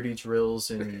security drills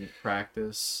in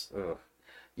practice. Ugh.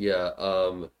 Yeah,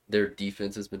 their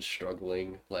defense has been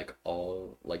struggling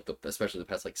especially the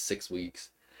past like 6 weeks.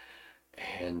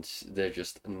 And they're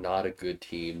just not a good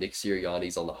team. Nick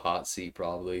Sirianni's on the hot seat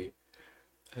probably.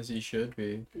 As he should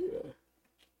be. Yeah.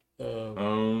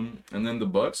 And then the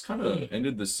Bucks kind of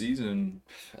ended the season.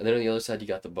 And then on the other side, you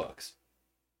got the Bucks,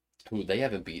 who they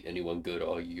haven't beat anyone good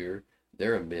all year.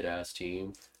 They're a mid-ass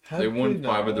team. They won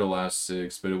 5 of their last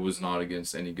 6, but it was not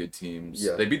against any good teams.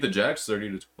 Yeah. They beat the Jags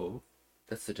 30-12.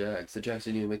 That's the Jags. The Jags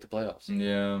didn't even make the playoffs.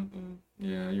 Yeah,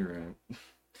 you're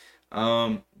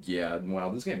right. Yeah, wow,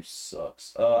 this game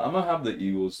sucks. I'm gonna have the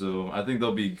Eagles though. I think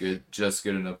they'll be good, just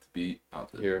good enough to beat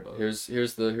out the Bucks.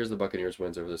 Here's the Buccaneers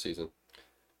wins over the season.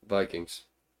 Vikings,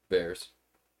 Bears,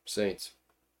 Saints.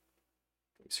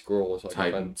 Scroll so I can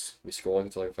find. Titans. Let me scroll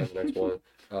until I can find the next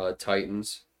one.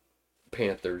 Titans,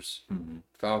 Panthers,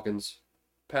 Falcons,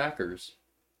 Packers,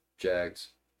 Jags,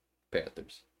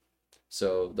 Panthers.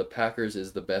 So the Packers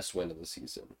is the best win of the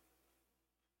season.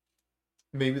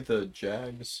 Maybe the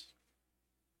Jags.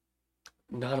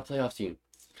 Not a playoff team.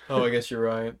 Oh, I guess you're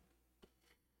right.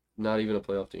 Not even a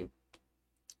playoff team.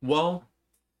 Well,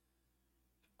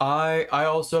 I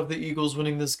also have the Eagles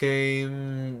winning this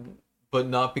game, but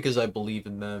not because I believe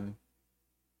in them.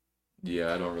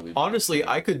 Yeah, I don't really. Honestly,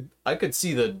 I could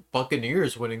see the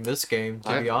Buccaneers winning this game.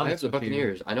 To be honest, I have the with you.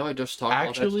 Buccaneers. I know I just talked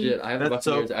Actually, all that shit. I have the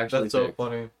Buccaneers actually. That's so picked.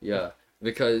 funny. Yeah,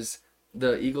 because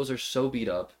the Eagles are so beat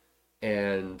up,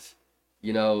 and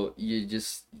you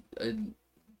just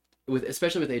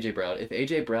especially with AJ Brown. If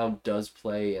AJ Brown does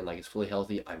play and like is fully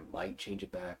healthy, I might change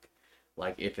it back.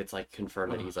 Like if it's like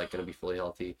confirmed that he's like going to be fully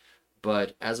healthy,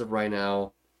 but as of right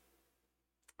now,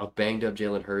 a banged up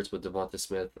Jalen Hurts with Devonta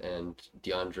Smith and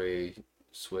DeAndre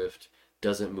Swift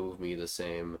doesn't move me the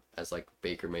same as like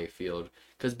Baker Mayfield.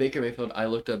 Because Baker Mayfield, I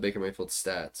looked up Baker Mayfield's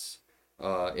stats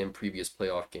in previous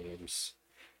playoff games,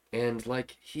 and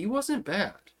like he wasn't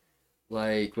bad.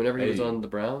 Like whenever he was on the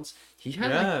Browns, he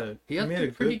had he made a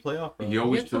good playoff run. He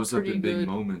always had some shows up pretty in big good-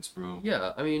 moments, bro.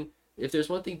 Yeah, I mean, if there's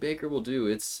one thing Baker will do,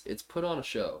 it's put on a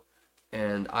show,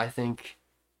 and I think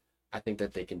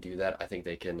that they can do that. I think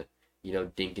they can,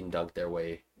 dink and dunk their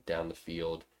way down the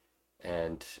field,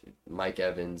 and Mike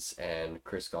Evans and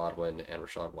Chris Godwin and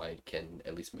Rachaad White can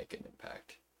at least make an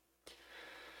impact.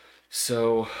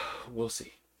 So we'll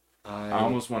see. I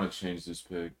almost want to change this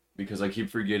pick because I keep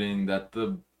forgetting that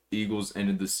the Eagles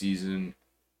ended the season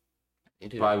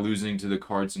by losing to the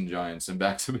Cards and Giants in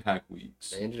back-to-back weeks.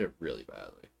 They ended it really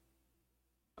badly.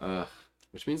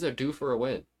 Which means they're due for a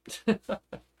win.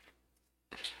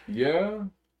 Yeah.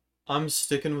 I'm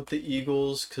sticking with the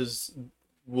Eagles because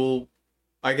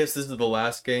I guess this is the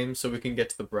last game, so we can get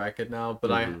to the bracket now.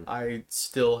 But I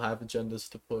still have agendas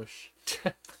to push.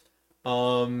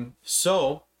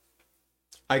 So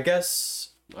I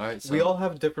guess All right, so we all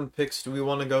have different picks. Do we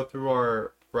want to go through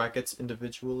our brackets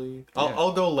individually?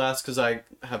 I'll go last because I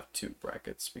have 2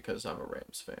 brackets because I'm a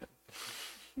Rams fan.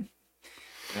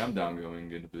 Yeah, I'm down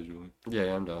going individually.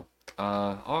 Yeah, I'm down.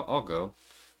 I'll go.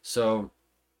 So,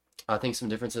 I think some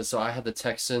differences. So I had the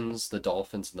Texans, the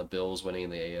Dolphins, and the Bills winning in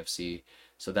the AFC.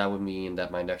 So that would mean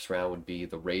that my next round would be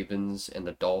the Ravens and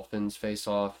the Dolphins face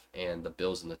off, and the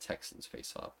Bills and the Texans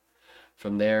face off.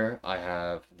 From there, I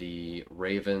have the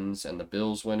Ravens and the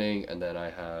Bills winning, and then I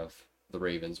have the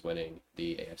Ravens winning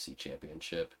the AFC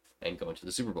Championship and going to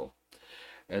the Super Bowl.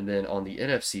 And then on the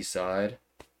NFC side,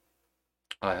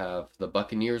 I have the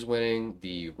Buccaneers winning,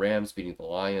 the Rams beating the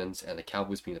Lions, and the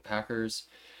Cowboys beating the Packers.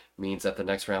 Means that the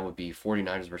next round would be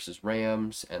 49ers versus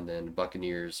Rams, and then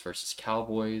Buccaneers versus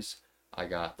Cowboys. I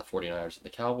got the 49ers and the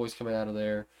Cowboys coming out of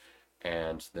there.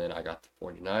 And then I got the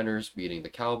 49ers beating the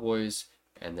Cowboys.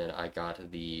 And then I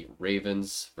got the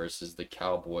Ravens versus the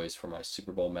Cowboys for my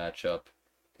Super Bowl matchup.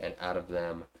 And out of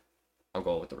them, I'm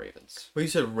going with the Ravens. Well, you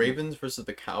said Ravens versus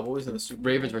the Cowboys in the Super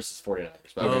Bowl? Ravens versus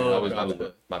 49ers.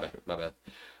 My bad.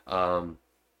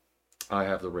 I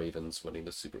have the Ravens winning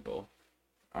the Super Bowl.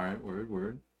 All right,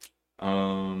 word.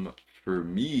 For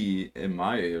me, in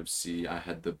my AFC, I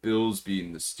had the Bills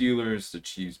beating the Steelers, the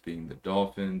Chiefs beating the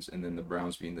Dolphins, and then the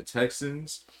Browns beating the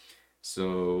Texans.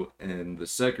 So, in the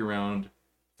second round,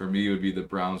 for me, it would be the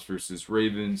Browns versus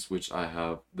Ravens, which I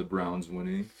have the Browns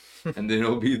winning. And then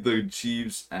it'll be the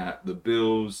Chiefs at the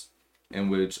Bills, in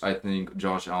which I think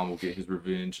Josh Allen will get his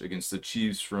revenge against the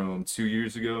Chiefs from 2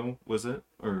 years ago, was it?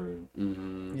 Or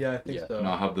Yeah, I think so. and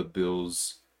I'll have the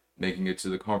Bills making it to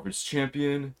the conference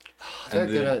champion.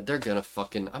 They're gonna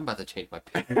fucking. I'm about to change my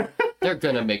pick. They're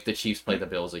gonna make the Chiefs play the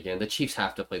Bills again. The Chiefs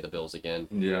have to play the Bills again.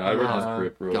 Yeah, I read this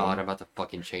script, bro. God, I'm about to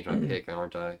fucking change my pick,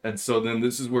 aren't I? And so then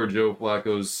this is where Joe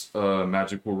Flacco's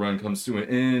magical run comes to an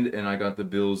end, and I got the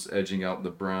Bills edging out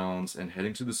the Browns and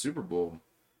heading to the Super Bowl.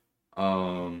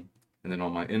 And then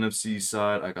on my NFC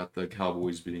side, I got the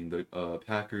Cowboys beating the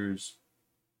Packers,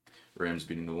 Rams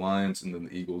beating the Lions, and then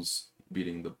the Eagles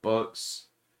beating the Bucks.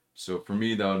 So for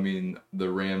me, that would mean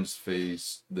the Rams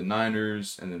face the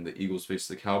Niners, and then the Eagles face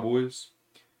the Cowboys.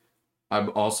 I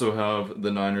also have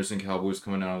the Niners and Cowboys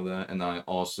coming out of that, and I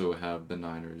also have the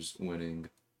Niners winning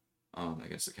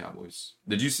against the Cowboys.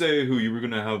 Did you say who you were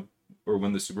gonna have or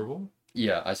win the Super Bowl?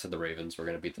 Yeah, I said the Ravens were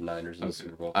going to beat the Niners in the Okay.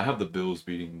 Super Bowl. I have the Bills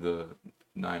beating the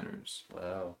Niners.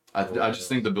 Wow. I just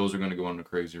think the Bills are going to go on a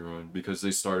crazy run because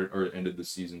they started or ended the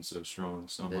season so strong.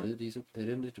 So They did decent. They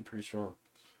did pretty strong.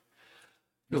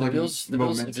 feel The like Bills are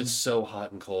momentum. just so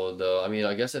hot and cold, though. I mean,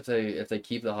 I guess if they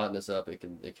keep the hotness up, it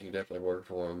can definitely work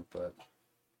for them. But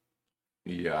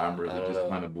yeah, I'm really I don't just know.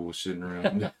 kind of bullshitting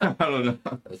around. I don't know.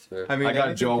 that's fair. I mean, I got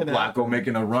anything Joe can Flacco happen.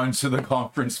 making a run to the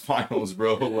conference finals,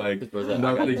 bro. Like Bro, that-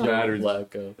 nothing Joe matters.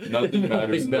 Flacco. Nothing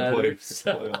matters in the matters.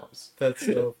 playoffs. That's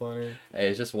so funny. Hey,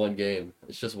 it's just one game.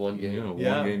 It's just one game. Yeah,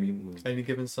 Yeah. one game you lose. Any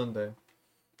given Sunday.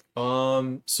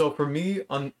 So for me,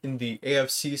 in the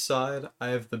AFC side, I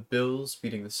have the Bills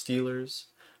beating the Steelers.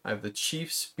 I have the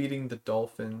Chiefs beating the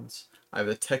Dolphins. I have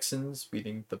the Texans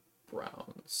beating the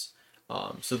Browns.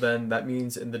 So then that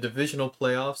means in the divisional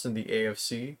playoffs in the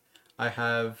AFC, I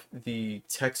have the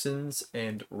Texans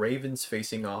and Ravens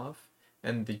facing off,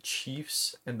 and the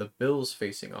Chiefs and the Bills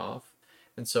facing off.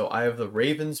 And so I have the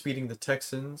Ravens beating the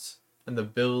Texans and the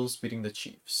Bills beating the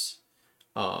Chiefs.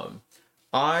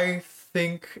 I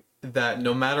think that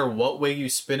no matter what way you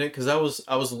spin it, because I was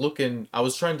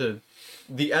trying to,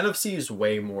 the NFC is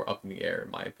way more up in the air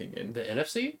in my opinion. The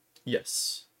NFC?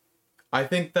 Yes, I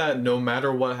think that no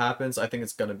matter what happens, I think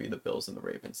it's gonna be the Bills and the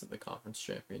Ravens in the conference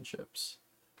championships.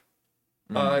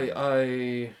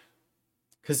 I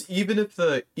Because even if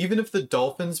the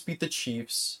Dolphins beat the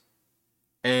Chiefs,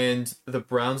 and the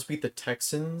Browns beat the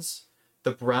Texans,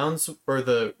 the Browns or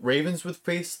the Ravens would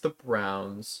face the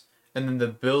Browns, and then the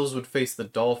Bills would face the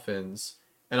Dolphins.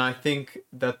 And I think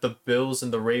that the Bills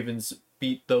and the Ravens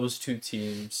beat those two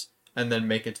teams and then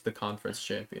make it to the conference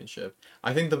championship.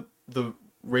 I think the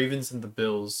Ravens and the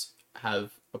Bills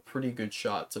have a pretty good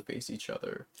shot to face each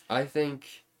other.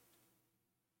 think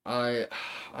I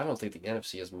don't think the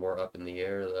NFC is more up in the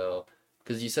air though,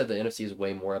 because you said the NFC is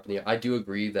way more up in the air. I do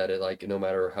agree that it like no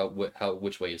matter how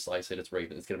which way you slice it, it's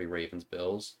gonna be Ravens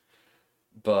Bills,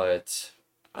 but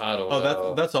I don't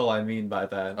know. That's all I mean by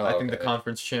that. Oh, I think the okay.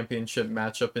 conference championship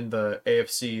matchup in the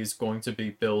AFC is going to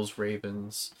be Bills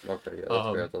Ravens. Okay, yeah,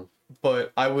 that's fair Um, then.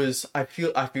 But I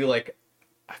feel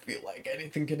like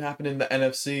anything can happen in the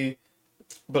NFC,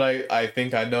 but I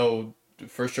think I know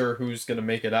for sure who's gonna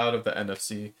make it out of the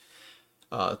NFC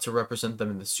to represent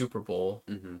them in the Super Bowl.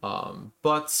 Mm-hmm.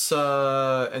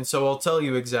 And so I'll tell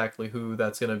you exactly who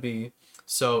that's gonna be.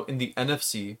 So in the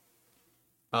NFC,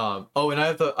 and I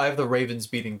have the Ravens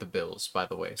beating the Bills, by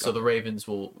the way. So the Ravens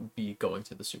will be going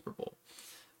to the Super Bowl.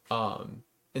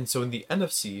 And so in the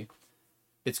NFC,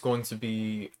 it's going to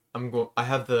be I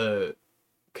have the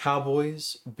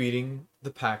Cowboys beating the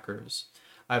Packers.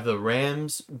 I have the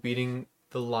Rams beating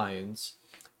the Lions,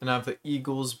 and I have the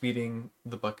Eagles beating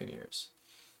the Buccaneers.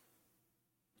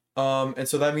 And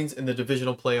so that means in the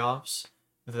divisional playoffs,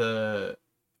 the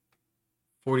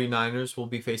 49ers will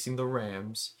be facing the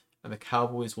Rams, and the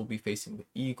Cowboys will be facing the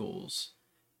Eagles.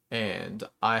 And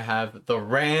I have the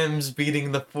Rams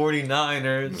beating the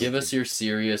 49ers. Give us your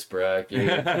serious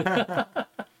bracket.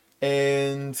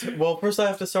 And well, first I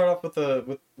have to start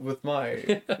off with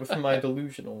my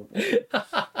delusional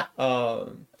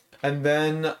one. And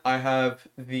then I have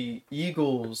the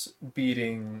Eagles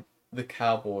beating the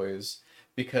Cowboys,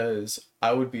 because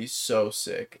I would be so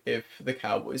sick if the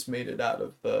Cowboys made it out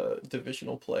of the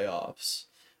divisional playoffs.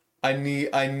 I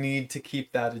need to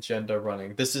keep that agenda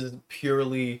running. This is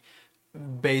purely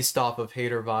based off of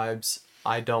hater vibes.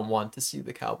 I don't want to see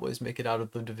the Cowboys make it out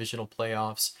of the divisional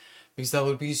playoffs, because that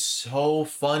would be so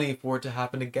funny for it to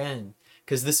happen again.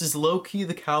 Because this is low key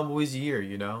the Cowboys' year,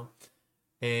 you know,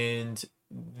 and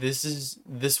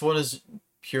this one is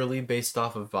purely based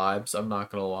off of vibes. I'm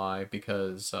not gonna lie,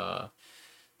 because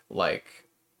like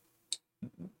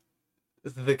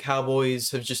the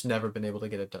Cowboys have just never been able to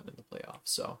get it done in the playoffs.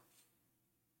 So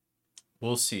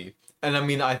we'll see. And I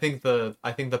mean, I think the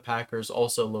Packers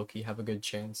also low key have a good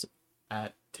chance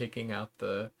at taking out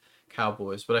the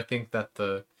Cowboys, but I think that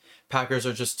the Packers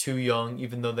are just too young,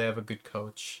 even though they have a good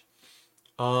coach.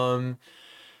 And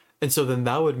so then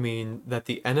that would mean that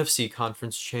the NFC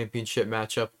Conference Championship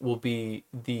matchup will be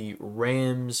the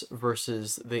Rams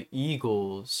versus the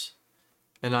Eagles.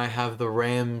 And I have the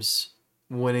Rams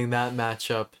winning that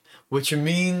matchup, which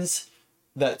means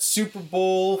that Super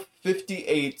Bowl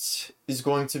 58 is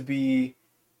going to be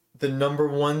the number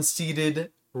 1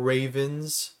 seeded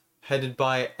Ravens, headed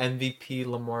by MVP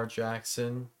Lamar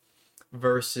Jackson,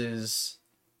 versus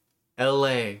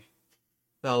LA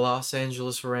the Los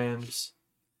Angeles Rams,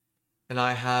 and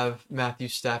I have Matthew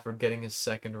Stafford getting his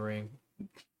second ring.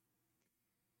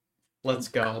 Let's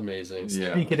go. Amazing.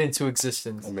 Yeah. Speak it into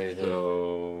existence. Amazing.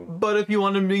 So But if you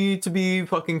wanted me to be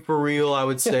fucking for real, I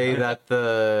would say that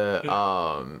the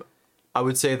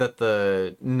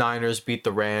Niners beat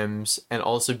the Rams and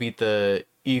also beat the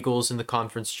Eagles in the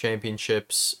conference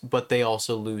championships, but they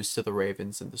also lose to the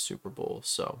Ravens in the Super Bowl.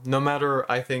 So no matter,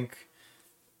 I think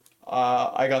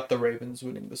I got the Ravens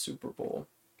winning the Super Bowl.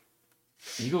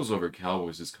 Eagles over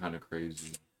Cowboys is kind of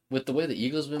crazy. With the way the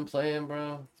Eagles been playing,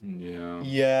 bro, Yeah.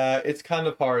 Yeah, it's kind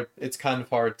of hard. It's kind of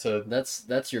hard to.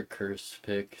 that's your cursed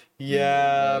pick.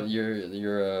 Yeah.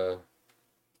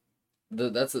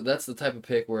 That's the type of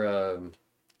pick where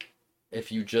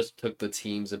if you just took the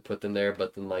teams and put them there,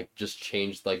 but then like just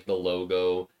changed like the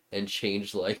logo and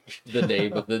changed like the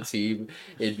name of the team,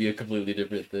 it'd be a completely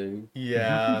different thing.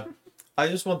 Yeah. I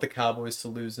just want the Cowboys to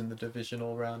lose in the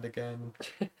divisional round again.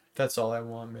 That's all I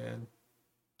want, man.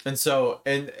 And so,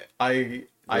 and I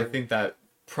think that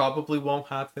probably won't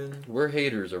happen. We're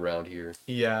haters around here.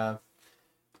 Yeah.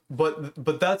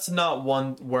 But that's not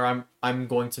one where I'm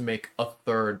going to make a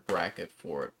third bracket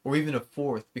for it, or even a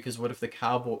fourth, because what if the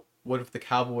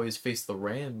Cowboys face the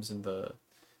Rams in the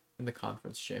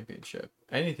conference championship?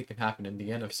 Anything can happen in the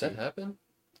Does that NFC. happen?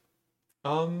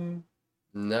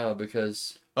 No,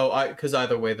 because because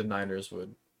either way the Niners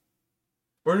would.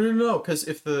 Or no, because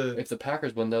if the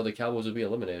Packers win though, the Cowboys would be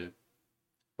eliminated.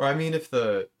 or I mean if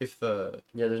the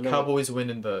Yeah, there's no. Cowboys win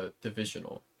in the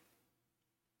divisional.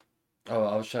 Oh,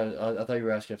 I was trying. I thought you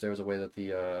were asking if there was a way that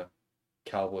the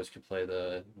Cowboys could play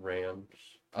the Rams.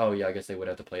 Oh yeah, I guess they would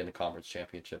have to play in the conference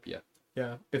championship. Yeah,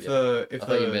 Yeah, if Yeah. if I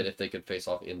thought you the meant if they could face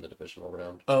off in the divisional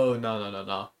round. oh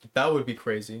no, that would be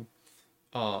crazy.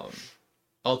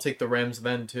 I'll take the Rams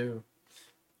then too.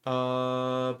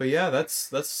 But yeah, that's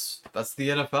the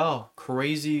NFL.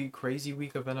 Crazy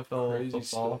week of NFL Crazy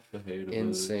football. stuff ahead of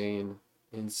us.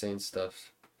 Insane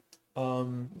stuff.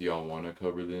 Do y'all want to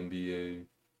cover the NBA?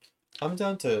 I'm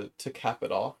down to cap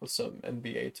it off with some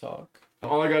NBA talk.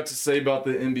 All I got to say about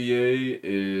the NBA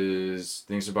is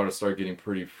things are about to start getting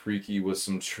pretty freaky with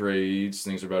some trades.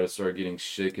 Things are about to start getting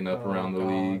shaken up Oh, around the God.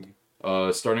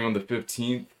 league. Starting on the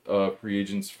 15th, free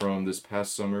agents from this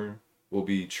past summer will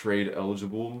be trade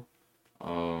eligible.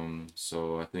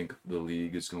 So I think the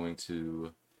league is going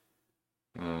to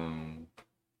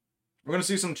we're going to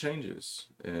see some changes,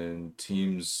 and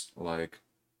teams like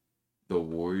the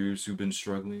Warriors, who've been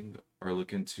struggling, are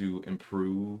looking to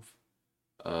improve.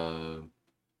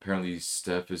 Apparently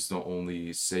Steph is the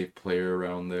only safe player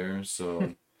around there,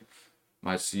 so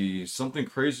might see something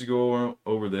crazy go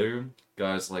over there.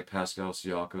 Guys like Pascal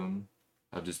Siakam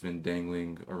have just been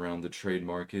dangling around the trade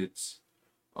markets.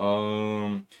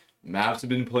 Mavs have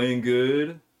been playing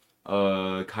good.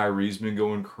 Kyrie's been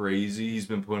going crazy. He's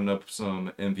been putting up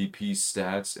some MVP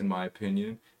stats, in my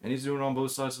opinion, and he's doing it on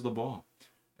both sides of the ball.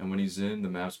 And when he's in, the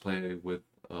Mavs play with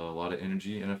a lot of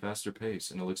energy and a faster pace,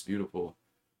 and it looks beautiful.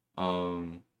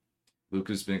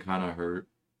 Luka's been kind of hurt.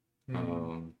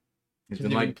 He's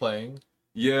been like playing.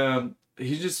 yeah,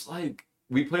 he's just like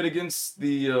we played against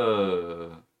the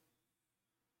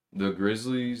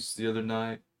Grizzlies the other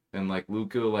night, and like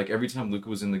Luka, like every time Luka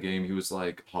was in the game, he was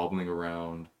like hobbling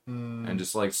around and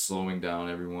just like slowing down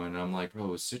everyone. And I'm like,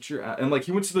 bro, sit your ass. And like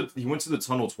he went to the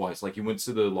tunnel twice, like he went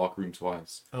to the locker room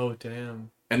twice, Oh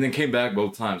damn. and then came back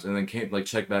both times, and then came like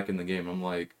checked back in the game. I'm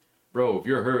like, bro, if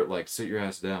you're hurt, like sit your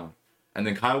ass down. And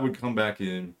then Kyle would come back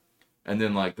in, and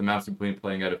then like the Mavs would be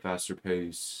playing at a faster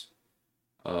pace,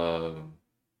 and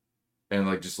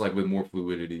like just like with more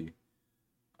fluidity.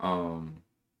 And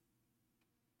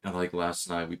like last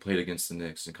night we played against the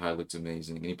Knicks, and Kyle looked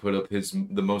amazing, and he put up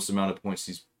the most amount of points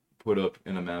he's put up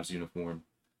in a Mavs uniform.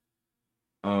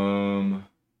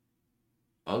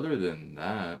 Other than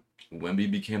that, Wemby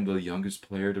became the youngest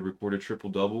player to record a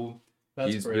triple-double.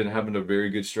 He's been having a very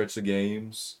good stretch of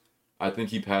games. I think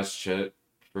he passed Chet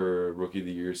for Rookie of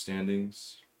the Year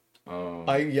standings.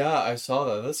 I saw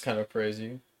that. That's kind of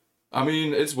crazy. I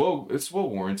mean, it's well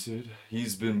warranted.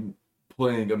 He's been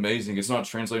playing amazing. It's not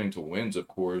translating to wins, of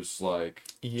course. Like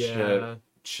Yeah.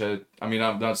 Chet. I mean,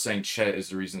 I'm not saying Chet is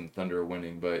the reason the Thunder are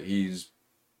winning, but he's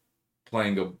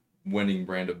playing a winning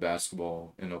brand of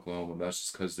basketball in Oklahoma. That's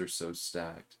just because they're so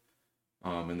stacked.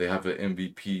 And they have an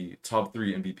MVP, top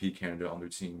 3 MVP candidate on their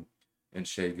team, and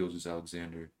Shai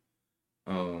Gilgeous-Alexander.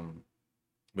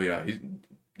 But yeah,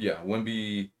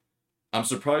 Wemby. I'm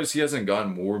surprised he hasn't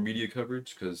gotten more media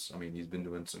coverage because I mean he's been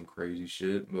doing some crazy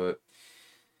shit, but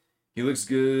he looks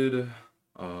good.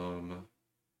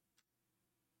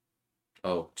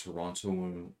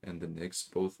 Toronto and the Knicks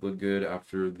both look good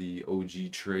after the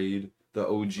OG trade. The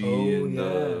OG Oh and yeah,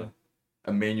 the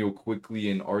Emmanuel Quickly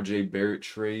and RJ Barrett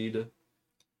trade.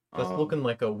 that's Um, looking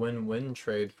like a win-win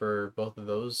trade for both of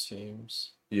those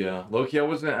teams. yeah, low-key, I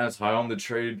wasn't as high on the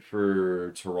trade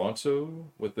for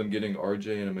Toronto with them getting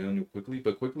RJ and Emmanuel Quickly,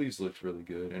 but Quickly's looked really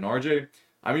good. And RJ,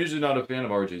 I'm usually not a fan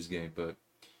of RJ's game, but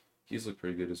he's looked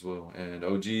pretty good as well. And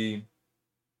OG,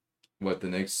 the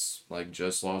Knicks like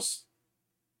just lost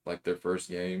like their first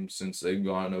game since they've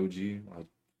gone OG. Like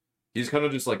he's kind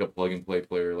of just like a plug and play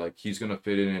player. Like he's gonna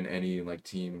fit in any like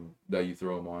team that you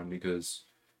throw him on because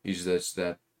he's just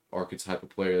that archetype of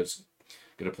player that's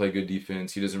gonna play good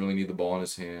defense. He doesn't really need the ball in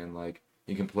his hand. Like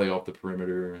he can play off the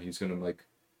perimeter. He's gonna like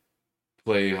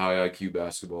play high IQ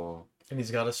basketball. And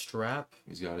he's got a strap.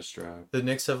 He's got a strap. The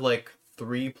Knicks have like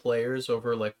 3 players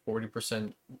over like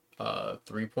 40%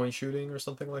 3-point shooting or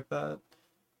something like that.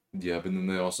 Yeah, but then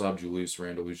they also have Julius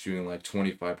Randle who's shooting like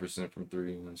 25% from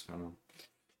three, and that's kind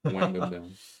of weighing them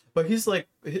down. But he's like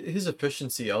his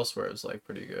efficiency elsewhere is like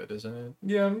pretty good, isn't it?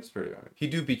 Yeah, he's pretty alright. He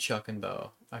do be chucking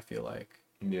though, I feel like.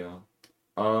 Yeah.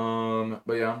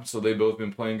 But yeah, so they've both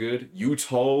been playing good.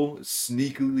 Utah,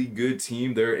 sneakily good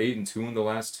team. They're 8-2 in the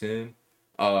last 10.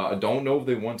 I don't know if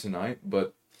they won tonight,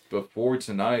 but before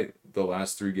tonight, the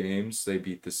last 3 games, they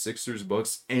beat the Sixers,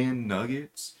 Bucks, and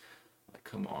Nuggets. Like,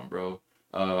 come on, bro.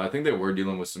 I think they were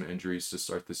dealing with some injuries to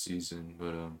start the season,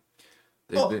 but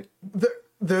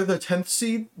They're the 10th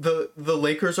seed. The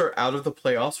Lakers are out of the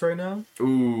playoffs right now.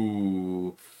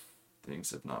 ooh,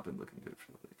 things have not been looking good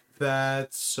for the Lakers.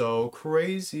 That's so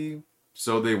crazy.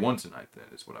 So they won tonight. Then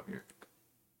is what I'm hearing.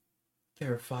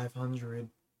 They're 500.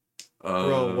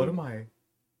 Bro, what am Um, I?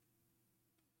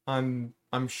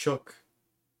 I'm shook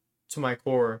to my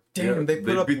core. Damn, Yeah, they they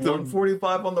put up beat them-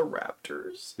 145 on the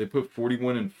Raptors. They put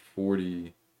 41 and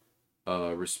 40,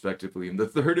 respectively, in the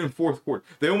third and fourth quarter.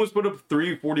 They almost put up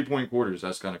 3 40-point quarters.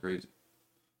 That's kind of crazy.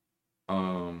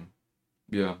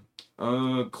 Yeah.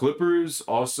 Clippers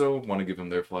also want to give them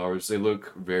their flowers. They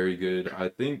look very good. I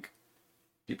think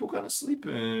people kind of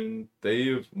sleeping. They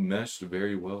have meshed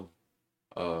very well.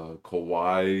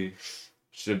 Kawhi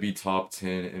should be top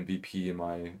 10 MVP in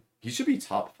my. He should be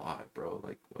top 5, bro.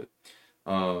 Like what?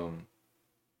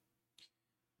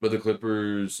 But the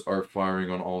Clippers are firing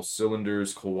on all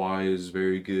cylinders. Kawhi is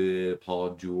very good.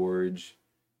 Paul George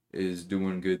is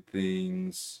doing good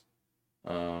things.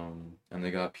 And they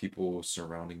got people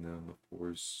surrounding them, of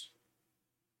course.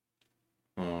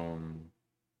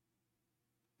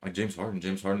 Like James Harden.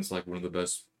 James Harden's like one of the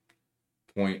best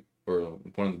one of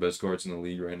the best guards in the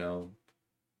league right now.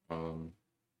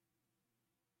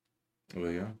 But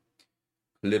yeah.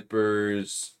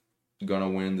 Clippers gonna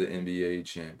win the NBA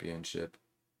championship.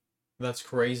 That's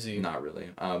crazy. Not really.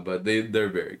 But they're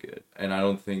very good. And I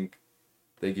don't think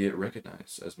they get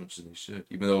recognized as much as they should,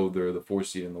 even though they're the 4th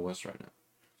seed in the West right now.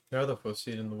 They're the 4th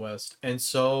seed in the West. And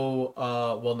so,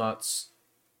 well,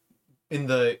 in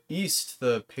the East,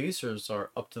 the Pacers are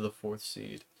up to the 4th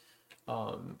seed,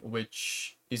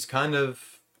 which is kind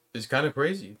of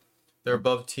crazy. They're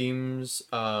above teams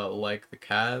like the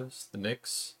Cavs, the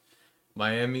Knicks,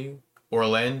 Miami,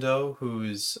 Orlando,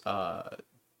 who's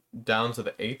down to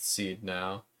the 8th seed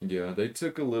now. Yeah, they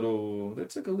took a little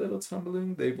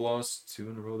tumbling. They've lost 2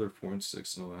 in a row. They're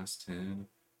 4-6 in the last 10.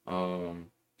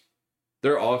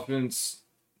 Their offense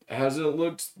hasn't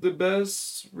looked the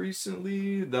best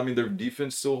recently. I mean, their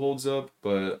defense still holds up,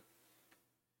 but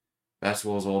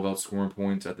basketball is all about scoring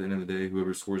points at the end of the day.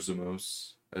 Whoever scores the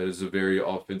most. It is a very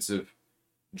offensive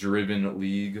driven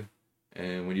league.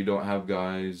 And when you don't have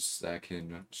guys that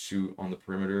can shoot on the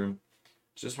perimeter,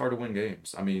 it's just hard to win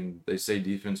games. I mean, they say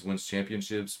defense wins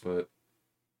championships, but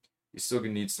you still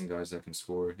gonna need some guys that can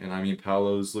score. And I mean,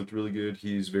 Paolo's looked really good.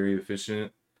 He's very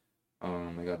efficient.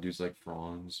 They got dudes like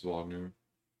Franz Wagner.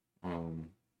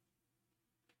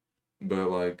 But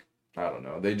like, I don't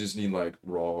know. They just need like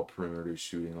raw perimeter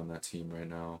shooting on that team right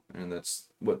now, and that's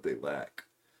what they lack.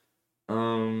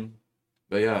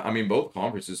 But yeah, I mean, both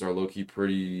conferences are low-key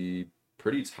pretty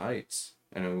tight.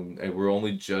 And we're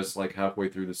only just like halfway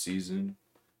through the season,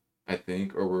 I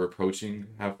think, or we're approaching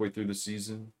halfway through the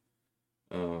season.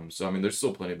 So I mean, there's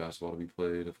still plenty of basketball to be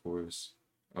played, of course.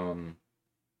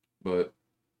 But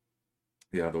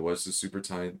yeah, the West is super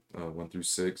tight.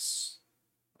 1-6.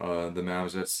 The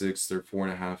Mavs at 6. They're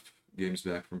 4.5 games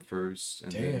back from first.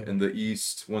 And then Damn. in the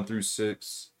East,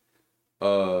 1-6.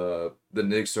 The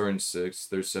Knicks are in 6th.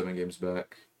 They're 7 games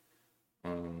back.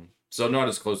 So not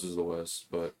as close as the West,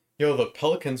 but Yo, the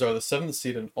Pelicans are the 7th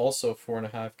seed and also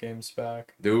 4.5 games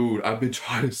back. dude, I've been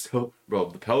trying to tell, bro.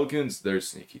 The Pelicans, they're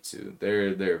sneaky too.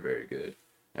 They're very good.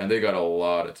 And they got a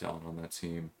lot of talent on that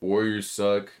team. Warriors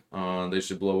suck. They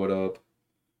should blow it up.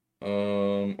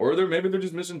 Or maybe they're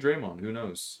just missing Draymond. Who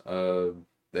knows?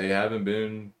 They haven't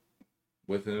been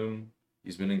with him.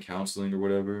 He's been in counseling or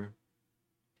whatever.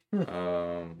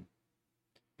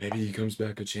 Maybe he comes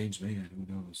back a changed man.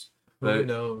 Who knows? Who But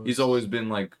knows? he's always been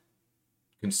like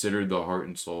considered the heart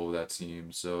and soul of that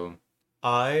team. So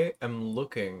I am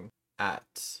looking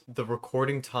at the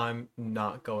recording time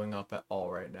not going up at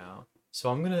all right now. So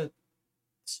I'm gonna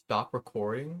stop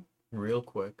recording real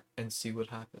quick and see what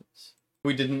happens.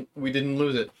 We didn't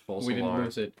lose it. False we alarm. didn't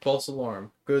lose it. False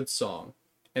alarm. Good song.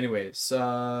 Anyways,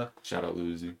 shout out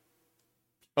Lucy.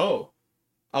 oh,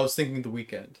 I was thinking The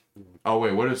Weeknd. Oh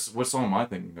wait, what song am I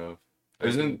thinking of?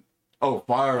 Isn't Fire Oh,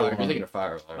 Alarm? you're thinking of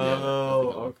Fire Alarm. yeah.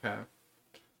 Oh, okay.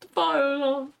 Fire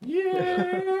Alarm.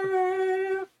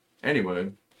 Yeah.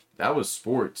 Anyway, that was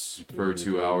sports for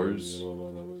 2 hours.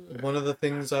 One of the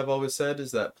things I've always said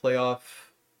is that playoff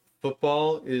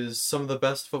football is some of the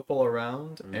best football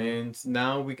around, and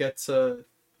now we get to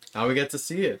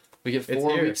see it. We get It's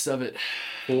 4 here. weeks of it.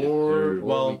 Four, Four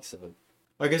well, weeks of it.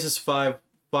 I guess it's five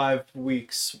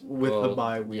weeks with the Well,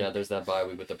 bye week. Yeah, there's that bye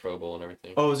week with the Pro Bowl and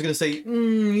everything. Oh, I was gonna say,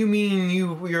 you mean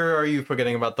are you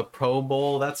forgetting about the Pro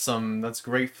Bowl? That's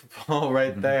great football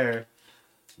right there.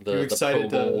 the, you the excited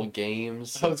Pro to- Bowl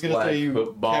games. I was gonna Flag say you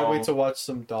football. can't wait to watch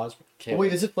some dodgeball. Can't Oh,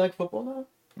 wait, is it flag football now?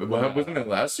 But wasn't it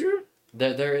last year?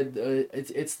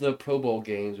 It's the Pro Bowl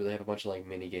games where they have a bunch of like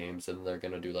mini games and they're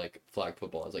gonna do like flag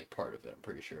football as like part of it. I'm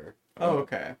pretty sure. Oh,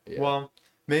 okay. Yeah. Well,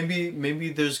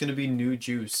 maybe there's gonna be new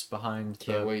juice behind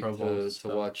Can't the wait Pro Bowl to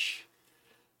stuff. watch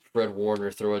Fred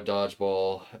Warner throw a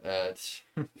dodgeball at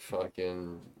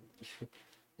fucking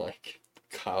like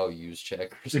Kyle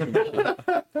Juszczyk or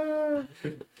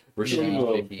something. Rashid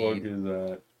Shaheed. is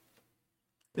that?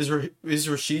 Is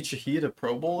Rashid Shaheed a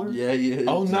Pro Bowler? Yeah, yeah.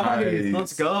 Oh, nice. Nice.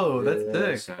 Let's go. That's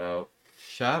Yeah. sick. Shout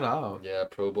Shout out. Yeah,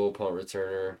 Pro Bowl punt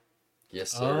returner.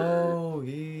 Yes, sir. Oh,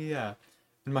 yeah.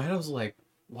 In my head, I was like,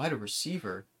 wide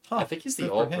receiver. Huh, I think he's the good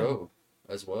for All him. Pro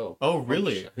as well. Oh,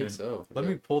 really? I think so. Let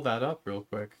yeah. me pull that up real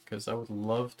quick because I would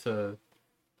love to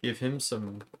give him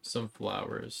some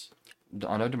flowers.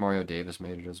 I know Demario Davis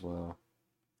made it as well.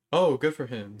 Oh, good for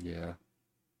him. Yeah.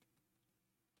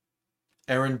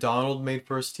 Aaron Donald made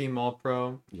first team All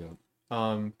Pro. Yeah.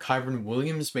 Kyron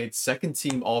Williams made second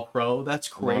team All Pro. That's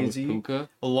crazy. Puka.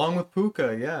 Along with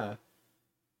Puka, yeah.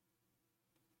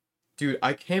 Dude,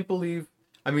 I can't believe.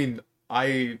 I mean,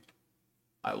 I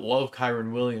love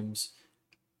Kyron Williams,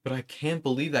 but I can't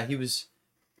believe that he was.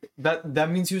 That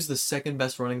means he was the second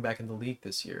best running back in the league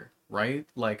this year, right?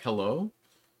 Like, hello.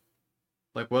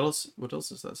 Like, what else? What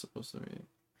else is that supposed to mean?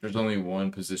 There's only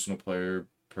one positional player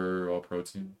per All-Pro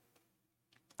team.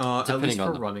 At Depending least for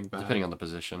on the- running back. Depending on the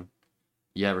position.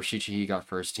 Yeah, Rashid Shaheed got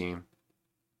first team.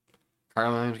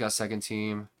 Kyron Williams got second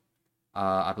team.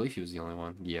 I believe he was the only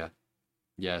one. Yeah.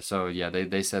 Yeah, so yeah,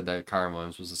 they said that Kyron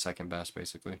Williams was the second best,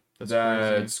 basically.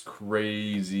 That's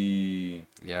crazy. Crazy.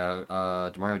 Yeah,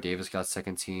 Demario Davis got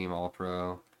second team All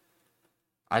Pro.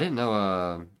 I didn't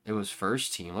know it was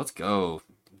first team. Let's go.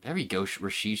 There we go,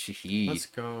 Rashid Shaheed. Let's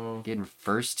go. Getting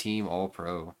first team All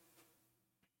Pro.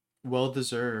 Well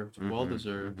deserved. Well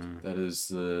deserved. Mhm. That is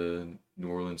the New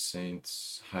Orleans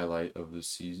Saints highlight of the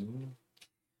season.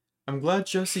 I'm glad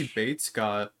Jesse Bates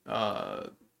got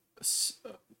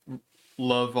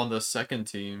love on the second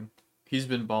team. He's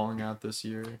been balling out this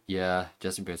year. Yeah,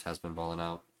 Jesse Bates has been balling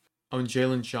out. Oh, and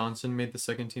Jalen Johnson made the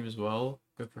second team as well.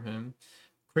 Good for him.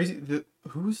 Crazy.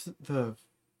 Who's the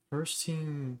first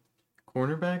team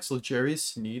cornerbacks? L'Jarius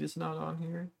Sneed is not on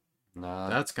here. Nah,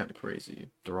 That's kind of crazy.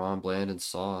 Deron Bland and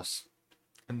Sauce.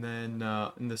 And then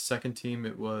in the second team,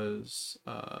 it was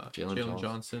Jalen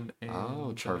Johnson and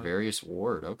Oh, Charvarius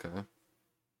Ward. Okay.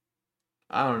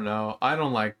 I don't know. I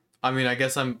don't like. I mean, I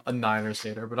guess I'm a Niners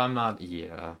hater, but I'm not.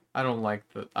 Yeah. I don't like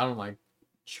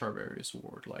Charvarius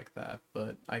Ward like that.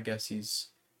 But I guess he's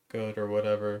good or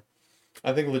whatever.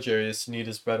 I think L'Jarius Sneed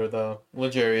is better though.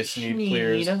 L'Jarius Sneed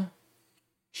clears.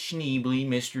 Schneebly,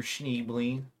 Mr.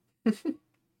 Schneebly.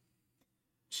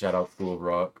 Shout out School of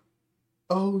Rock.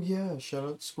 Oh yeah! Shout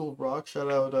out School of Rock. Shout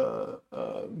out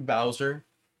Bowser.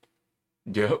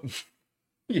 Yep.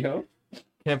 Yep.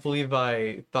 Can't believe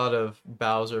I thought of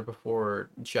Bowser before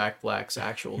Jack Black's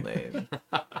actual name.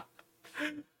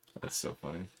 That's so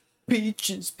funny.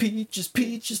 Peaches, peaches,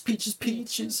 peaches, peaches,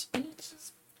 peaches.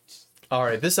 All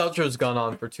right, this outro's gone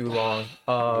on for too long.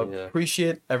 Yeah.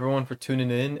 Appreciate everyone for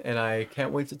tuning in, and I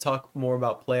can't wait to talk more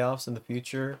about playoffs in the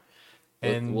future.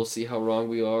 And we'll see how wrong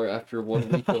we are after 1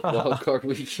 week of wild card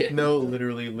weekend. no,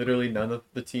 literally none of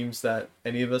the teams that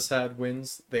any of us had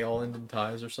wins. They all end in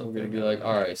ties or We're something. gonna be like,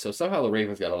 all right, so somehow the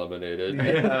Ravens got eliminated.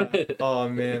 Yeah. Oh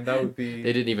man, that would They be.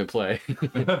 didn't even play.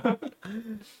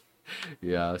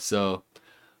 Yeah, so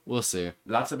we'll see.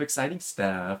 Lots of exciting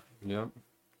stuff. Yep.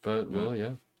 But well,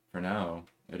 yeah. For now,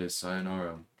 it is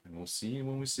sayonara, and we'll see you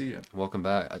when we see you. Welcome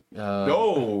back.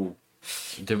 Go!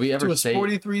 Did we ever To a say?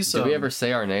 sporty Did threesome. we ever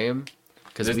say our name?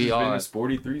 Because This we has been are. a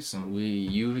sporty threesome.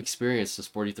 You've experienced a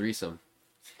sporty threesome.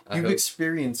 You've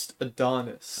experienced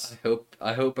Adonis.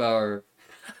 I hope our.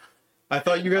 I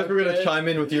thought you guys were gonna chime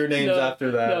in with your names No,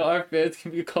 after that. No, our fans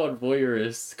can be called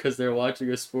voyeurists because they're watching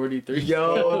a sporty threesome.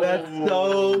 Yo, that's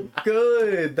so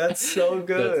good. That's so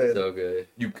good. That's so good.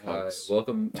 You All right, cunts.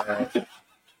 welcome.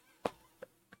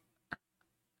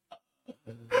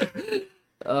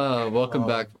 Welcome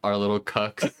back, our little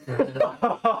cucks.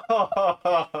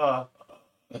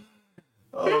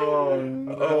 Oh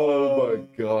no. Oh my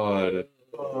god.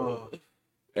 Oh.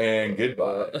 And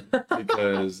goodbye.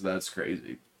 Because that's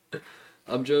crazy.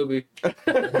 I'm Joby.